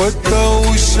کی پتا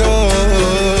اوشا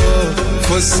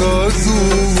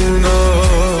فسادونا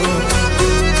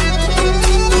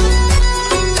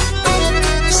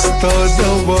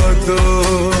ستادا وادا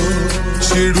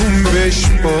چیڑم بیش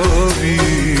پاوی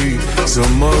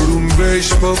زمارم بیش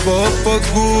پاپا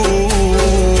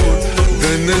پگور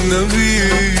دن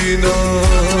نوینا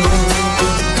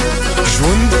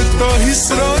جوندتا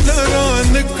حسرا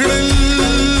نران کڑل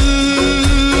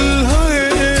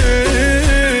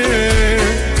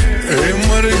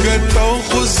مرغتا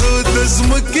خود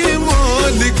دزمکی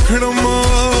مالک کھڑما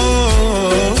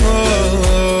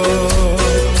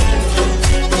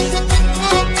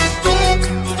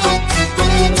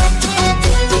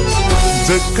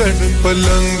دکن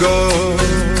پلنگا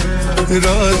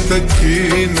رات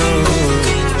کینا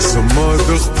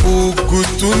سمادخ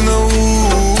پوکتو نو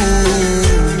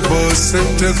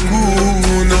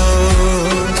باسٹکونا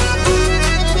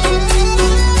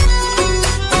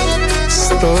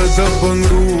ستادا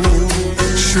بنگرو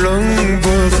شرنگ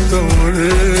بختور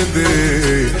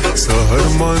دے سہر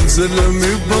منزل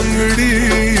میں بنگڑی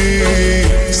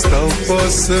ستا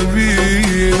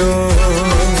پاسوینا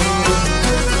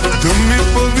دمی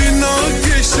پوینا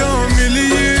کے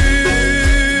شاملیے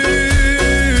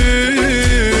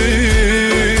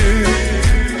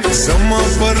زما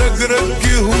پر اگر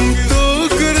کی ہم تو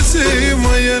گر سے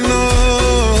مینا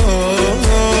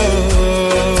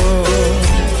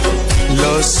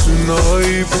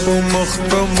سنائی پا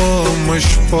مختما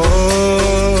مشپا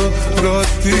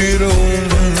راتی روم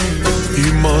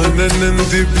ایمان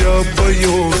نند بیا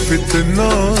پیو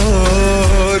فتنا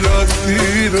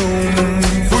راتی روم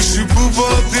خوشبو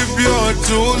باد بیا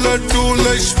ٹولا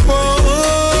ٹولا شپا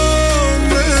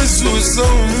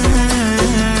محسوسم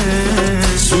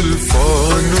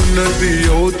जुल्फानु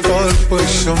नदियों तार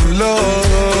पशमला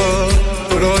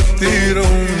राती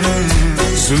रहूं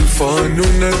जुल्फानु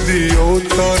नदियों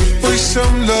तार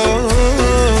पशमला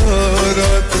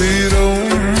राती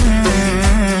रहूं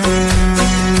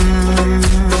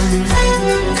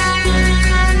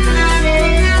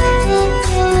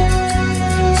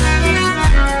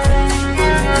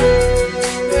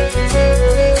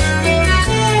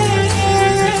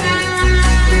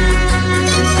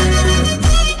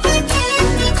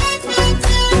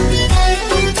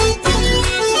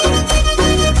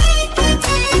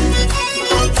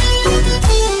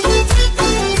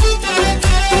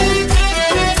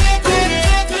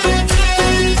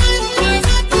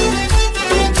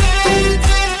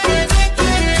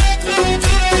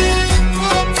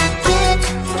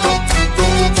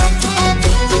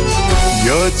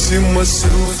याची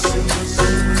मसरूफ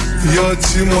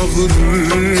याची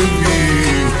मगरूबी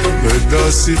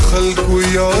दासी खल्कु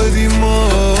यारी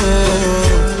माँ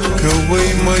कवई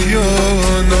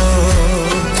मयाना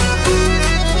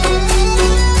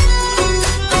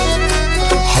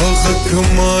हक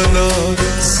माना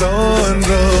सान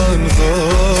रान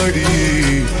गाड़ी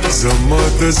जमा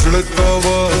दजड़ता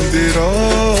वांदेरा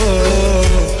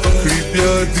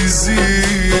कृपया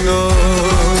दिजीना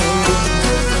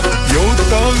Yo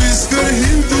taviz kar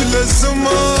hindu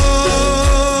lazma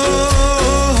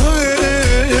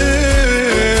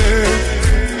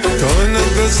Tana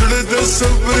gazd da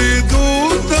sabri do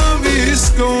taviz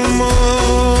koma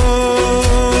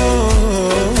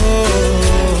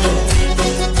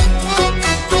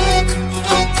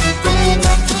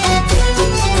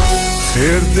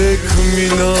Khair dekh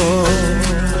mina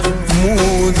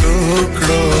moon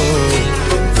akda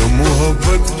da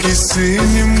mohabbat kisi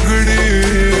nimgade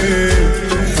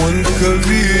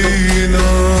कवीना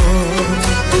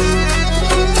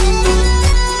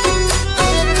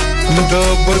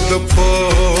दाबद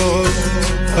पाक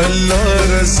अल्लाह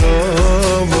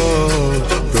रज़ावा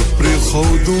दप्री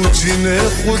खौदू जिने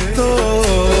खुदा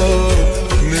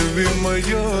नवी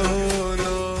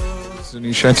मयाना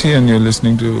Sunil Shetty and you're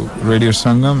listening to Radio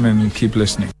Sangam and keep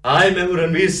listening. Hi, मैं हूँ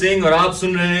रणवीर सिंह और आप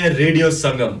सुन रहे हैं radio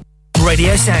Sangam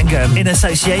Radio Sangam in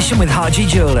association with Haji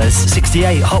Jewellers,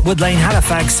 68 Hotwood Lane,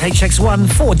 Halifax, HX1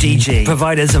 4DG.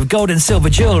 Providers of gold and silver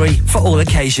jewellery for all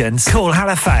occasions. Call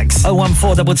Halifax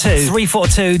 01422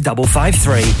 342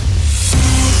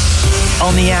 553.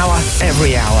 On the hour,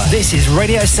 every hour. This is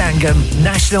Radio Sangam,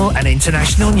 national and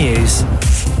international news.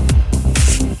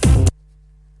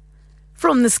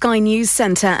 From the Sky News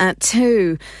Centre at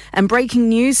 2. And breaking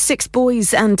news, 6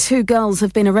 boys and 2 girls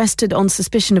have been arrested on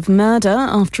suspicion of murder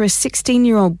after a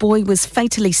 16-year-old boy was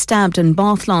fatally stabbed in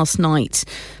Bath last night.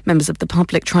 Members of the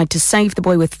public tried to save the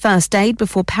boy with first aid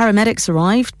before paramedics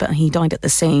arrived, but he died at the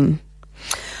scene.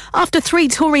 After 3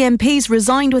 Tory MPs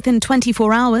resigned within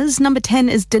 24 hours, Number 10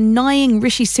 is denying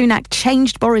Rishi Sunak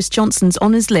changed Boris Johnson's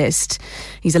honours list.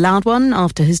 He's allowed one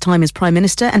after his time as Prime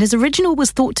Minister, and his original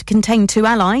was thought to contain 2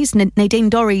 allies, Nadine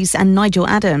Dorries and Nigel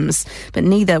Adams, but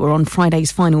neither were on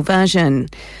Friday's final version.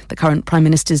 The current Prime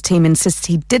Minister's team insists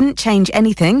he didn't change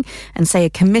anything and say a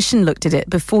commission looked at it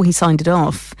before he signed it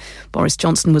off. Boris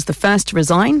Johnson was the first to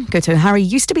resign. Goto Harry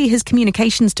used to be his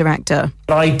communications director.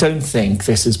 I don't think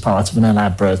this is part of an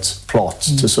elaborate plot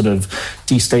to sort of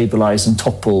destabilise and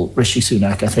topple Rishi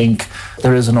Sunak. I think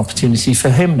there is an opportunity for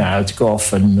him now to go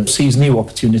off and seize new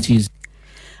opportunities.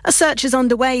 A search is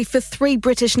underway for 3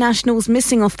 British nationals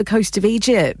missing off the coast of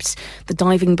Egypt. The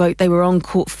diving boat they were on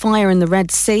caught fire in the Red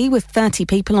Sea with 30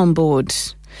 people on board.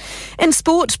 In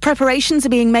sport, preparations are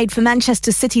being made for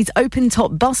Manchester City's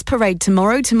open-top bus parade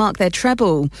tomorrow to mark their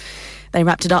treble. They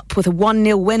wrapped it up with a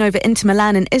 1-0 win over Inter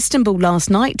Milan in Istanbul last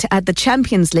night to add the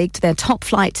Champions League to their top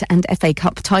flight and FA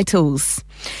Cup titles.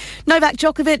 Novak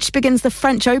Djokovic begins the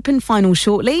French Open final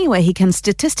shortly, where he can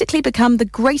statistically become the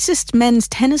greatest men's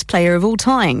tennis player of all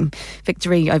time.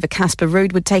 Victory over Casper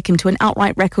Ruud would take him to an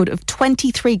outright record of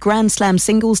 23 Grand Slam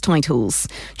singles titles.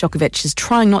 Djokovic is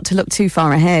trying not to look too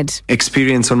far ahead.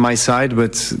 Experience on my side,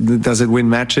 but does it win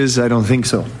matches? I don't think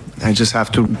so. I just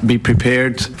have to be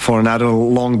prepared for another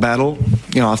long battle.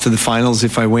 You know, after the finals,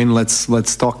 if I win,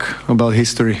 let's talk about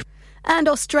history. And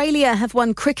Australia have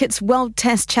won cricket's World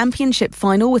Test Championship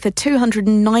final with a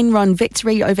 209-run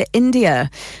victory over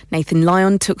India. Nathan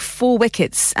Lyon took 4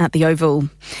 wickets at the Oval.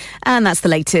 And that's the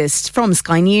latest. From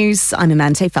Sky News, I'm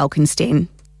Amante Falkenstein.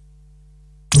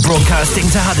 Broadcasting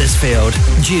to Huddersfield,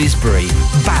 Dewsbury,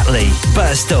 Batley,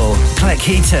 Birstall,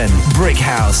 Cleckheaton,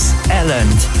 Brickhouse,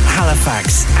 Elland,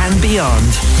 Halifax and beyond.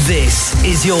 This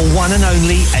is your one and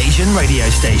only Asian radio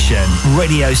station.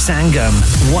 Radio Sangam,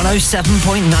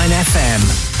 107.9 FM.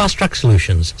 Fast Track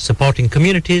Solutions, supporting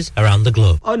communities around the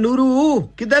globe. और नूरू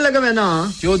किधर लगा हुआ ना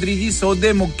चौधरी जी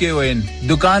सौदे मुक्के हुए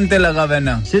दुकान ते लगा हुआ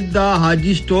ना सिद्धा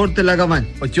हाजी स्टोर ते लगा हुआ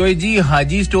और चोई जी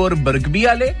हाजी स्टोर बरकबी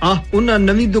वाले उन्हां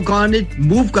नवी दुकान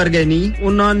मूव कर गए नी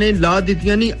उन्हां ने ला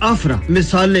दितियां नी ऑफर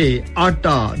मिसाले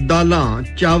आटा दालां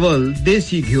चावल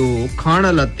देसी घियो खाण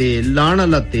वाला तेल लाण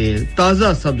वाला तेल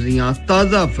ताजा सब्जियां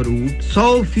ताजा फ्रूट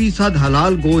 100%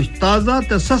 हलाल गोश्त ताजा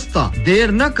ते सस्ता देर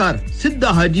न कर सिद्धा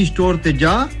हाजी स्टोर ते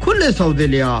जा खुले सौदे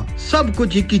लिया सब कुछ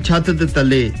एक ही छत ते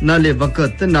तले नाले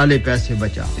वक्त नाले पैसे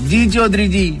बचा जी चौधरी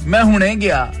जी मैं हुने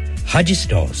गया Haji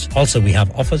Stores. Also, we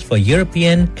have offers for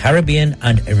European, Caribbean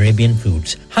and Arabian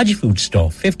foods. Haji Food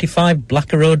Store, 55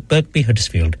 Blacker Road, Birkby,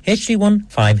 Huddersfield, HD1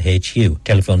 5HU.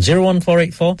 Telephone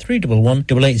 01484 311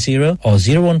 880 or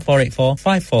 01484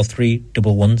 543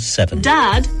 117.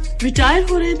 Dad, retire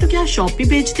हो रहे हैं तो क्या शॉप भी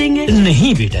बेच देंगे?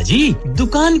 नहीं बेटा जी,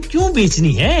 दुकान क्यों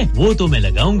बेचनी है? वो तो मैं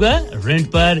लगाऊंगा रेंट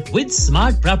पर with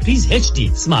Smart Properties HD.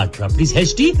 Smart Properties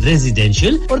HD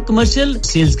residential और कमर्शियल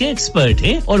सेल्स के एक्सपर्ट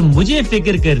हैं और मुझे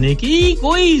फिक्र करने की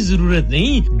कोई जरूरत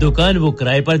नहीं दुकान वो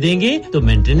किराए पर देंगे तो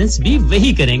मेंटेनेंस भी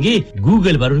वही करेंगे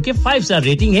गूगल पर उनके 5 स्टार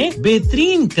रेटिंग है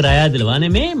बेहतरीन किराया दिलवाने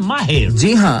में माहिर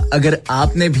जी हां अगर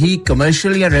आपने भी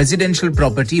कमर्शियल या रेजिडेंशियल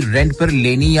प्रॉपर्टी रेंट पर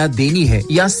लेनी या देनी है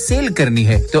या सेल करनी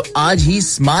है तो आज ही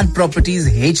स्मार्ट प्रॉपर्टीज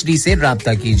एचडी से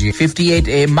राब्ता कीजिए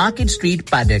 58A market street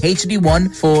paddock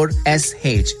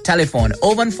HD14SH telephone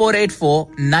 01484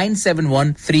 971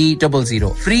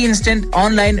 300 free instant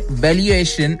online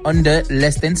valuation under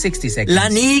less than 60 seconds.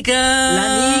 Lanika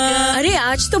अरे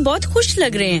आज तो बहुत खुश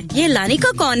लग रहे हैं ये लानिका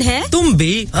कौन है तुम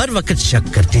भी हर वक्त शक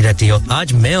करती रहती हो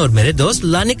आज मैं और मेरे दोस्त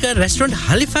लानिका रेस्टोरेंट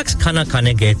हैलिफैक्स खाना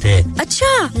खाने गए थे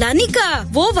अच्छा लानिका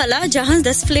वो वाला जहां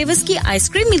 10 फ्लेवर्स की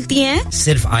आइसक्रीम मिलती है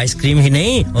सिर्फ आइसक्रीम ही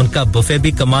नहीं उनका बुफे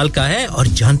भी कमाल का है और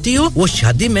जानती हो वो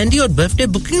शादी मेहंदी और बर्थडे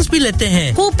बुकिंग्स भी लेते हैं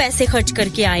खूब पैसे खर्च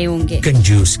करके आए होंगे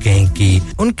कंजूस कहीं की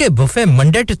उनके buffet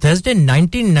Monday to Thursday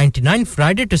 1999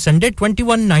 Friday to Sunday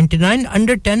 2199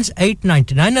 under 10s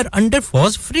 899 और अंडर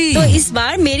 4s फ्री तो इस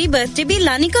बार मेरी बर्थडे भी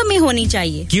लानिका में होनी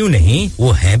चाहिए क्यों नहीं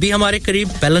वो है भी हमारे करीब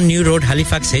पेलन new road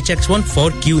Halifax HX1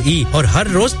 4QE और हर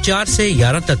रोज 4 से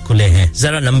 11 तक खुले हैं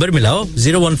जरा नंबर मिलाओ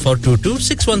 01422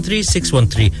 613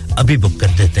 613 अभी बुक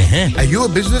कर देते हैं Are you a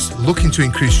business looking to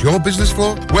increase your business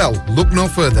flow? Well, look no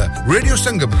further. Radio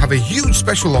Sangam have a huge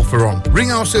special offer on.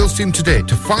 Ring our sales team today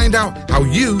to find out how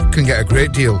you can get a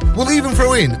great deal. We'll even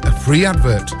throw in a free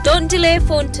advert. Don't delay,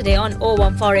 phone today on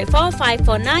 01484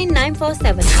 549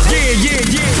 947. Yeah.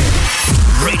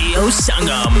 Radio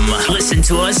Sangam. Listen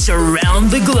to us around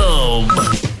the globe.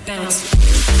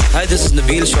 Hi, this is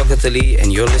Nabil Shaukat Ali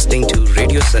and you're listening to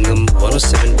Radio Sangam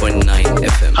 107.9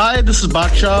 FM. Hi, this is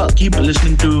Baksha. Keep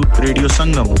listening to Radio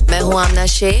Sangam. मैं हूँ आमना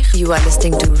Sheikh. You are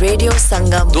listening to Radio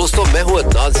Sangam. दोस्तों मैं हूँ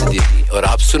अदनान सिद्दीकी और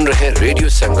आप सुन रहे हैं रेडियो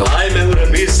संगम. Hi, मैं हूँ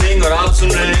रणबीर सिंह और आप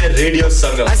सुन रहे हैं रेडियो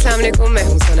संगम. अस्सलाम वालेकुम मैं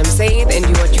हूँ सनम Saeed and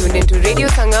you are tuned into Radio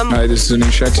Sangam. Hi, this is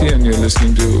Sunil Shetty and you're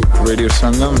listening to Radio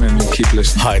Sangam and keep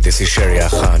listening. Hi, this is Sharia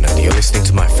Khan and you're listening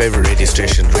to my favorite radio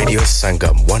station Radio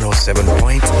Sangam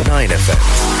 107.9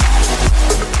 FM.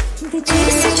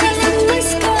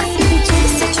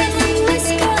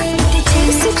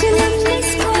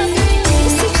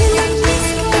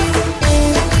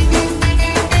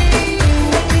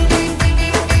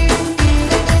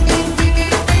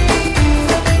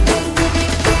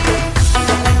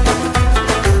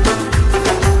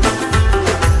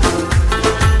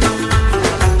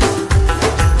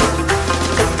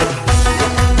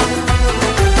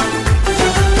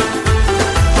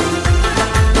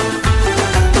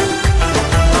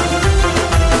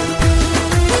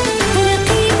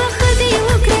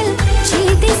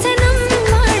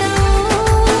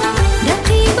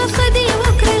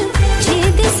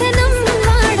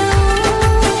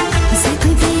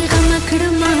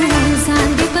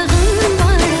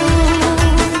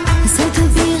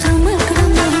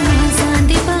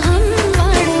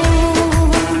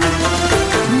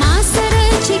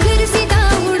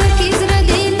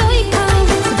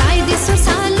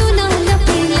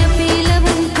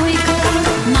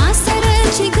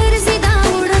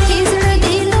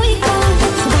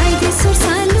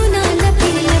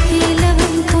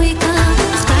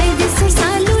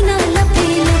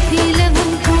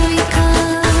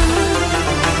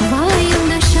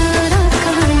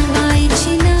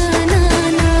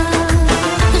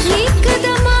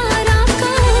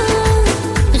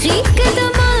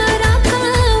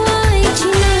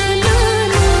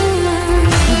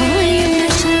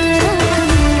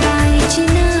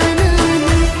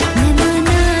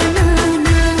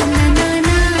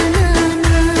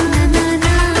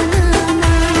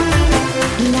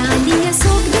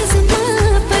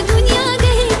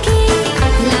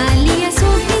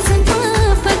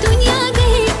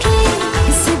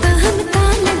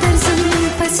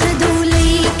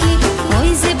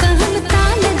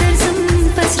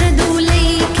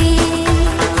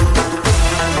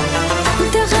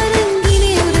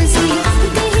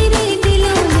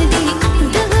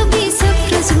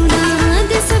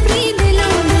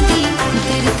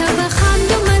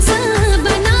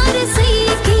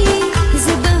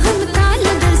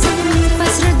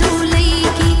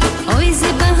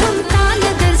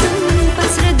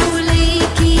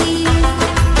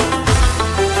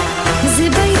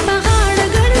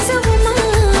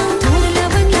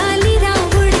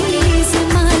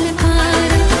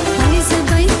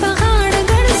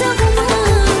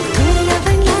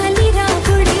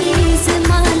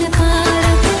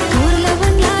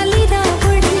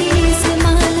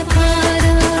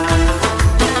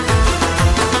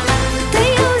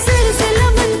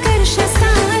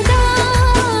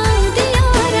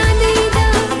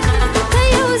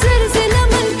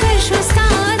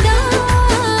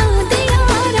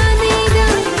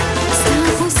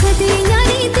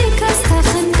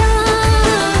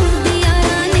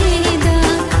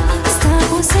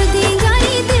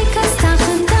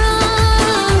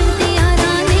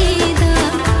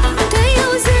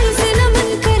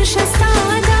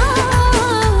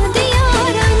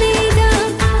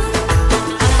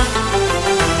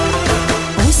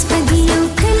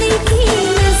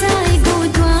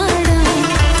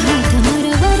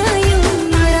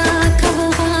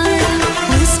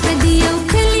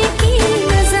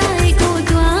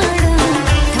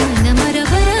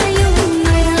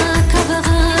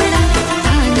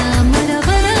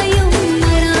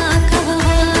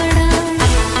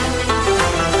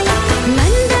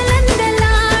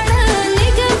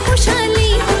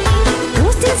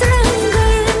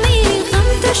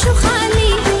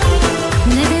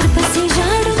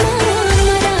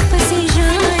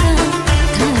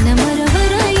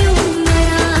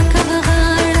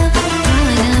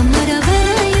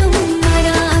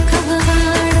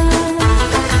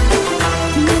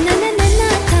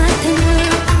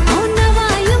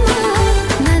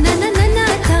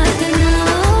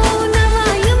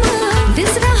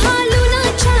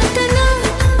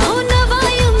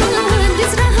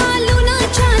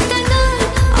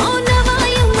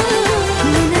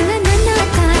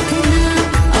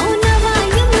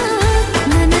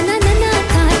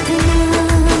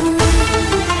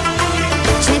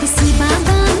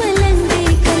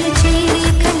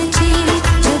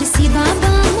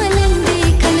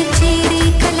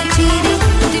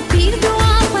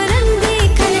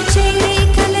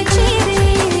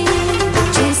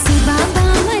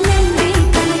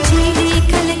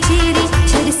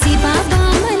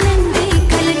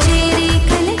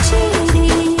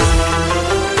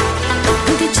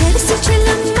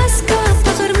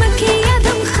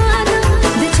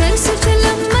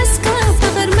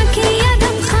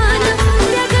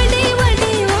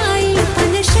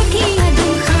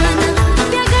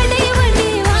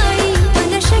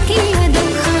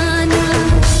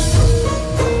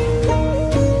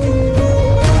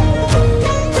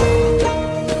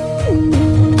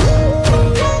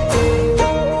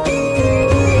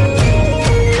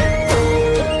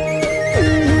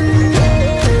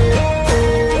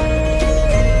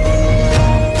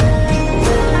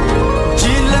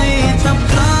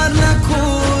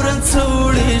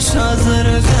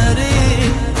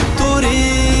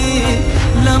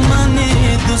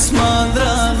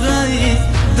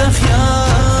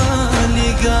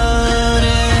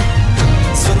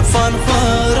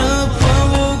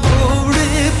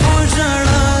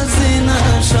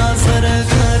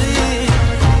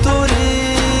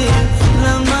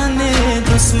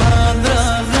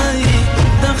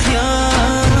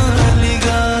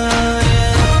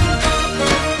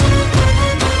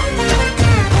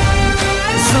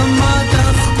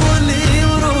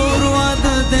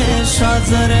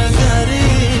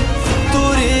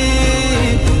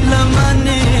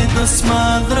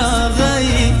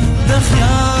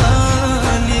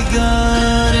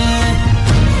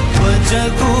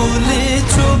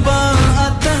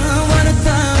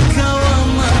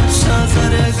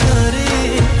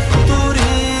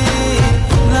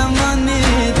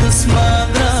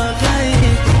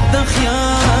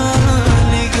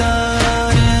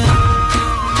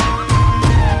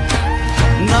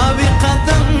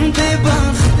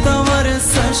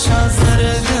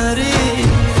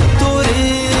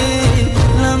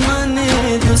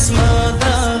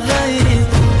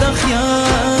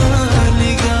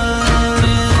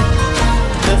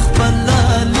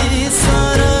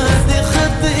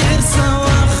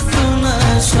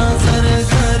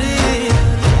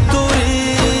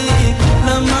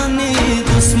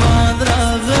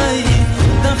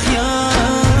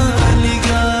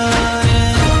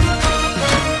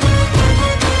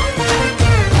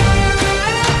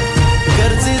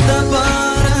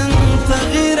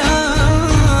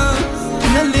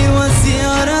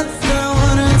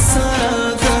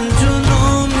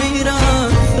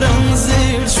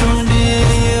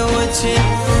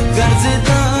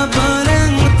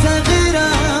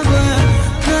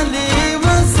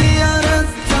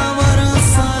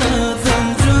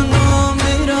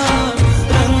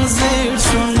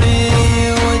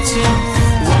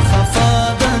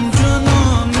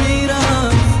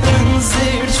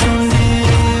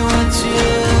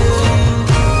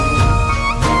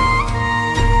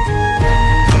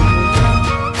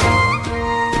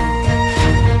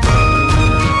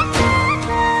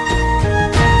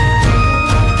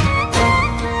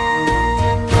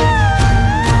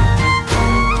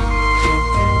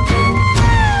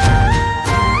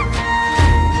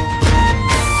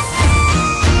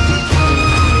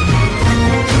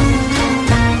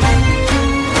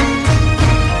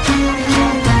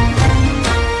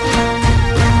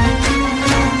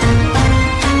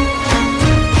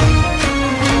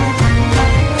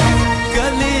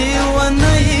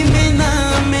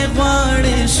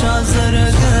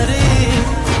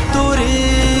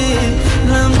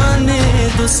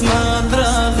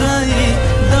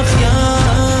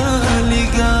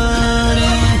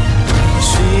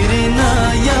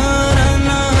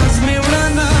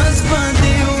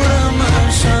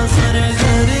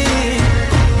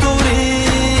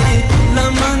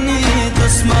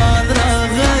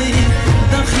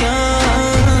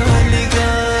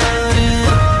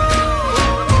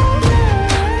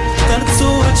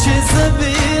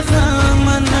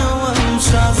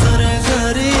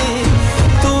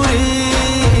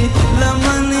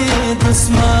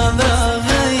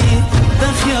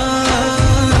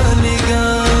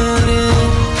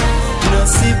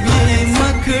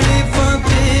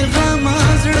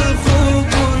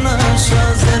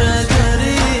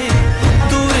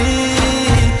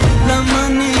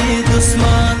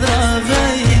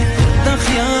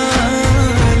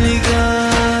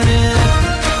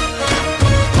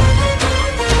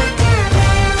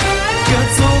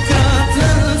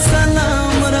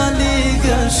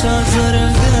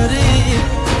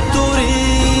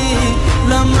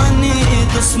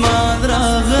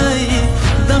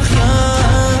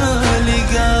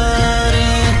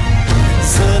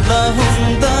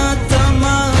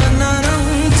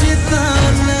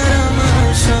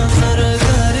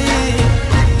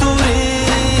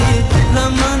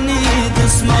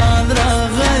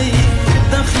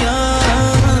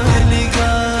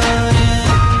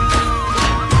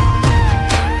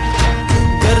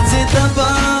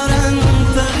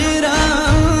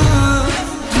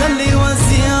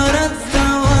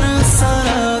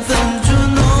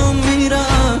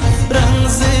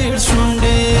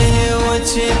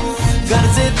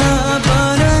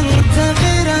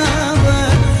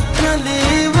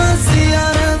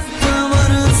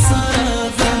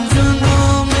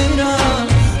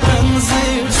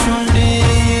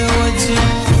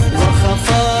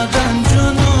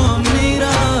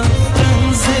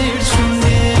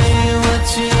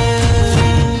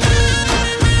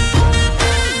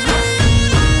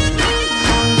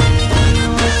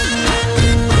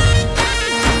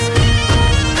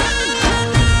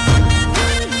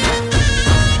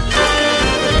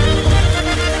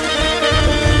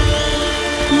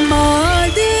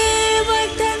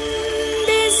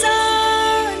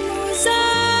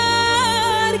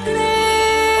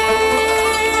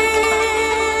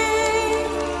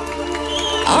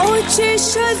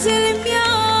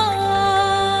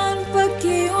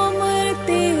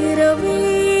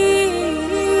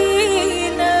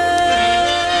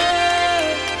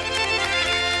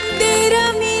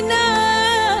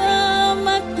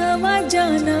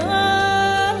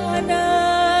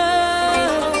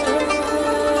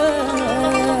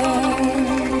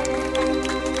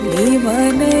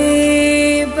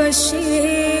 दीवाने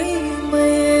बशे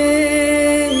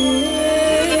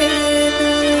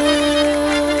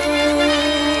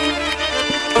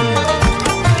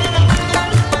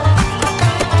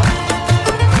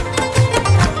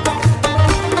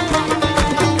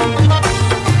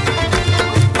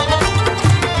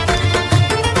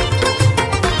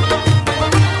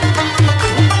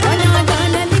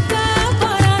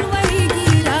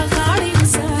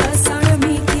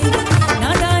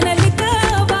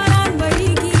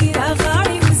Raga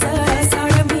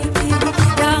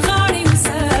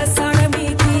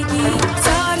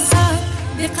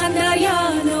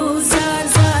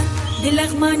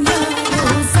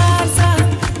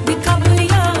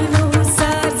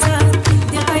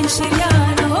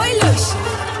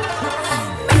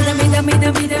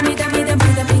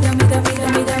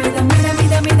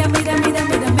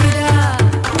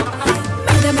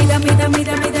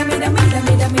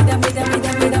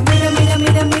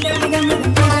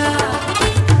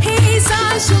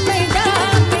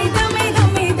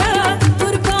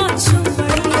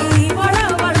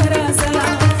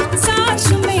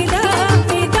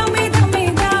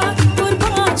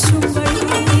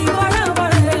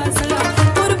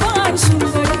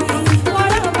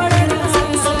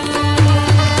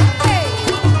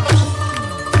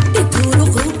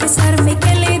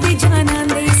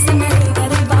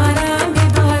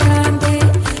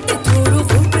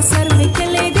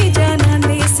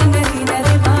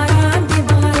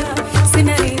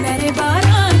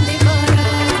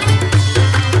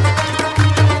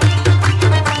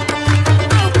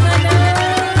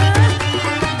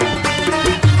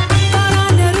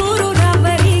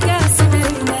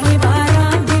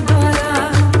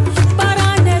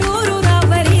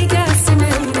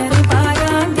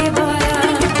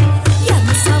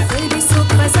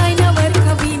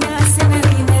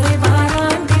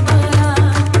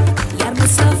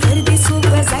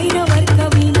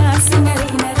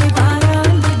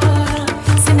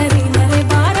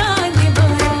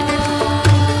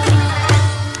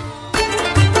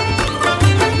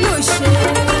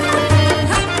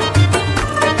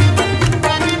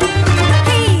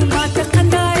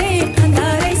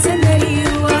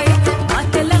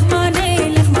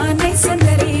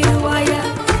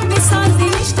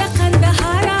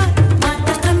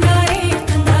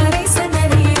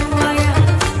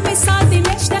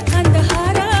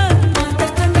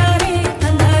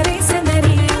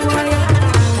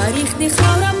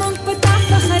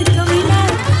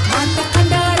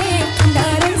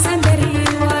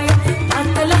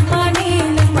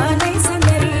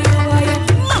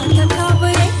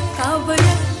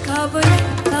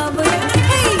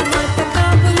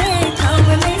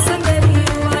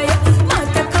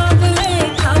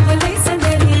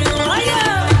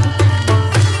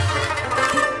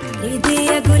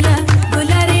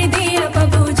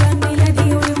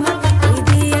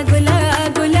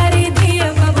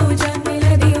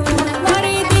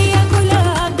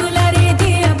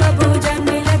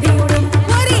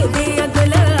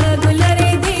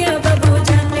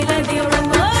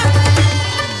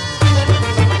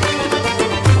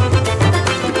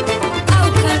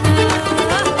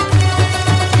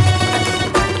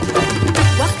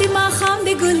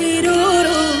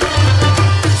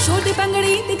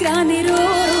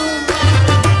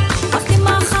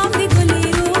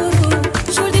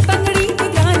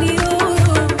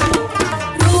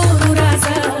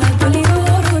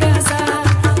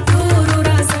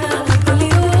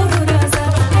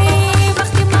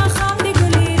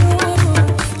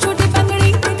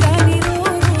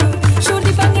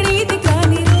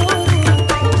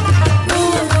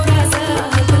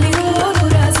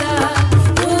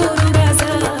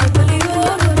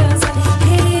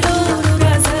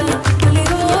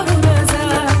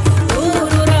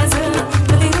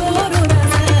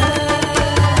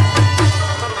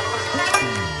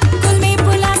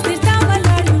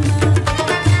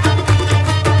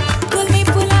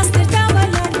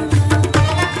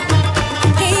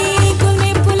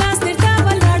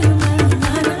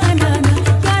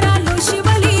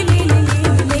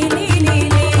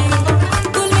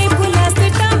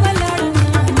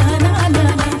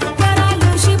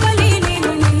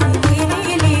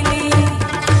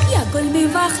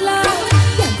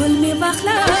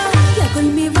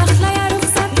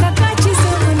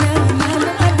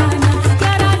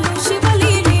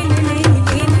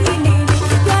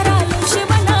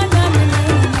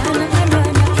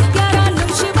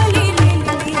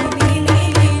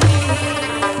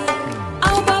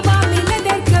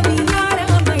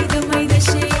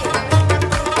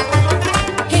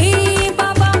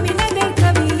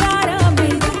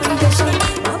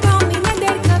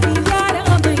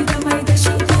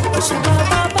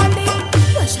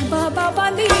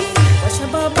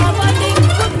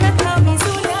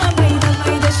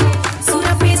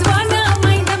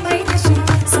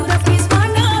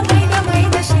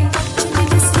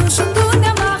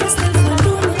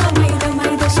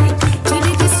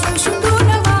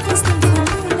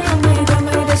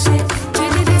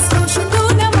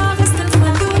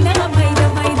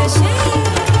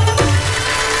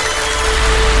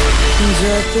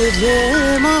जब तुझे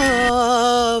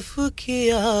माफ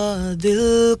किया दिल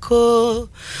को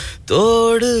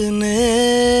तोड़ने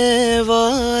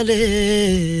वाले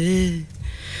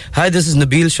Hi, this is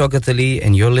Nabil Shaukat Ali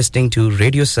and you're listening to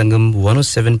Radio Sangam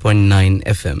 107.9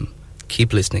 FM.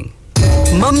 Keep listening.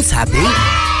 Mum's happy,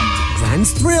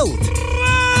 Grand's thrilled.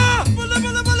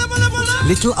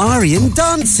 Little Aryan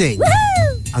dancing.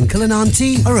 Woohoo! Uncle and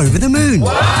Auntie are over the moon.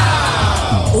 Wow!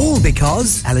 All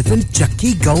because Elephant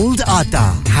Chakki Gold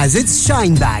Atta has its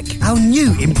shine back. Our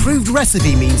new improved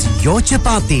recipe means your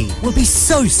chapati will be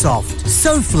so soft,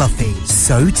 so fluffy,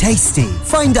 so tasty.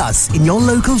 Find us in your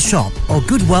local shop or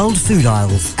Good World food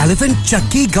aisles. Elephant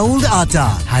Chakki Gold Atta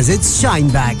has its shine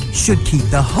back. Should keep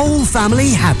the whole family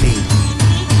happy.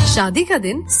 शादी का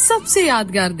दिन सबसे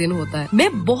यादगार दिन होता है मैं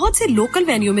बहुत से लोकल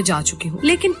वेन्यू में जा चुकी हूँ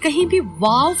लेकिन कहीं भी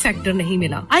वाव फैक्टर नहीं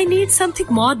मिला I need something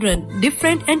modern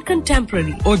different and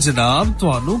contemporary ओ जनाब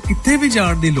ਤੁਹਾਨੂੰ ਕਿੱਥੇ ਵੀ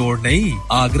ਜਾਣ ਦੀ ਲੋੜ ਨਹੀਂ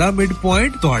ਆਗਰਾ ਮਿਡ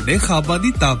ਪੁਆਇੰਟ ਤੁਹਾਡੇ ਖਾਬਾਂ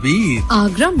ਦੀ ਤਾਬੀਰ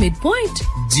आगरा मिड पॉइंट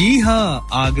जी हां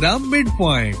आगरा मिड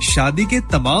पॉइंट शादी के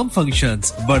तमाम functions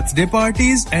birthday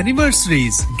parties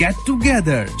anniversaries get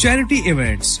together charity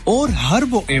events और हर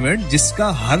वो इवेंट जिसका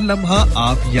हर लम्हा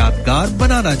आप यादगार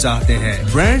बनाना चाहते हैं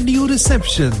Brand new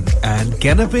reception and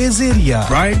canapes area,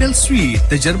 bridal suite,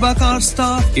 तजर्बाकार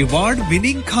staff,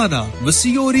 award-winning खाना,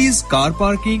 वसीओरीज, car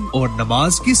parking और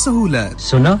नमाज की सहूलत.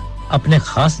 सुना अपने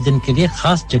खास दिन के लिए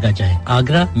खास जगह जाएं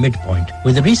Agra Midpoint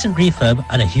with a recent refurb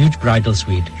and a huge bridal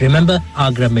suite. Remember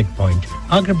Agra Midpoint,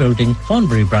 Agra Building,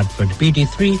 Thornbury, Bradford,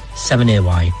 BD3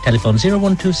 7AY. Telephone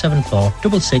 01274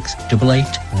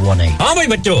 668818. हाँ भाई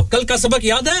बच्चों कल का सबक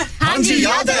याद है हाँ जी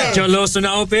याद है चलो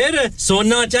सुनाओ फिर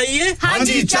सोना चाहिए हाँ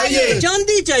जी चाहिए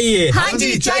चांदी चाहिए हाँ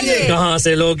जी चाहिए कहाँ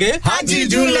से लोगे हाँ जी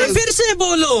जूलर्स फिर से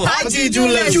बोलो हाँ जी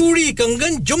जूलर्स चूड़ी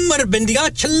कंगन झुमर बिंदिया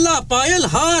छल्ला पायल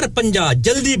हार पंजा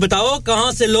जल्दी बताओ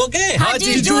कहां से लोगे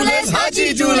हाजी जूलर्स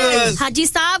हाजी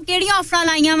साहब केड़ी ऑफर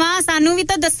लाईया वा सानू भी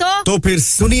तो दसो तो फिर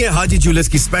सुनिए हाजी जूलर्स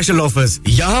की स्पेशल ऑफर्स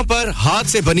यहां पर हाथ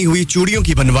से बनी हुई चूड़ियों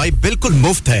की बनवाई बिल्कुल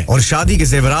मुफ्त है और शादी के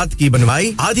ज़ेवरात की बनवाई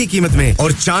आधी कीमत में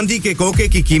और चांदी के कोके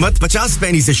की कीमत 50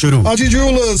 पैसे से शुरू Haji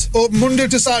jewellers open Monday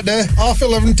to Saturday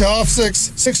 11:30 to 6:30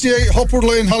 68 Hopwood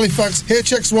Lane Halifax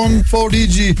HX1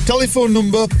 4DG telephone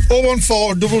number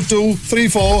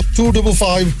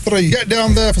 01422342553 get down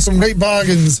there for some great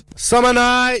bargains Summer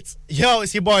nights, yo,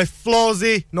 it's your boy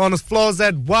Flowzy, known as Flow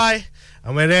ZY,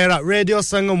 and we're here at Radio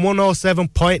Sangam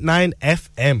 107.9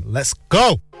 FM. Let's go!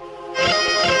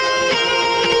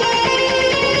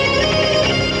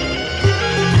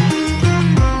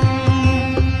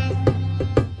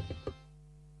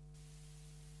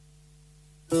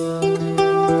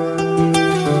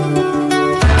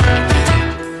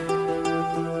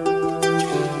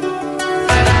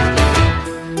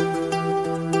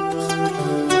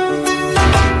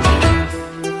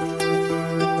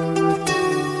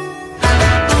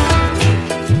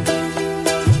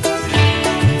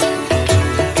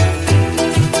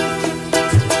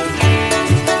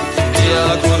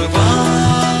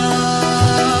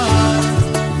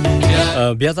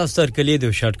 Biata star ke liye do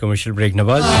short commercial break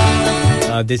nawaz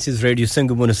this is Radio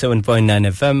Sangam 107.9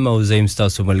 FM Auzaim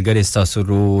stasu malgari stasu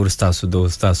roor stasu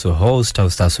dost stasu host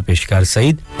stasu peshkar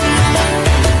Said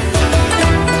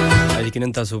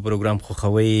لیکن تاسو پروګرام خو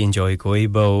خوي انجوای کوئ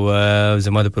به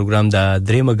زما د پروګرام دا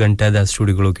 3 غنټه د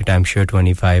سټوډیو غلو کې ټایم شو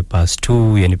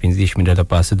 25:02 یعنی 15 منټه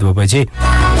پاس 2 بجې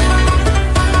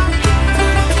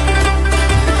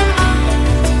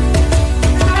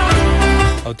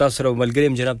او تاسو سره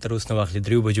ملګریم جناب تر اوسه وخت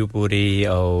 3 بجو پورې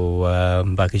او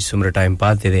باقي څومره ټایم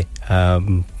پاتې دی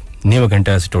نیمه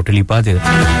غنټه ټوټلی پاتې دی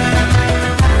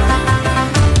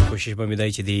کوشش به مې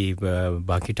دای چې دی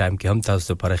باقي ټایم کې هم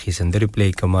تاسو پر خې سندري پلی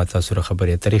کوم تاسو سره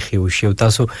خبرې تاریخي او شی او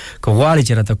تاسو کوغواړي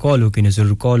چې راته کال وکړي نو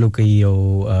ضرور کال وکړي او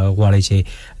غواړي چې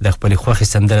د خپل خوخي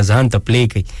سندره ځان ته پلی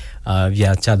کړي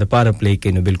یا چا د پاره پلی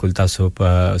کړي نو بالکل تاسو په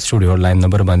سټوډیو لاین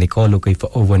نمبر باندې کال وکړئ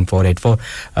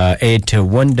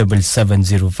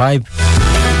 01484817705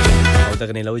 او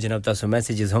دغه نه لو جناب تاسو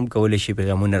میسجز هم کولای شي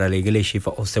پیغامونه را لګولای شي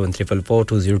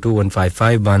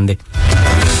 07344202155 باندې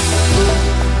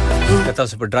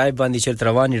تاسو په ډرایو باندې چیرته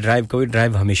رواني ډرایو کوي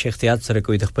ډرایو همیشه احتیاط سره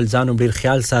کوي د خپل ځانو ډیر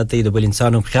خیال ساتي د بل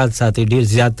انسانو خیال ساتي ډیر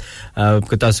زیات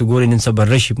که تاسو ګورئ نن صبر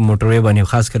رشي په موټر وې باندې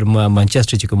خاص کر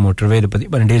مانچستر چې کوم موټر وې په دې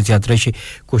باندې ډیر زیات رشي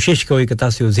کوشش کوي که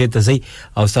تاسو یو زیات ځي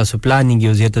او تاسو پلانینګ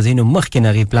یو زیات ځي نو مخکې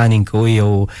نه غي پلانینګ کوي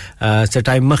او څه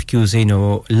ټایم مخکې وځي نو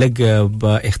لګ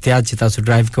احتیاط چې تاسو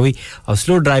ډرایو کوي او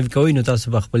سلو ډرایو کوي نو تاسو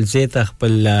خپل زیات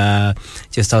خپل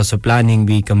چې تاسو پلانینګ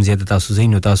به کم زیات تاسو زین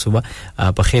نو تاسو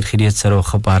په خیر خیریت سره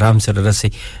خو آرام سره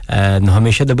رسي نو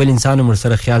همیشه د بل انسان مر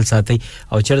سره خیال ساتي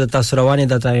او چیرته تاسو روانه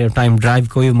د ټایم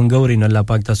ډرایو کوی مونږ ورین الله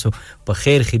پاک تاسو په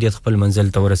خیر خیریت خپل منزل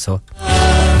ته ورسو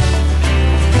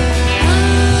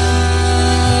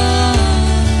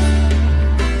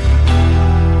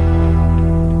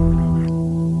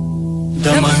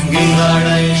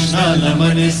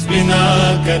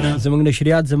زمونږ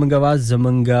نشریات زمونږ आवाज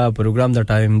زمونږ پروګرام د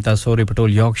ټایم تاسو ریپټول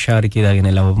یارک شهر کې دغه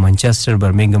نه علاوه منچستر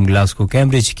برمنګم ګلاسکو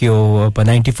کیمبرج کې او په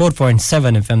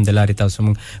 94.7 اف ام د لارې تاسو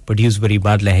مونږ په ډیوزبری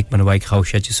بادله حکمن وای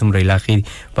خوښه چې سمره علاقې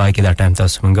په کې دا ټایم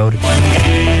تاسو مونږ اوري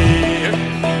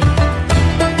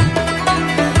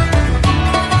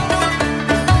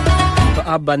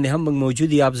आप बांधे हम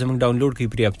मौजूद ही आप जमंग डाउनलोड की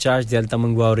free of charge देलता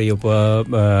मंगवारे यो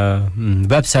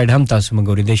वेबसाइट हम तासु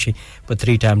मंगोरी देशे प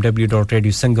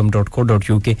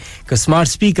 3w.radiosangam.co.uk क स्मार्ट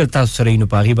स्पीकर तासु सरेनो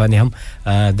पागी बांधे हम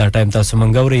दा टाइम तासु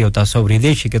मंगवारे यो तासु री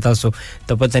देशे के तासु त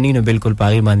पतनी न बिल्कुल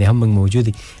पागी बांधे हम मौजूद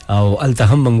ही औ अलता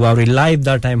हम मंगवारे लाइव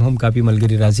दा टाइम हम कापी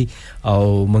मलगरी राजी औ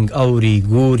मंग औरी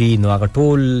गोरी नो आगा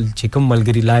टोल चिकम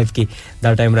मलगरी लाइव के दा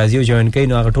टाइम राजी जॉइन कई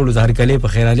नो आगा टोल उधार कले प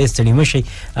खैराले स्टडी मशी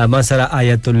ما سره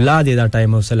آیت الله دې دا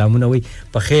ټایم او سلامونه وي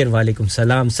په خیر وعلیکم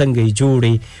سلام څنګه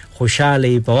جوړي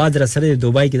خوشاله په وادر سره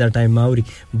دوبای کې دا ټایم اوري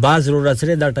باز ضرورت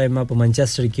سره دا ټایم په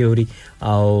منچستر کې اوري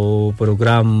او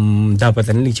پروګرام دا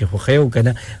پته نه لچ خو خیو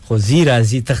کنه خو زیرا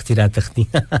زی تختی را تختی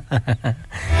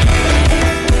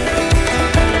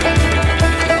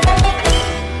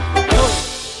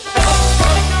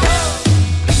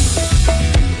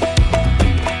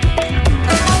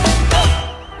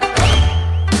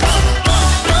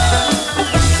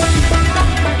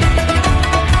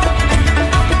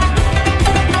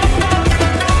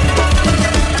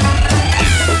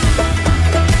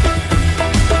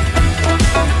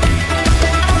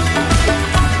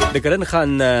کرن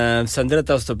خان سندره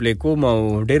تاسو ته پلی کوم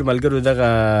او ډیر ملګرو دغه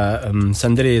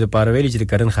سندره د پارویل چې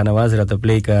کرن خان आवाज راته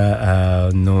پلی کا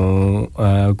نو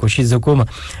کوشش وکوم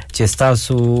چې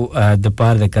تاسو د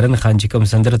پار د کرن خان چې کوم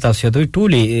سندره تاسو دوی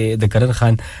ټولي د کرن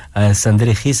خان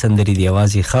سندره خي سندري دی आवाज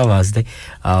یې خواز دی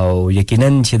او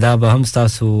یقینا چې دا به هم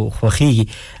تاسو خوخي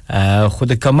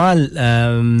خود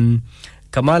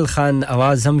کمال خان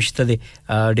आवाज هم شته دي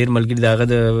ډیر ملګری داغه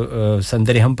د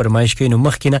سندري هم پرمایش کوي نو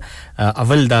مخکینه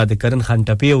اول دا د کرن خان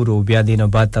ټپی او بیا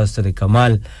دینه بعد تاسو د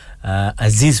کمال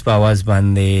عزیز په आवाज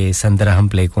باندې سندره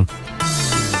هم پلی کوم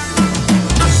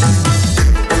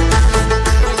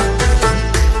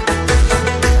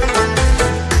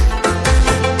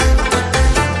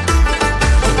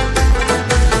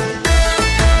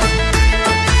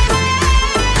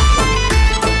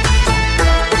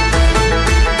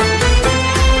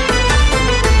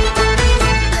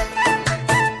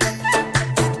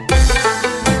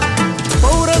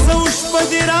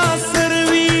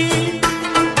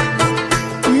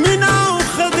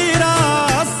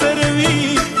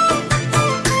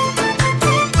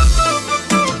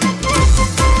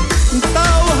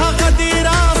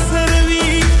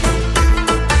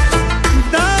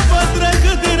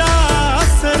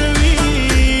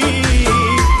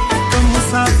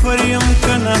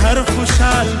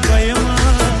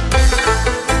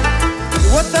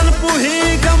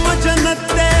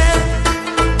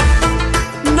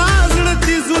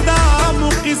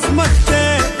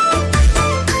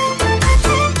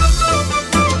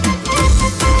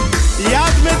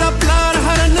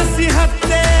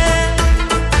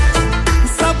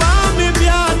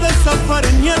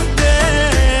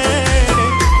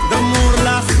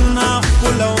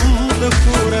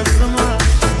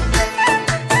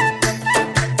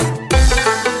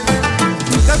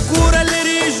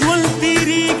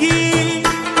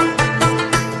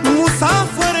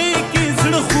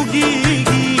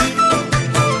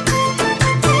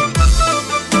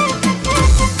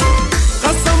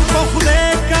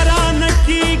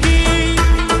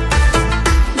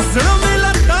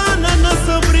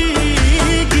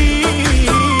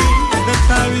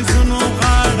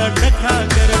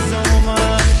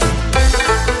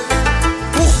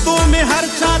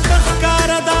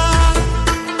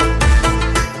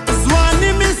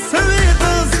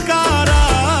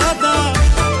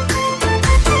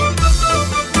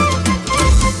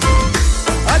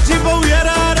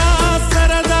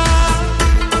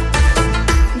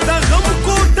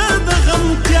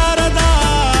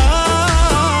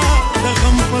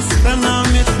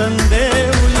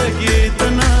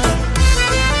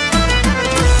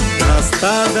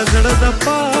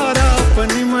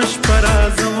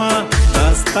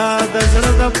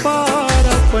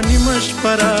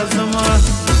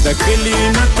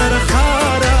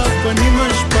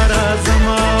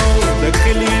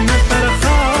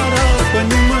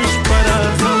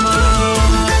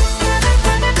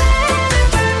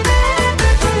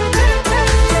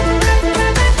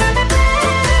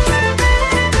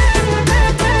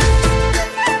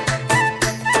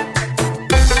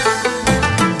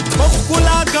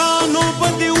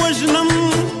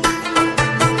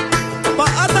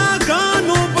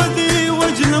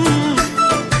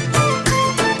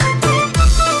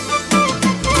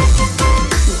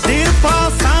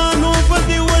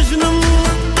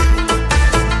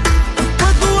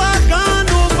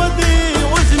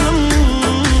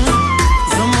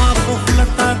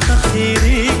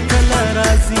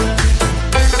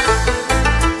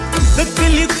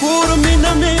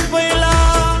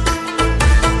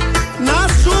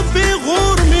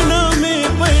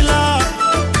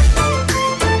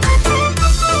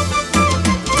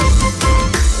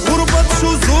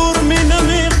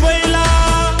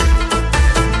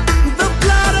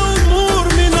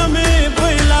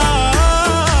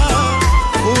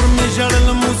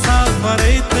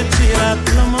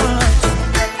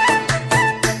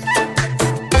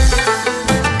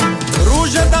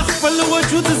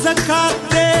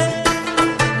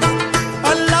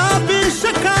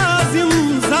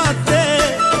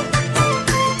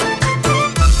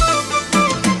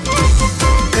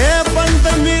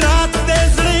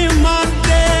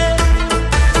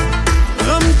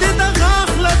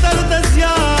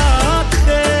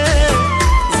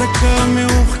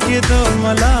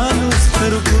ملالو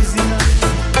سترګوزینا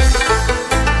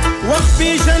وخت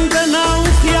پیژندنا او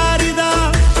خیاري دا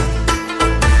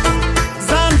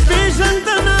ځان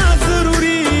پیژندنا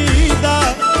ضروري دا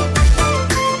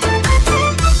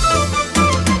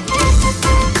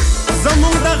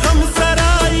زموږ د غم سره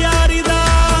یاري دا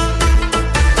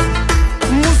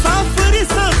مسافر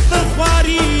سخت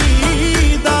خواري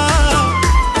دا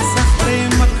سخت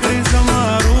مکر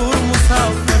زمارو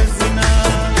مسافر زنا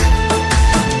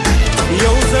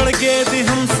یو زړګې دې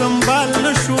هم سنبال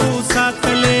نشو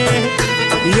ساتلې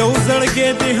یو زړګې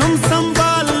دې هم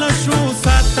سنبال نشو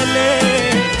ساتلې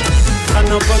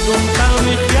خنه بدوم تا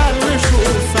مې خیال نشو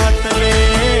ساتلې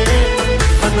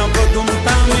خنه بدوم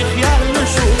تا مې خیال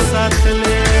نشو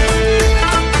ساتلې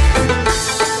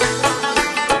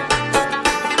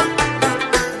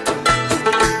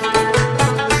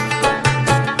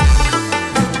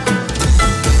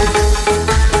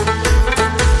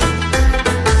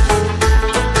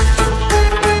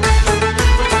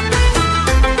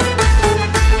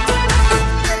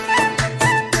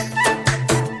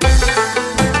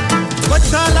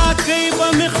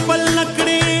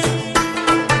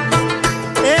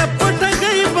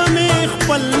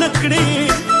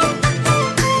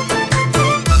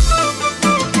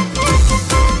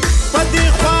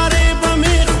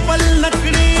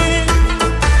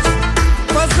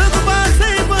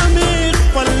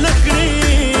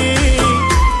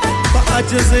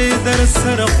جزې در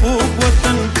سره خوب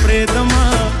وطن پرېدما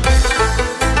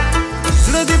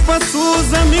زړه دې پڅو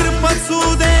ضمیر پڅو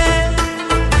دې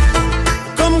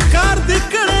کم کار دې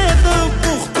کړې د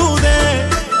پښتو دې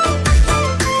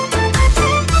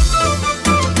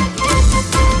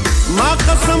ما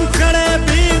قسم کړې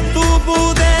به تو بو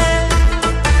دې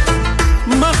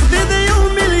مخ دې یو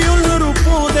ملیون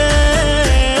روپو دې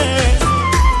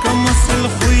کم اصل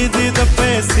خوې دې د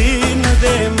پیسې نه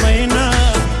دې مینا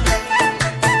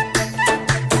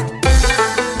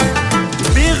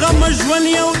مجون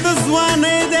یو د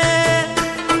ځوانې ده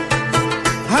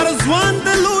هر ځوان د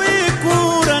لوی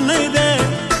کورنۍ ده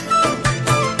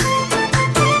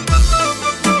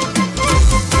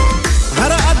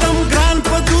هر ادم ګران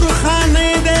په درخانه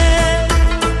ده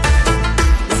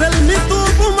زلمی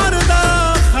توپ مردا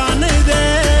خانه ده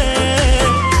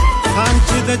خان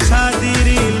چې د چا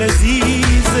دیری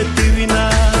لذیذ دیوینا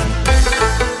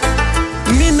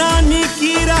مینا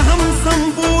نیکی رحم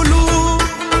سمبولو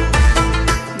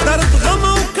درد غم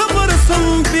او کبر سم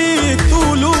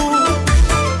بیتولو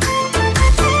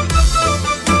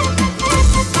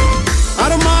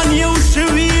ارمان یو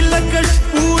شوی لکش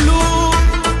پولو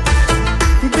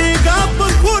بیگا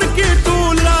پکور کې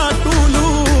ټولا ټولو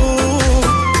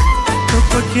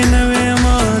پکې نوې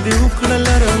ما دې وکړل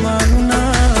ارمانونه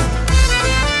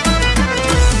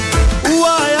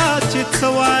وایا چې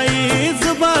څوای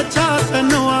زبا چاته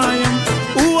نوایم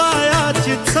وایا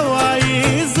چې څوای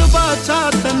زبا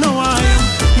چاته نوایم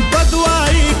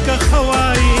بدوای که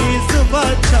خوای زبا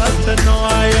چاته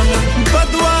نوایم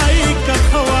بدوای که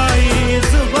خوای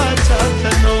زبا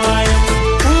چاته نوایم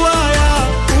وایا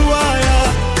وایا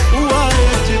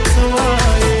وایا چې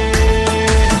څوای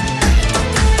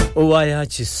وایا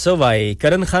چې سوای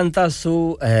کرن خان تاسو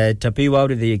ټپی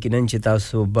واوري د یقینا چې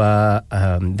تاسو با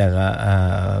دغه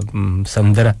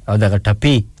سمندر او دغه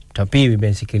ټپی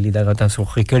بیسیکلی دا تاسو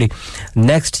خو کړی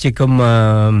نیکسټ چې کوم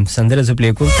سندره ز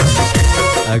پلی کوم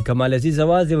کمال عزیز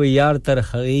आवाज دی یار تر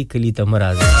خغی کلی ته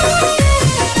مراد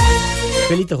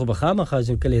کلی ته خو بخامه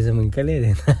خاصو کلی زمون کلی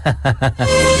دی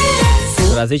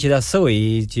راځي چې دا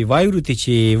سوې چې وایروتی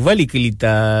چې ولی کلی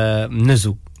ته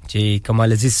نزو چې کمال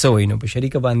عزیز سوې نو په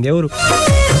شریکه باندې اور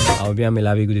او بیا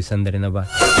ملاوي ګل سندره نه با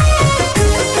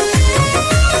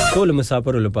ټول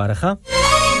مسافر لپاره ښه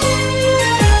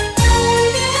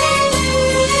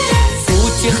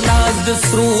اخلاص د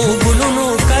سرو ګلونو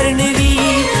کرنوي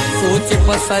سوچ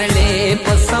پسرلې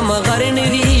پسم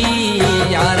غرنوي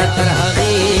یار تر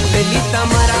هغه کلی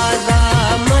تمرازا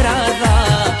مرازا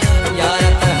یار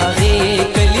تر هغه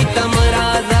کلی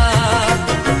تمرازا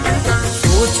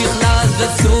سوچ اخلاص د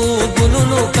سرو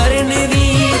ګلونو کرنوي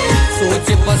سوچ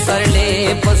پسرلې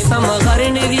پسم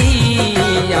غرنوي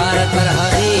یار تر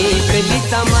هغه کلی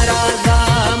تمرازا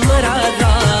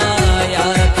مرازا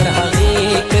یار تر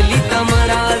هغه کلی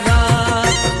تمرازا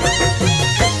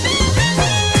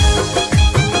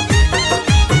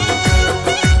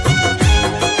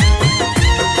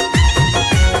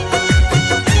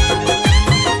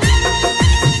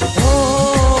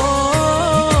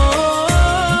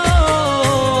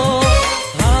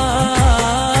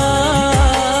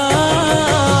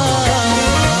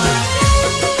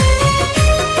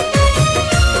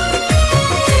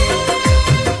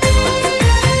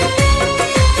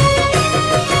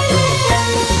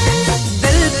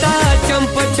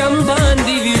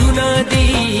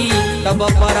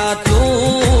बपरातो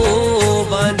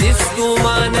बांधिस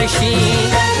गुमानशी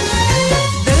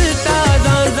दिलता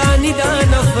जानी दा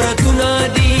नफरतुना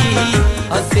दी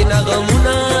हसीना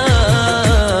गमुना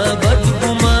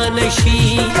बदगुमानशी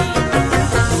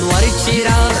नवर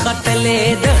चिरा खतले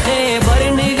द खैबर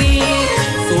नवी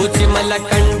सोच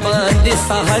मलकन बांध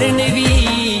सहर नवी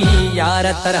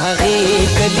यार तरहे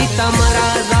कलिता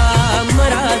मराजा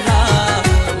मराजा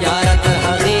यार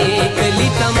तरहे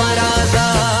कलिता मराजा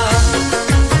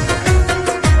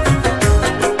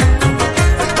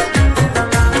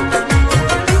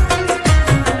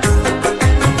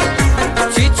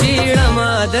चिचिड़ा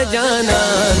माद जाना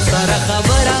सर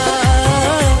खबरा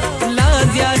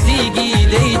लाजिया दीगी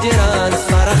ले जरान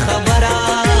सर खबरा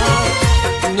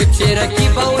नुचेरा की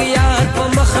बाउ यार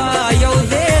पमखा यो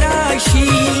देराशी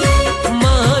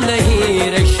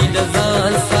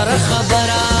जान सर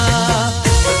खबरा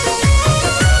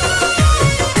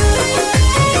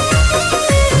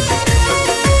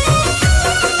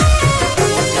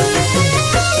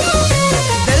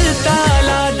दलता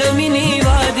लादमिनी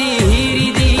वादी हीरी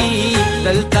दी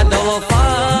दलता दवफा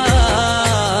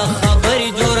खबर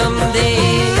जुरम दे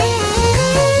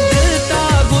दलता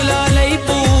गुलालई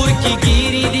पूर की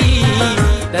गिरी दी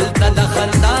दलता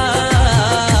दखंदा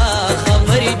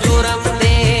खबर जुरम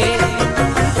दे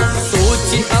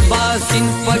सिन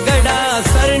पगड़ा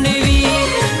सरनवी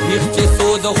निश्च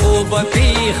सोद खूब की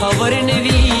खबर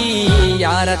नवी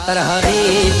यार तरहे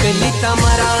कलिता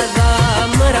मराजा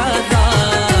मराजा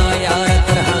यार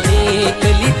तरहे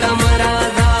कलिता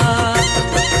मराजा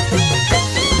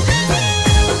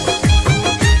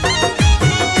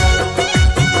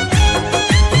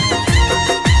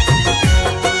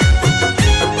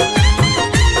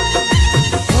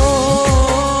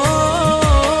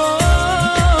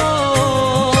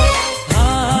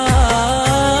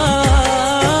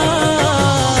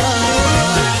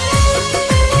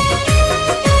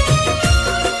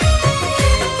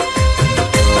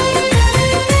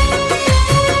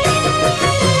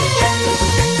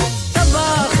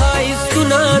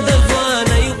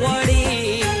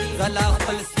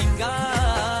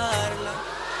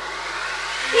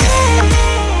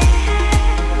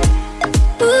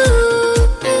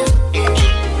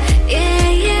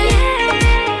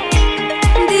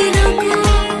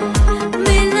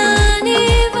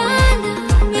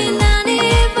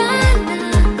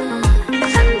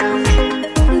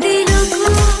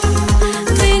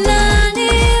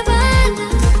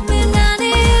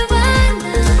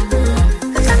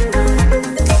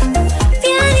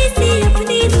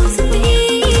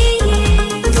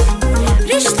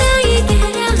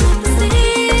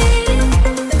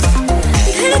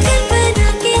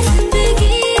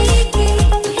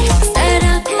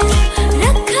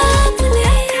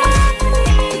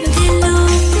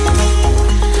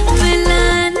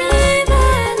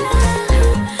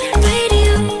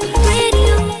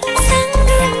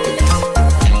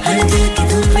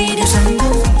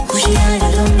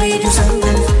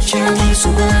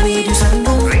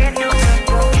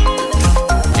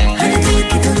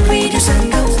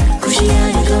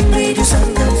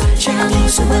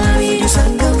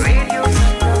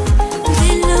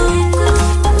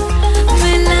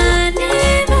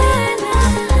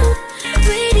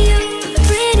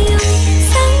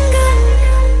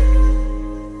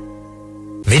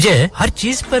हर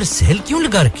चीज पर सेल क्यों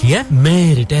लगा रखी है?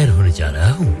 मैं रिटायर होने जा रहा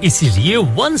हूँ, इसीलिए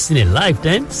once in A life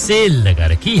time cell लगा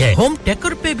रखी है। होम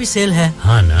डेकोर पे भी सेल है।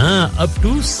 हाँ ना, अप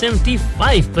टू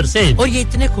 75%। और ये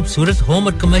इतने खूबसूरत होम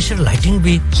और कमर्शियल लाइटिंग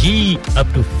भी। जी, up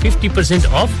to 50%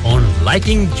 of on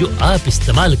lighting जो आप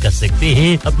इस्तेमाल कर सकते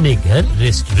हैं अपने घर,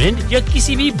 रेस्टोरेंट या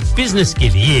किसी भी बिजनेस के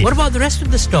लिए। What about the rest of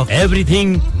the stock? Everything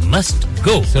must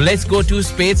go. So let's go to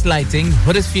Spades Lighting,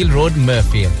 Huddersfield Road,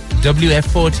 Murfield.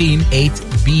 WF14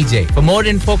 8BJ. For more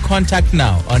info, contact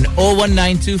now on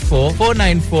 01924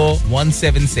 494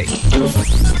 176.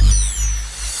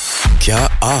 क्या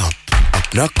आप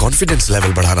अपना कॉन्फिडेंस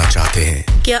लेवल बढ़ाना चाहते हैं?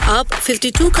 क्या आप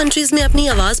 52 कंट्रीज में अपनी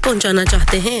आवाज पहुंचाना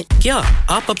चाहते हैं? क्या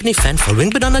आप अपनी फैन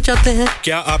फॉलोइंग बनाना चाहते हैं?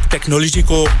 क्या आप टेक्नोलॉजी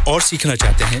को और सीखना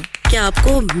चाहते हैं? क्या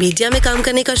आपको मीडिया में काम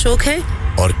करने का शौक है?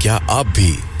 और क्या आप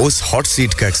भी उस हॉट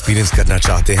सीट का एक्सपीरियंस करना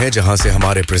चाहते हैं जहां से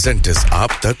हमारे प्रेजेंटर्स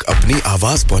आप तक अपनी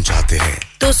आवाज पहुंचाते हैं?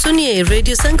 तो सुनिए,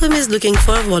 radio Sangam is looking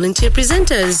for volunteer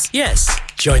presenters. Yes,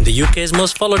 join the UK's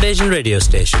most followed Asian radio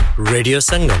station, Radio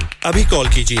Sangam. अभी कॉल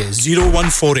कीजिए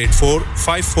 01484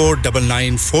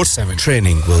 549947.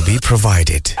 Training will be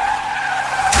provided.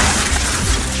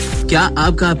 क्या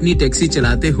आपका अपनी टैक्सी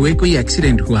चलाते हुए कोई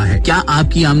एक्सीडेंट हुआ है? क्या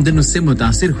आपकी आमदन उससे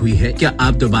मुतासिर हुई है? क्या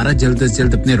आप दोबारा जल्द से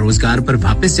जल्द अपने रोजगार पर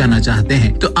वापस जाना चाहते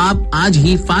हैं? तो आप आज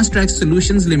ही फास्ट ट्रैक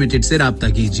सॉल्यूशंस लिमिटेड से राब्ता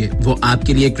कीजिए। वो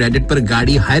आपके लिए क्रेडिट पर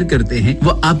गाड़ी हायर करते हैं।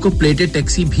 वो आपको प्लेटेड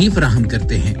टैक्सी भी फराहम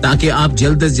करते हैं ताकि आप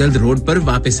जल्द से जल्द रोड पर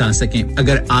वापस आ सकें।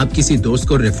 अगर आप किसी दोस्त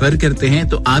को रेफर करते हैं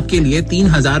तो आपके लिए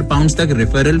 3000 पाउंड तक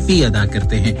रेफरल फी अदा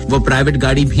करते हैं। वो प्राइवेट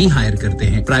गाड़ी भी हायर करते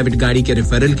हैं। प्राइवेट गाड़ी के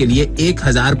रेफरल के लिए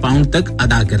 1000 पाउंड तक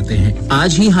अदा करते हैं।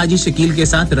 आज ही हाजी शकील के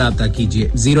साथ राब्ता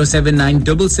कीजिए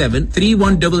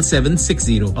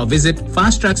 07977317760 और visit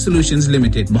fast track solutions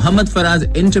limited, Mohammad Faraz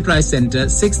enterprise centre,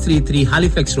 633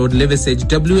 Halifax road, Liversedge,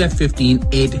 WF15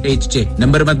 8HJ।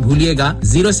 Number मत भूलिएगा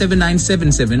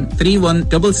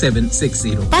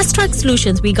 07977317760. Fast Track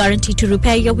Solutions, we guarantee to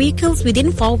repair your vehicles within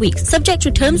 4 weeks, subject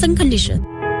to terms and conditions.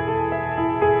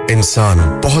 इंसान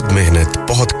बहुत मेहनत,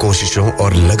 बहुत कोशिशों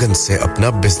और लगन से अपना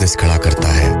बिजनेस खड़ा करता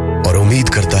है और उम्मीद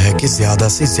करता है कि ज्यादा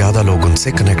से ज्यादा लोग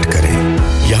उनसे कनेक्ट करें।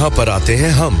 यहाँ पर आते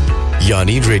हैं हम,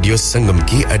 यानी रेडियो संगम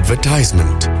की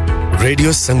एडवर्टाइजमेंट।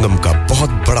 रेडियो संगम का बहुत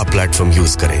बड़ा प्लेटफॉर्म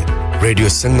यूज करें। रेडियो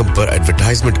संगम पर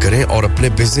एडवर्टाइजमेंट करें और अपने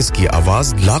बिजनेस की आवाज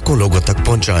लाखों लोगों तक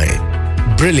पहुंचाएं।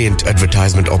 Brilliant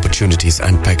advertisement opportunities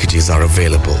and packages are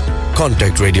available.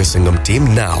 Contact Radio Sangam team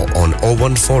now on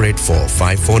 01484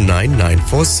 549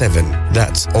 947.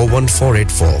 That's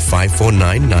 01484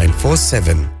 549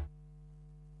 947.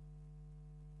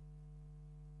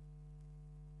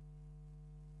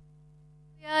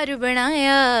 प्यार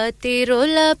बनाया ते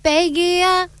रोला पै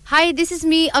गया. Hi, this is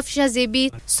me Afsha Zebi.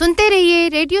 सुनते रहिए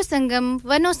रेडियो संगम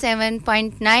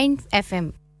 107.9 FM.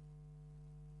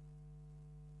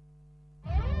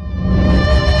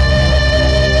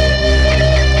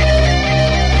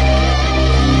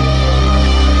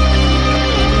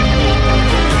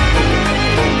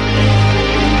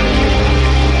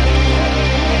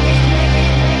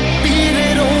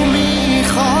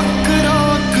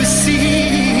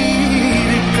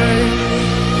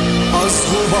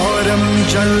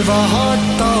 जलवा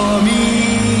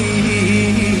तामीर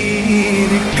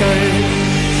कर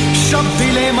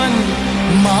शब्दिले मन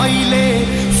माइले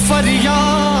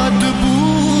फरियाद बू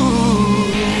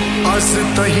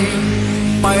असतही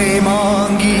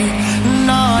पैमांगी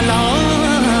नाला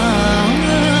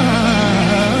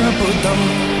बुदम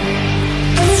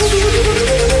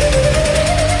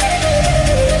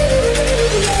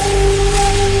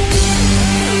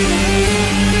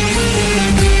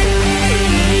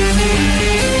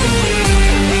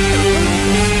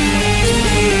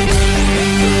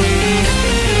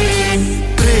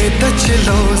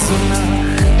चलो सुना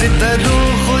तेरो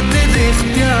खुद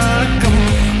देखत्या कम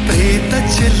प्रेत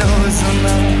चलो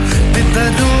सुना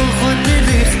तेरो खुद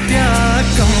देखत्या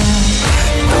कम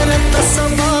तरत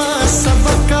सबा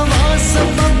सबकवा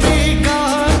सबबेगा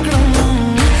कम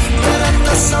तरत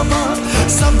सबा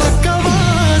सबकवा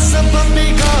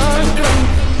सबबेगा कम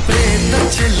प्रेत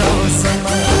चलो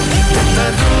सुना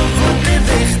तेरो खुद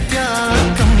देखत्या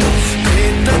कम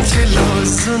प्रेत चलो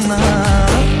सुना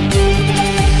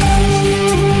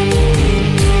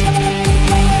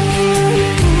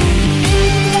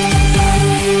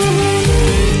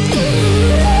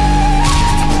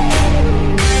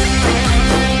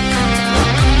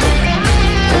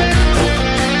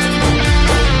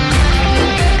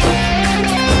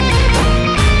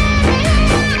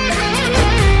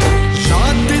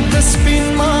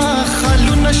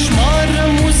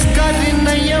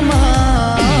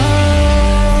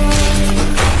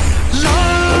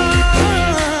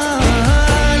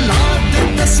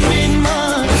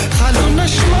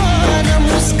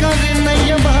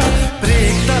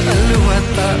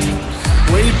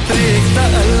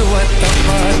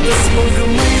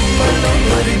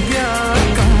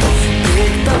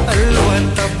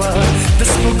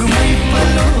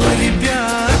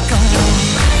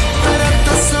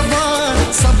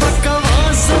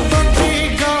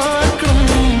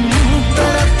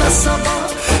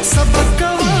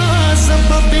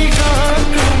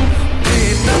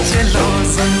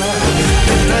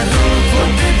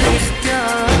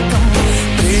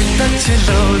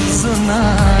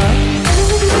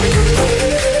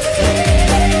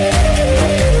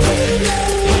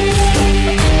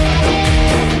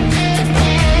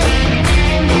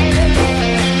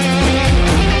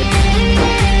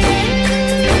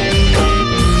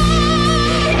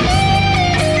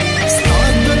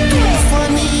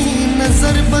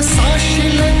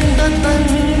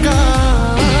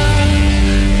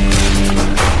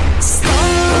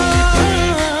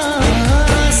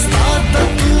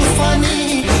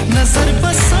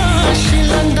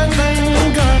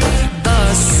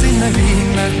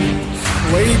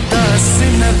वही दास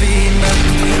नवीन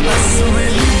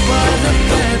असवली बार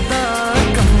पैदा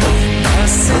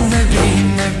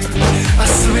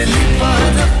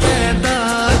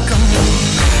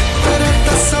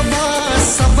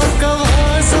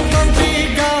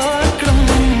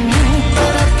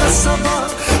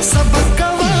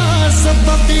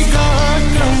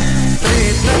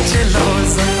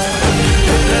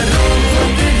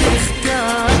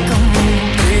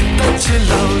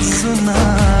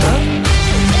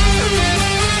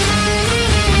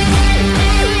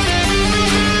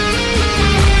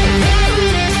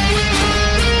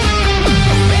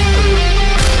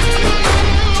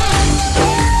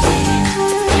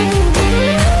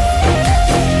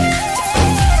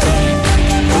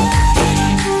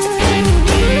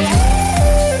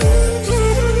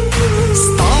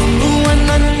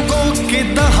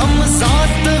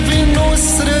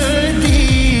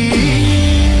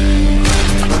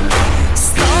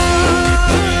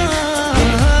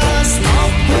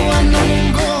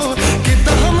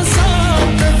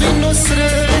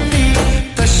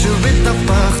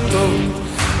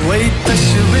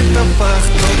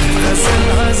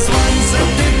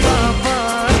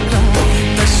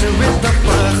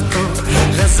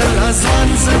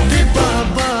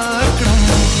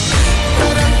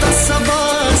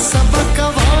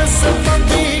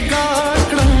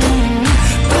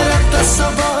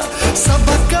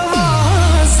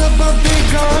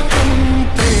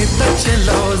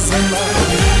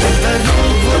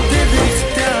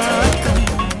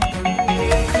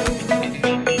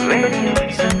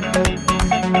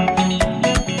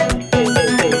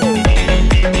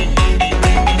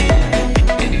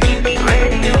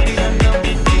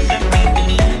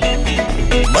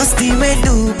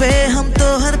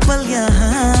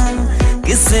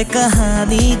से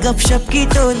कहानी गपशप की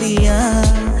टोलियां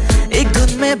एक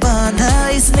धुन में बांधा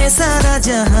इसने सारा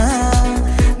जहां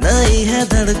नई है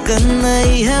धड़कन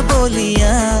नई है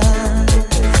बोलियां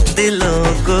दिलों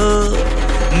को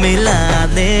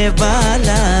मिलाने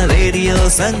वाला रेडियो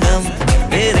संगम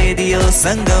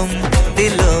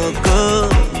दिलों को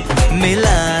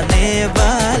मिलाने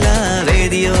वाला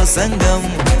रेडियो संगम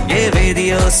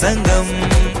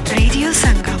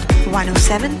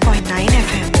 107.9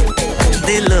 FM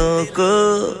दिलों को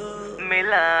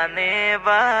मिलाने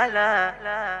वाला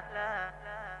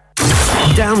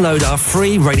Download our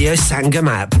free Radio Sangam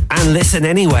app and listen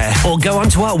anywhere or go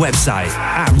onto our website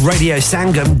at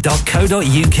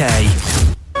radiosangam.co.uk.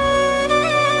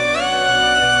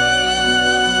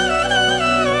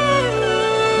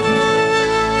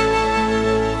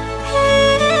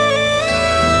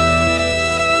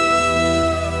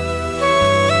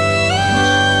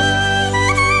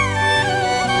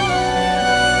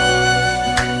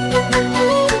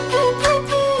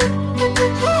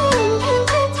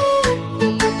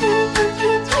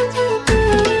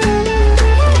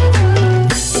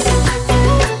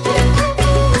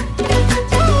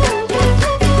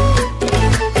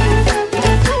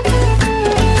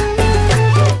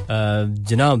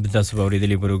 جناب تاسو په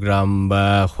اوریدلې پروګرام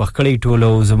خوخکړی ټولو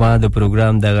زما د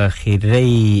پروګرام د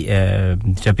اخیری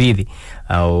چپی دی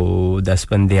او د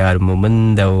سپندیار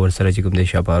مومند او سره چې کوم د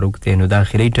شپاروک ته نو د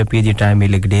اخیری چپی دی ټایم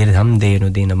لګ ډیر هم دی نو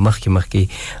دینه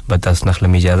مخکې به تاسو نخله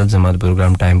اجازه زما د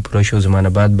پروګرام ټایم پوره شو زمانه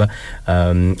بعد به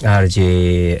ار جی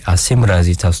عاصم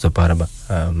رازی تاسو ته پاره به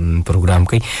پروګرام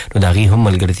کوي نو دا غي هم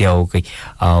ملګرتیا وکي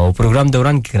او پروګرام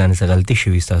دوران کې کرانه څه غلطي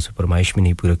شوې تاسو فرمایش مې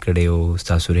نه پوره کړې او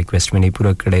تاسو ریکوست مې نه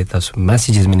پوره کړې تاسو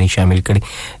میسجز مې نه شامل کړې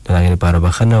دا غي لپاره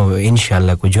بخنه او ان شاء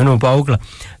الله کو جنو پاوکړه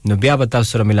نو بیا به تاسو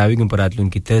سره ملاویږم پر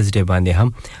راتلونکي ترزډے باندې هم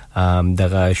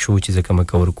دغه شو چې زکه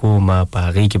مکور کوم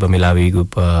په غي کې به ملاویږو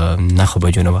په نخو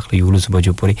بجو نو وخت یولس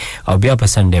بجو پوري او بیا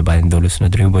په سنډے باندې دولس نو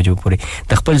درې بجو پوري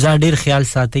د خپل ځان ډیر خیال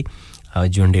ساتي او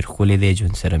جون ډیر خولې دی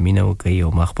جون سره مینه وکي او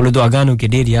مخبل دعاګانو کې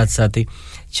ډیر یاد ساتي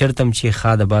چرتم چې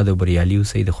خاده باد او بریالي او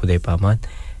سید خدای پامان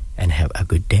and have a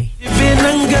good day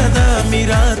بننګدا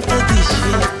میرات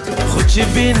دیشي خوچ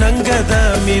بننګدا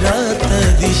میرات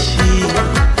دیشي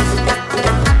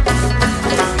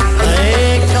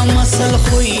اے کمسل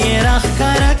خوې راخ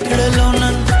کار کړلو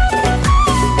نن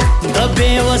د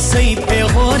به وسې په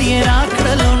غور یې را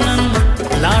کړلو نن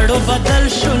لاړو بدل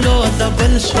شلو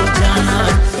دبل شو جانا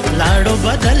لاړو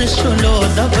بدل شلو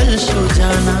دبل شو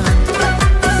جانا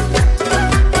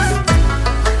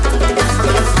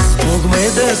وګمې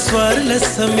د سوار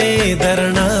لسمې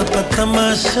درنا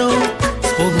پتماشو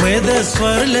وګمې د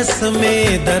سوار لسمې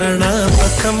درنا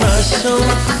پتماشو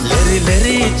لری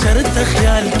لری چرته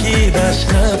خیال کې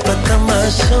داشنا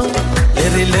پتماشو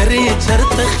لری لری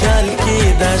چرته خیال کې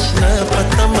داشنا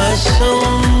پتماشو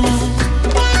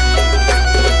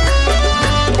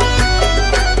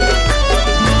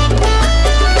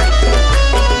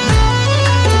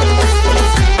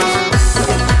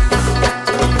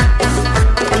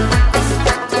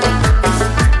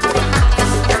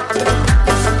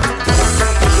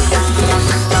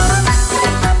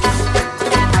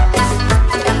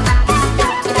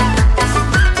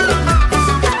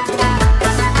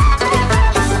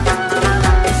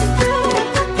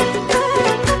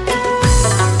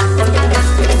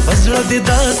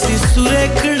داسي سورې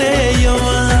کړې یو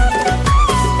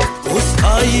اوس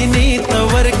آینه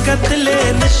تور کتلې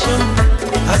نشم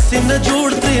حسین جوړ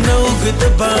تر نوګد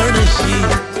باندې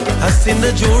حسین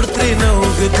جوړ تر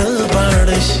نوګد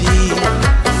باندې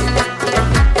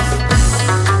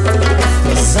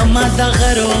زما د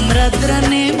غروم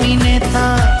ردرنه مینه تا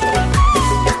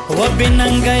و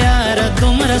بننګ یار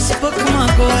دومره سپک ما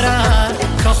ګورا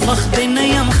کفخ دې نه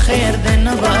يم خیر دې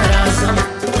نه بارازم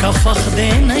کفخ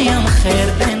دې نه يم خیر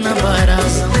دې نه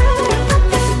بارازم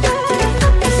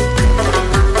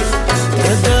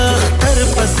د اختر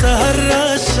په سحر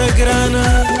شګرانا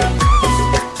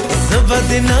زبد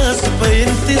ناس په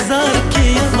انتظار کې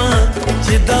ما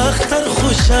چې د اختر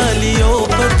خوشالي او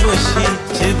پدوشي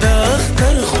چې د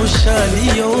اختر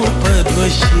خوشالي او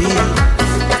پدوشي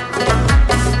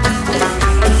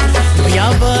بیا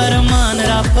برمان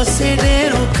را پسې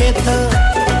ډېرو کې ته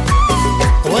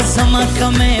وسما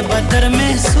کمه بدر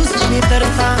محسوس شي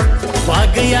درتا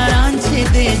خواږ یاران چې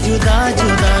دې جدا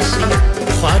جدا شي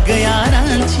خواږ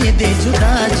یاران چې دې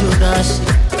جدا جدا شي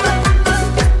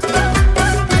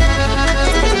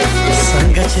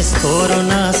څنګه چې ستورو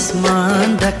ناسمان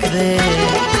ډک دې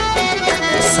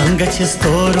څنګه چې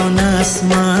ستورو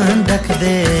ناسمان ډک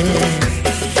دې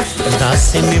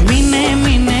داسې مینه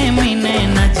مینه مینه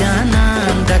نه جانا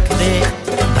ډک دې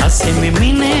रास्ते में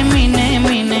मीने मीने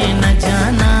मीने न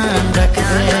जाना रख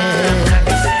दे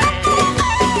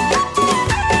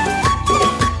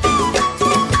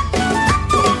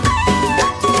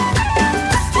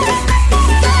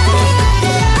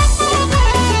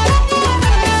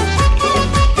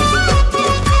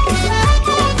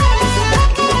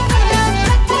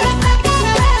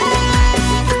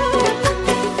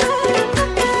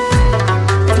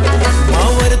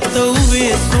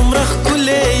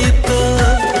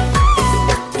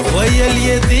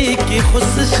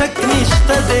خص شک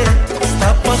نشته ده ستا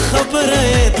په خبره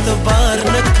اعتبار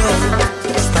نکوم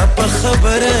ستا په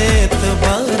خبره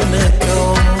اعتبار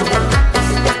نکوم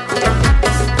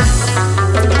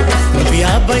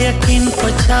بیا به یقین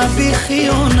پچا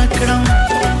بیخیو نکړم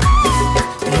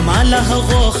مال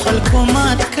هغه خلکو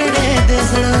مات کړي دې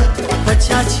زړه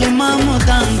پچا چې ما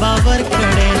مودام باور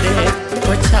کړي دې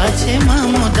پچا چې ما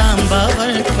مودام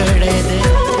باور کړي دې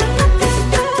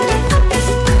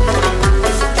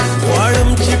وړم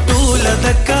چې ټول د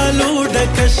کالو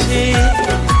ډکشي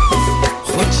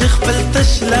خو چې خپل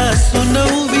تشلا سنو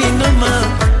وینما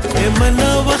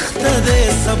منا وخت دې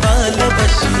سبال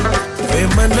بشي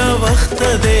منا وخت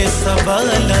دې سبال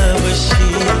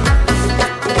بشي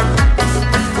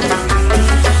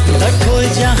د ټول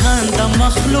جهان د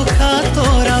مخلوقاتو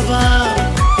روا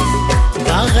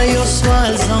دا غيو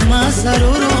سوال زما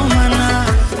ضرور منا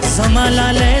زما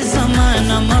لاله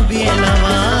زمانه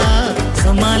مبيلوا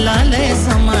زما لاله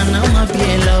زمانه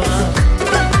مبيلوا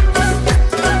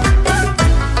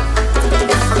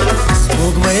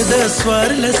سپوږمۍ د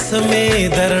سوار لسمه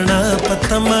درنا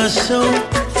پتماشو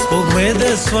سپوږمۍ د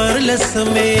سوار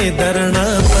لسمه درنا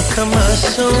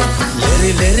پتماشو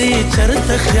لری لری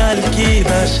چرته خیال کی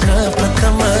داشنا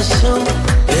پتماشو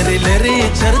لری لری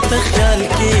چرته خیال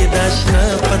کی داشنا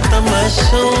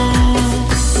پتماشو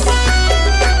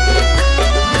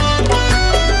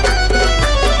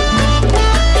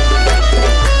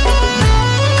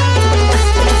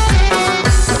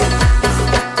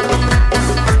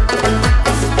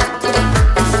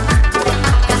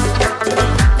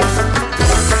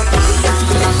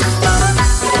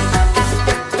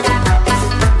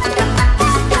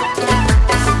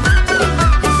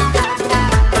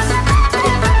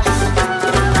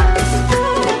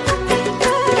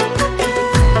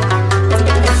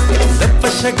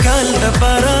شکل د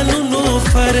بارانونو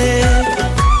فره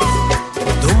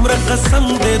دومره قسم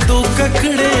دې دوک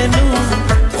کړې نو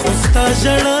خوستا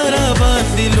جړا را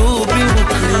باندې لوبي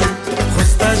وکړې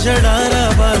خوستا جړا را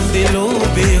باندې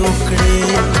لوبي وکړې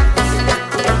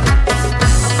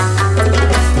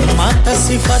ماته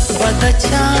صفات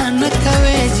بدچا نه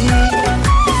کوي جی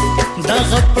دا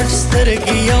غپړ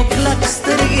سترګي او کلک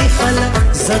سترګي خلک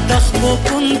زدخ مو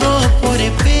پوندو پورې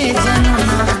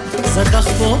پیژنما زدخ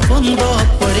مو پوندو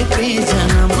پورې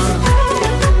پیژنما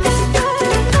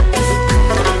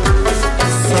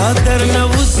صادر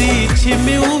نوزي چې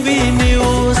مې وویني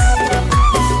اوس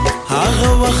هغه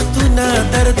وختونه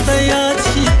درته یاد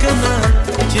شي کنه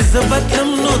چې زبتلم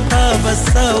نو تا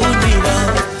بساونی وا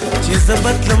چې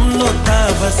زبتلم نو تا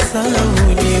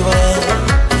بساونی وا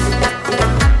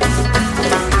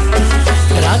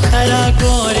راکلا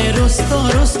ګورې رستو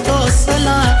رستو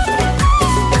سلا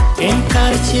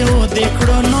انکار چې و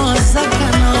دکړو نو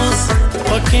زکنوس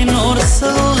پکې نور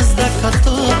سوز د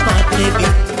کتو پاتې دي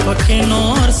پکې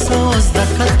نور سوز د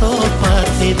کتو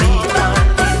پاتې دي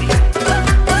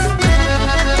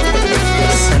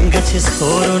څنګه چې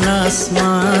ستورونه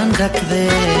اسمان ډک دې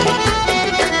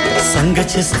څنګه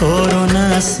چې ستورونه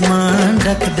اسمان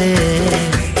ډک دې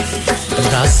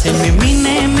داسې مې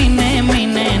مینه مینه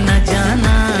مینه نه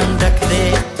جانا ډک دې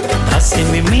داسې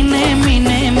مې مینه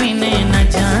مینه مینه نه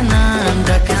جانا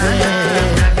ډک دې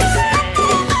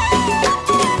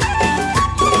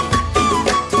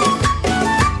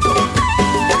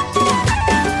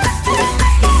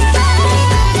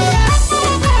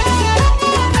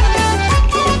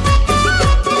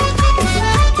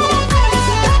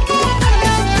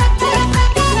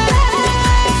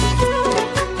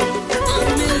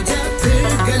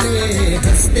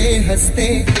हंसते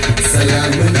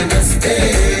सलाम नमस्ते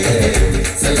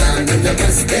सलाम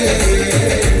नमस्ते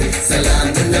सलाम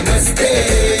नमस्ते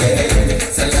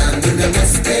सलाम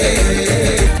नमस्ते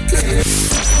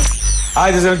Hi,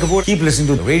 this is Anil Kapoor. Keep listening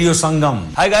to Radio Sangam.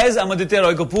 Hi guys, I'm Aditya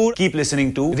Roy Kapoor. Keep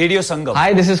listening to Radio Sangam.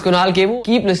 Hi, this is Kunal Kevu.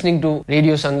 Keep listening to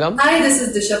Radio Sangam. Hi, this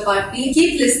is Disha Patni.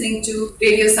 Keep listening to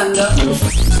Radio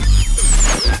Sangam.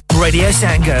 Radio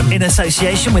Sangam in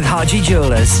association with Haji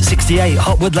Jewellers, 68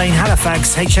 Hotwood Lane,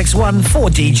 Halifax, HX1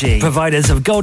 4DG. Providers of gold